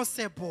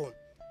impossible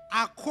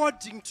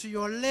according to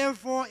your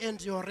level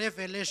and your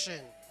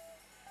revelation.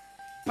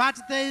 But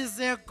there is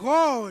a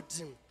God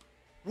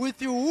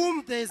with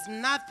whom there is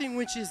nothing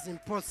which is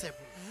impossible.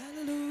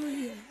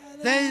 Hallelujah.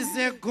 There is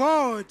a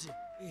God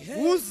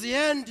whose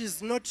hand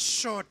is not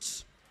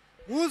short,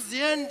 whose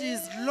hand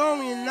is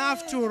long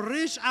enough to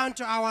reach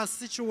unto our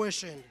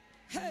situation.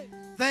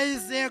 There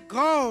is a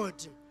God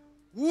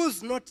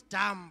who's not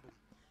dumb.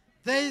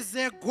 There is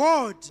a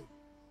God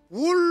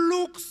who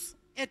looks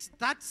at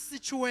that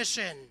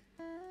situation,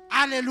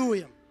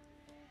 hallelujah,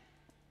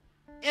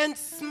 and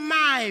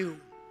smile.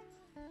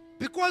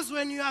 Because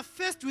when you are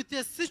faced with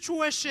a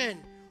situation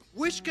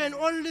which can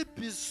only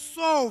be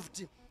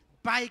solved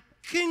by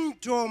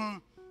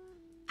kingdom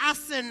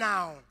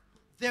arsenal,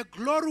 the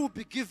glory will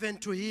be given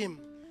to him.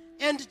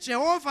 And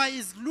Jehovah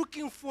is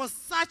looking for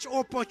such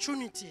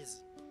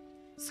opportunities.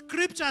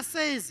 Scripture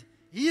says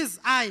his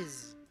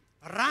eyes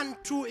run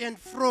to and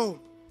fro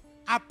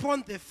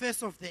upon the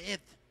face of the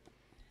earth,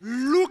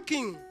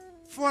 looking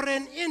for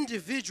an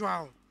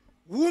individual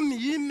whom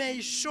he may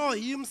show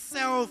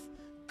himself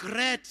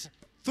great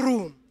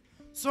through.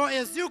 So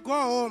as you go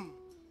home,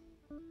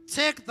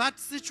 take that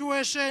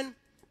situation,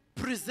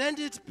 present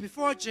it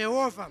before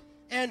Jehovah,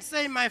 and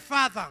say, my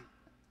Father,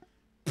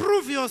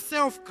 prove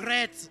yourself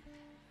great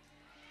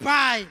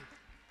by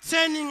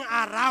turning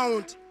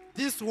around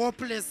this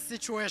hopeless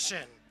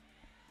situation.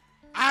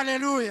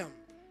 Hallelujah.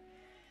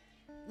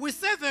 We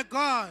serve a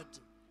God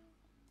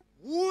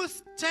who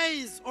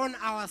stays on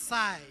our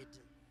side,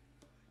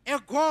 a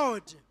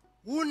God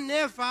who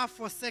never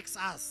forsakes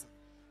us.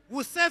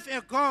 We serve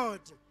a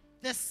God,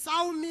 the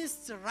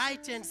psalmist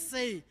write and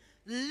say,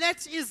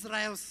 let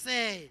Israel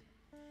say,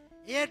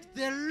 yet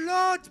the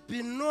Lord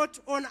be not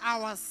on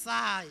our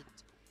side.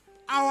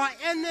 Our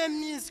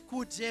enemies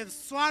could have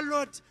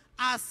swallowed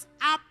us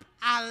up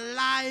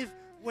alive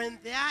when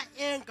their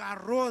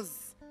anger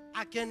rose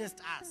against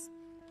us.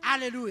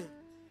 Hallelujah.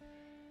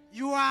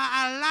 You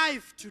are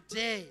alive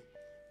today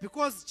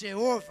because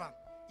Jehovah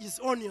is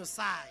on your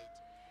side.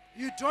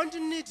 You don't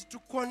need to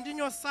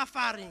continue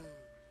suffering.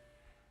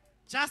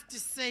 Just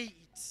say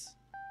it.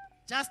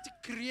 Just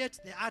create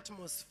the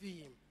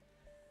atmosphere.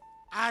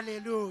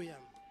 Hallelujah.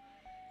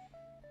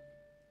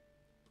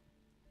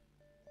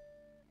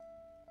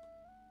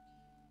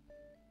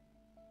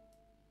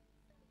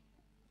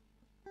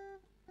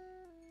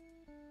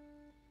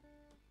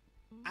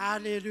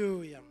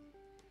 Hallelujah.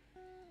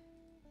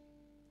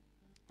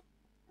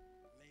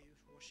 May you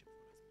worship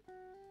for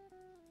us.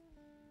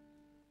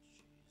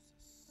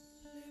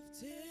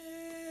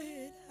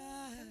 Lifted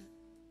high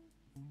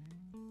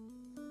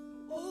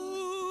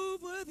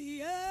over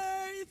the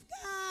earth,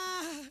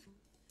 God,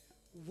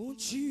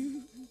 won't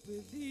you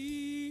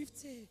be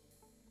lifted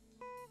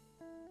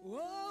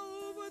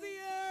over the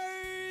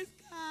earth,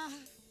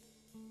 God,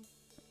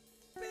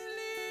 be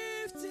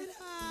lifted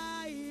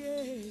high,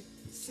 yeah.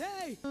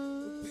 Say,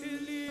 be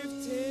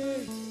lifted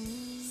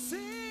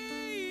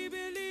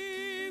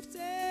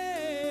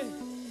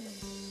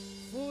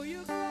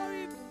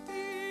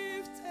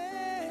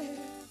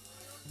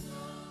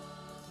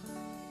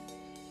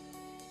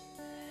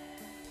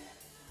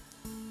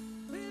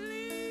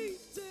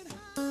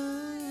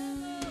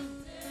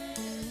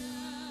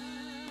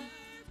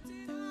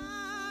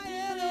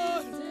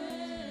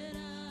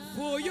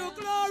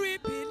glory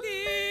be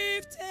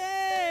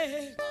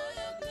lifted.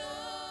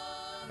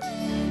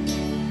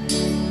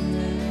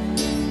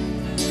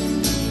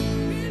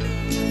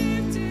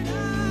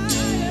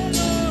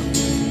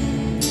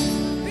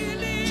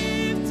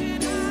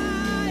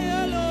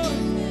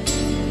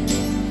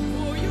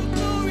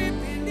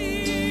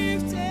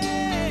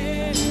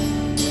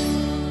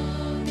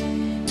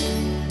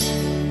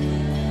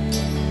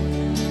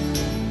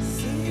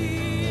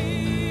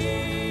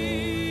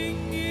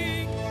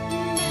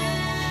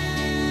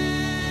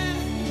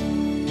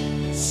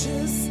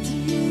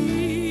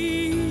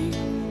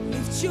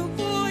 Your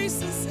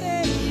voice and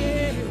say,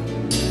 yeah.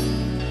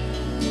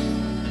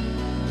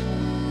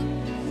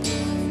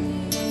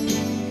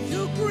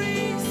 Your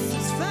grace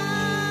has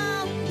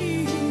found me.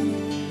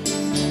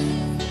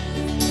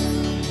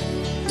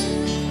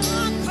 I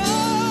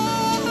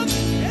come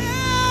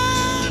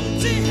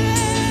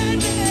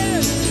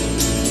empty-handed.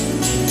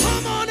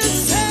 Come on and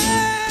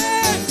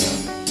sing.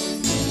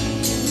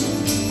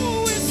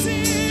 We're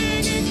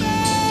singing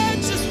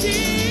majesty.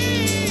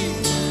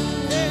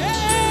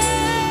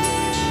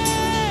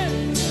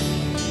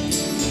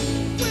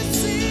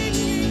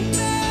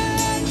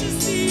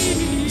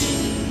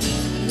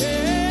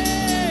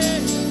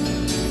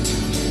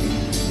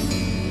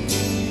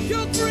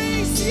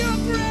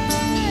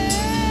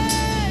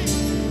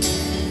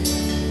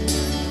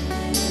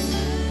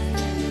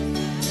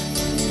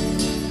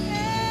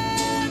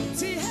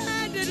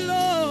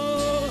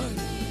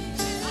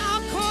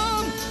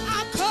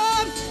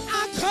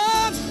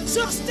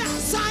 Just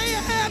as I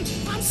am,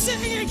 I'm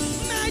singing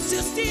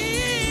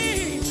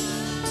majesty.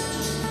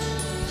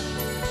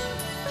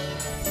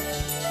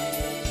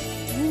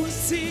 We're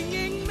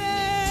singing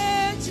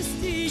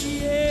majesty,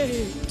 yeah,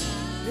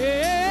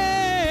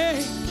 yeah,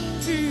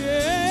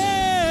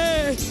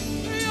 yeah.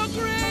 Your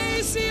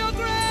grace, your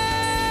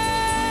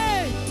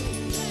grace.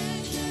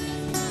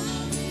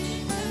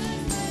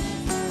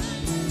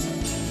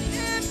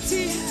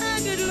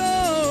 Empty-handed,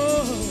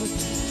 Lord.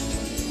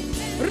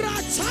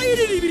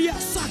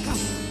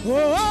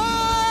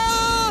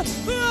 Oh,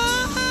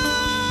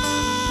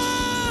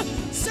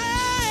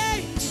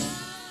 say,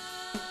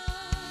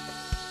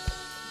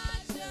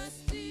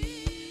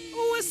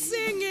 we're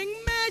singing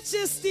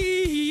majesty,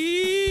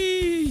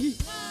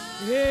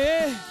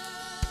 yeah.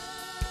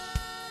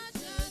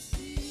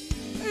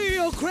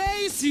 Your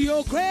grace,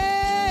 your grace.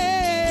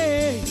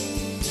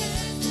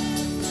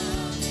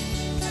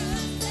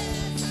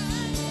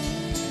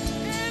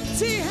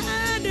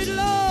 Empty-handed,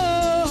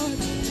 Lord.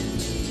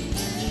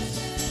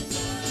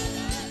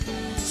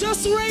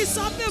 Just raise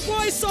up the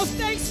voice of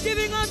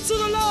thanksgiving unto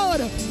the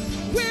Lord.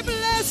 We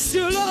bless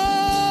you,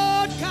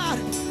 Lord God.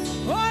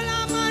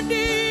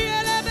 Olamandi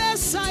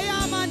elebesa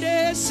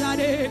yamande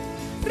shade.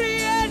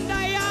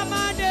 Rienda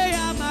yamande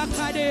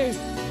yamakade.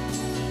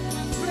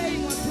 Pray,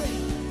 pray.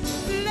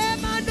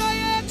 Lemando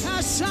ye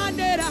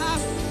kashandera.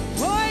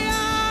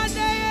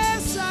 Oyande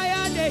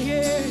yesayande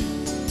ye.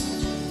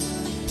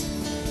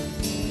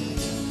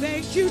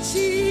 Thank you,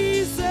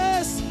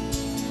 Jesus,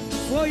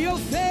 for your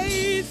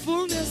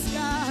faithfulness,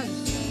 God.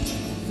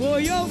 For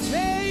your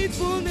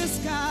faithfulness,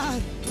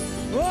 God.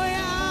 Oh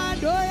yeah,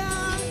 oh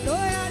yeah, oh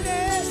yeah,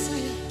 yes,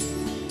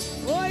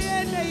 oh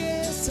yeah,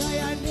 yes, I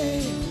am.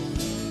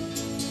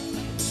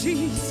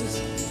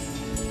 Jesus.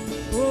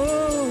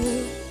 Oh,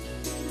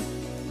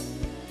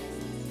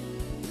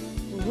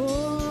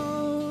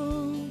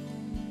 oh,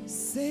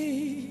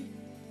 say,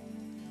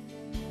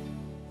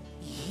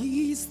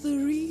 He's the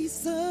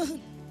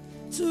reason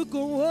to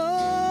go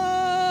on.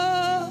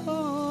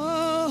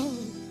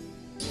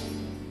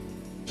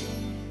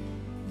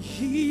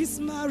 He's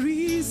my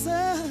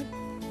reason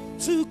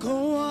to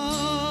go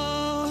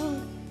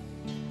on.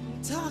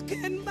 I'm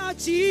talking about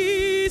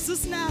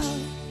Jesus now.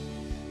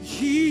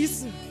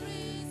 He's,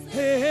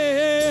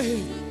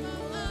 hey.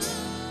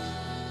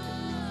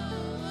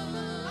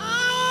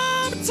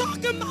 I'm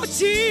talking about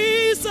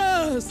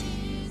Jesus.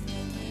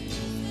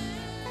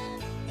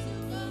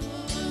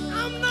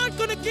 I'm not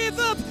gonna give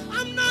up.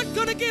 I'm not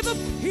gonna give up.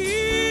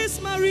 He's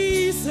my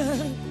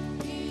reason.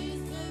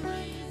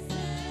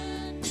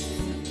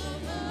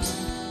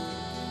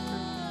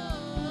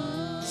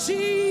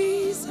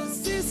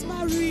 Jesus is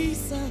my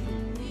reason.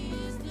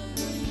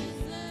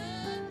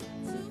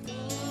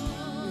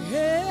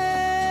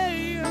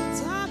 Hey, I'm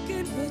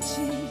talking about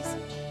Jesus.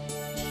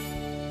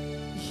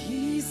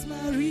 He's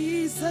my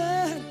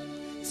reason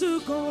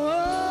to go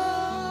on.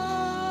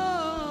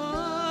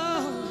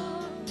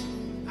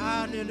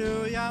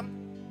 Hallelujah.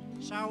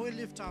 Shall we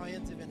lift our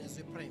hands even as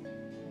we pray?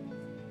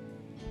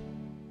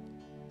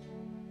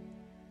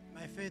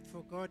 My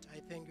faithful God,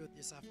 I thank you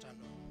this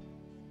afternoon.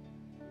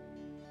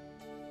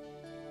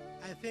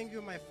 I thank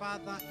you, my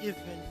Father,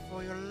 even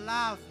for your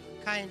love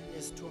and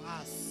kindness to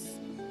us,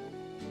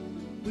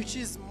 which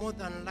is more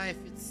than life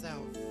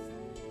itself.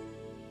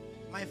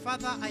 My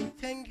Father, I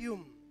thank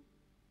you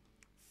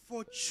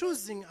for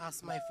choosing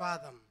us, my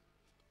Father,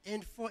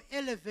 and for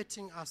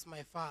elevating us,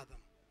 my Father.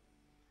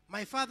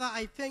 My Father,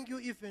 I thank you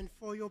even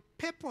for your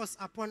purpose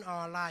upon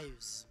our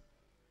lives.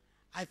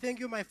 I thank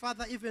you, my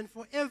Father, even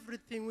for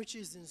everything which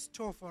is in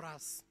store for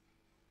us.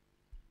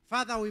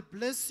 Father, we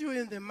bless you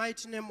in the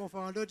mighty name of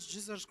our Lord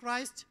Jesus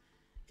Christ,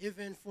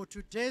 even for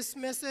today's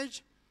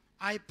message.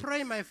 I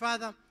pray, my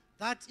Father,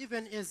 that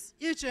even as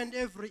each and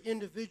every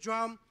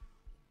individual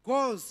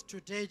goes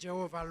today,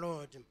 Jehovah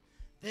Lord,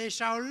 they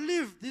shall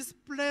leave this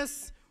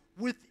place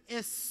with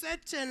a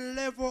certain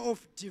level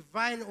of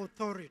divine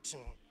authority.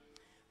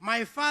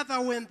 My Father,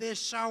 when they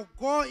shall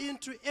go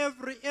into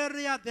every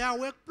area, their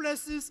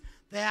workplaces,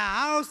 their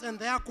house, and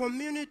their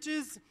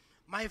communities,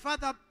 my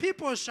Father,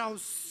 people shall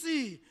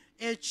see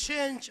a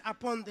change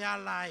upon their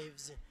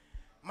lives.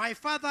 My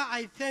Father,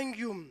 I thank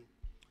you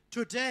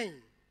today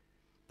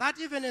that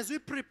even as we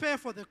prepare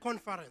for the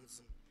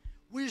conference,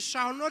 we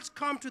shall not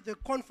come to the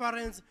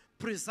conference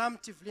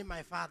presumptively,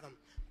 my Father,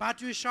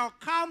 but we shall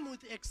come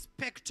with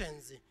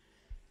expectancy.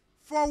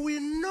 For we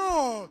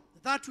know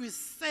that we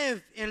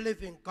serve a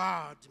living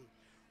God.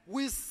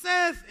 We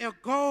serve a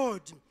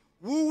God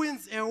who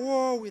wins a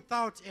war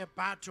without a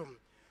battle.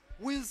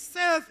 We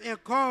serve a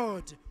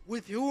God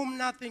with whom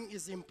nothing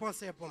is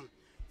impossible.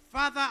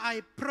 Father,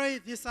 I pray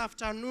this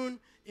afternoon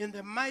in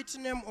the mighty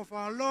name of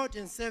our Lord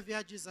and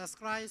Savior Jesus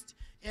Christ,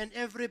 and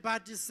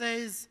everybody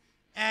says,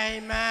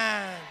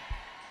 Amen.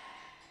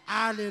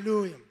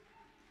 Hallelujah.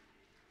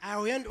 I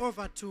will hand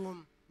over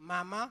to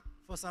Mama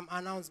for some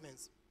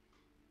announcements.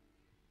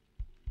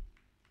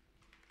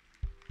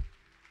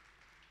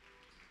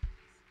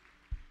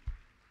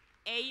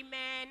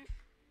 Amen.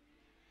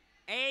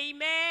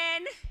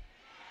 Amen.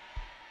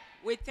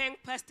 We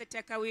thank Pastor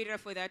Takawira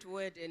for that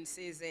word in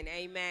season.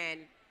 Amen.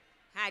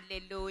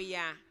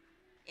 Hallelujah.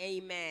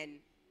 Amen.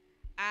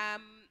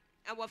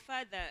 Our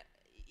father,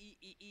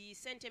 he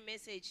sent a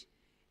message.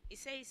 He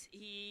says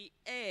he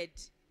erred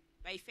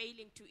by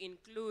failing to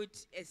include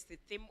as the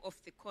theme of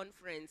the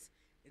conference,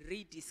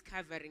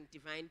 rediscovering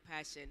divine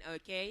passion.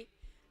 Okay?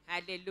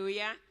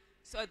 Hallelujah.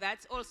 So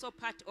that's also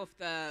part of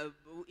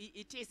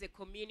it is a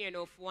communion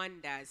of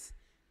wonders.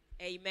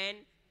 Amen.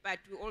 But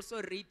we're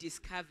also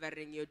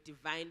rediscovering your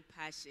divine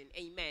passion.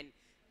 Amen.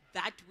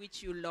 That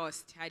which you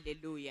lost.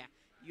 Hallelujah.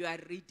 You are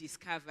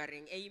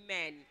rediscovering.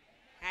 Amen.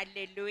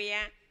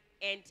 Hallelujah.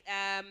 And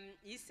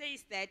he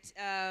says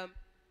that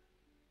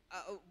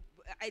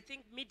I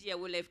think media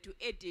will have to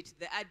edit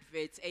the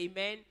adverts.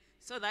 Amen.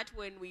 So that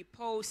when we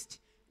post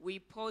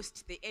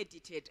the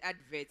edited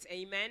adverts.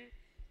 Amen.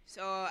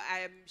 So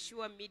I'm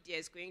sure media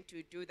is going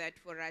to do that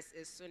for us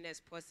as soon as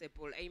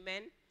possible.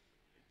 Amen.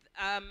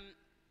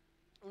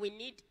 We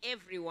need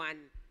everyone.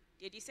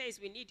 Daddy says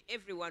we need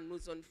everyone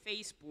who's on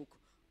Facebook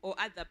or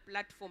other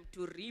platform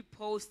to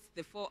repost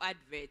the 4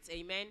 adverts.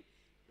 Amen.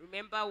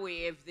 Remember,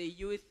 we have the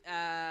youth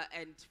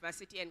and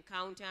varsity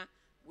encounter.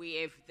 We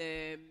have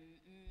the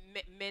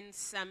men's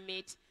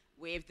summit.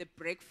 We have the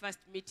breakfast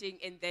meeting,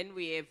 and then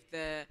we have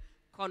the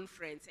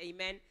conference.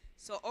 Amen.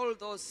 So all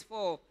those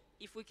 4,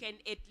 if we can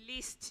at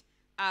least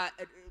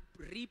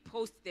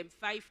repost them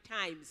 5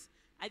 times,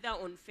 either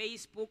on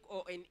Facebook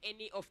or in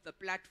any of the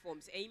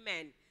platforms.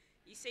 Amen.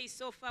 He says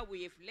so far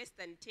we have less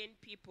than 10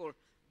 people,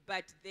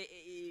 but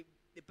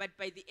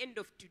by the end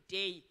of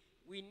today,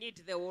 we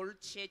need the whole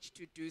church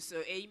to do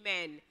so.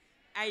 Amen.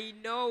 I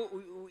know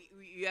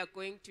we are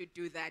going to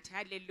do that.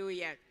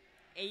 Hallelujah.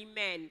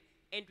 Amen.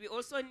 And we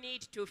also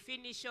need to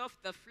finish off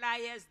the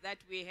flyers that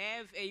we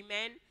have.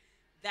 Amen.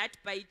 That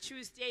by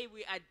Tuesday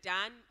we are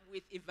done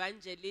with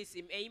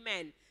evangelism.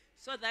 Amen.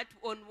 So that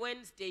on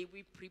Wednesday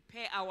we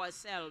prepare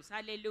ourselves.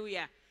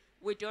 Hallelujah.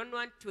 We don't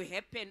want to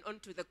happen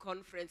onto the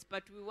conference,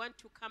 but we want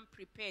to come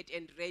prepared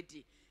and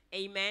ready.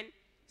 Amen.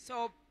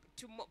 So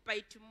by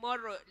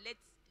tomorrow,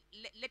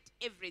 let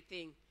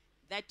everything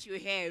that you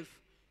have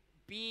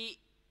be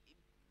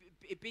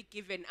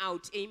given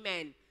out.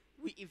 Amen.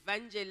 We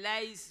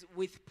evangelize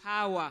with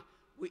power.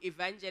 We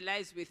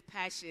evangelize with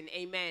passion.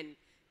 Amen.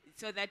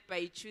 So that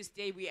by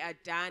Tuesday we are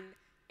done,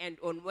 and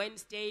on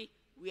Wednesday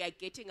we are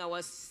getting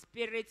our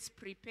spirits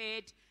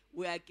prepared.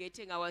 We are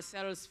getting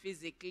ourselves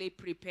physically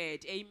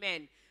prepared.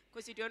 Amen.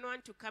 Because you don't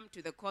want to come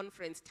to the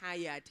conference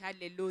tired.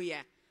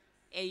 Hallelujah.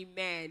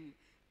 Amen.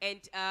 And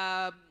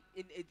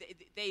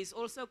there is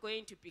also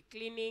going to be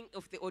cleaning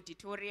of the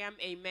auditorium.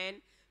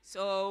 Amen.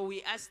 So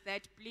we ask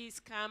that please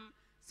come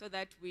so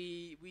that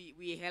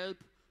we help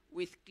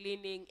with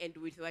cleaning and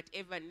with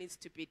whatever needs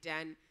to be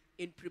done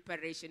in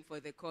preparation for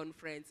the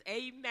conference.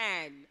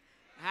 Amen.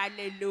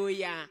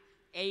 Hallelujah.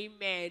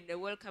 Amen.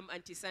 Welcome,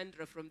 Auntie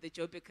Sandra from the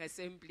Joburg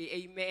Assembly.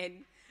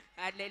 Amen.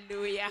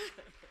 Hallelujah.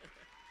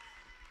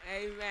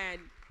 Amen.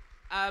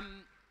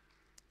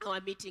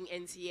 Our meeting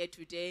ends here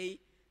today.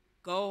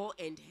 Go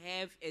and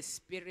have a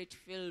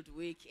spirit-filled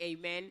week.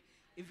 Amen.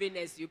 Even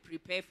as you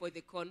prepare for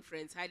the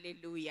conference.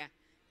 Hallelujah.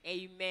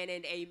 Amen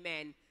and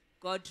amen.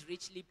 God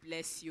richly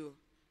bless you.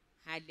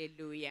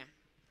 Hallelujah.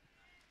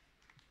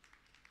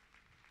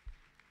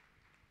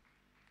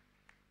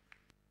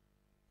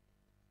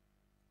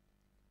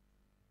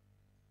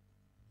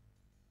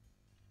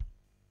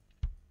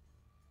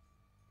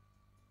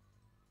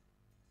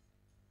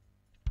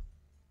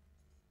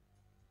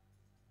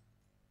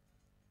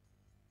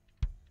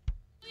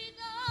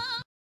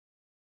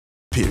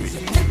 period.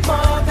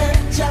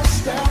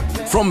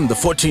 From the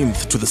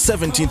 14th to the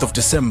 17th of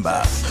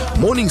December,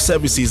 morning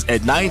services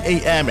at 9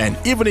 a.m. and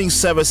evening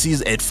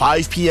services at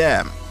 5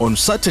 p.m. On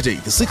Saturday,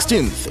 the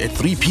 16th at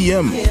 3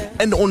 p.m.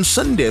 and on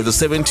Sunday, the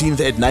 17th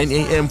at 9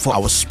 a.m. for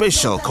our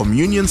special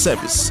communion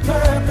service.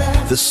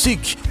 The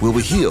sick will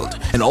be healed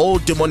and all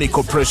demonic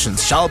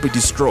oppressions shall be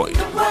destroyed,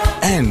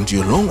 and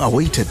your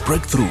long-awaited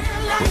breakthrough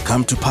will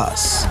come to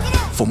pass.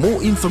 For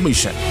more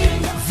information,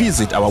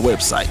 visit our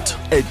website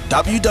at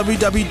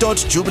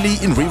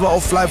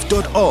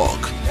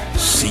www.jubileeinriveroflife.org.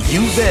 See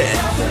you there.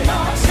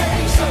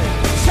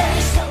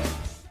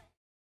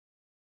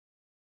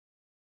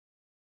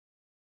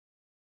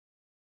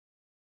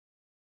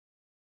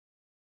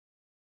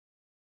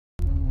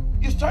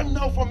 It's time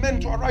now for men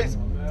to arise.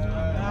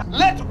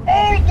 Let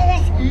all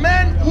those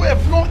men who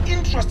have no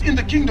interest in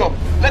the kingdom,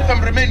 let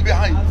them remain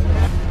behind.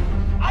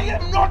 I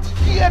am not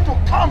here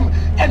to come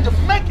and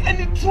make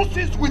any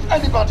truces with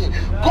anybody.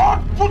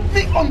 God put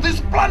me on this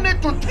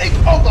planet to take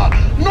over,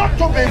 not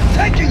to be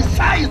taking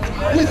sides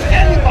with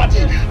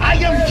anybody. I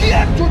am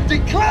here to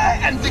declare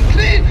and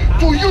decree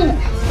to you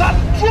that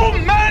true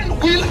men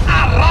will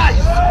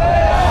arise.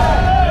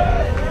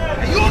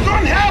 You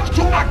don't have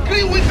to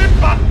agree with it,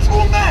 but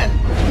true men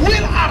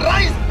will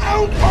arise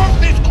out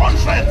of this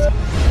conference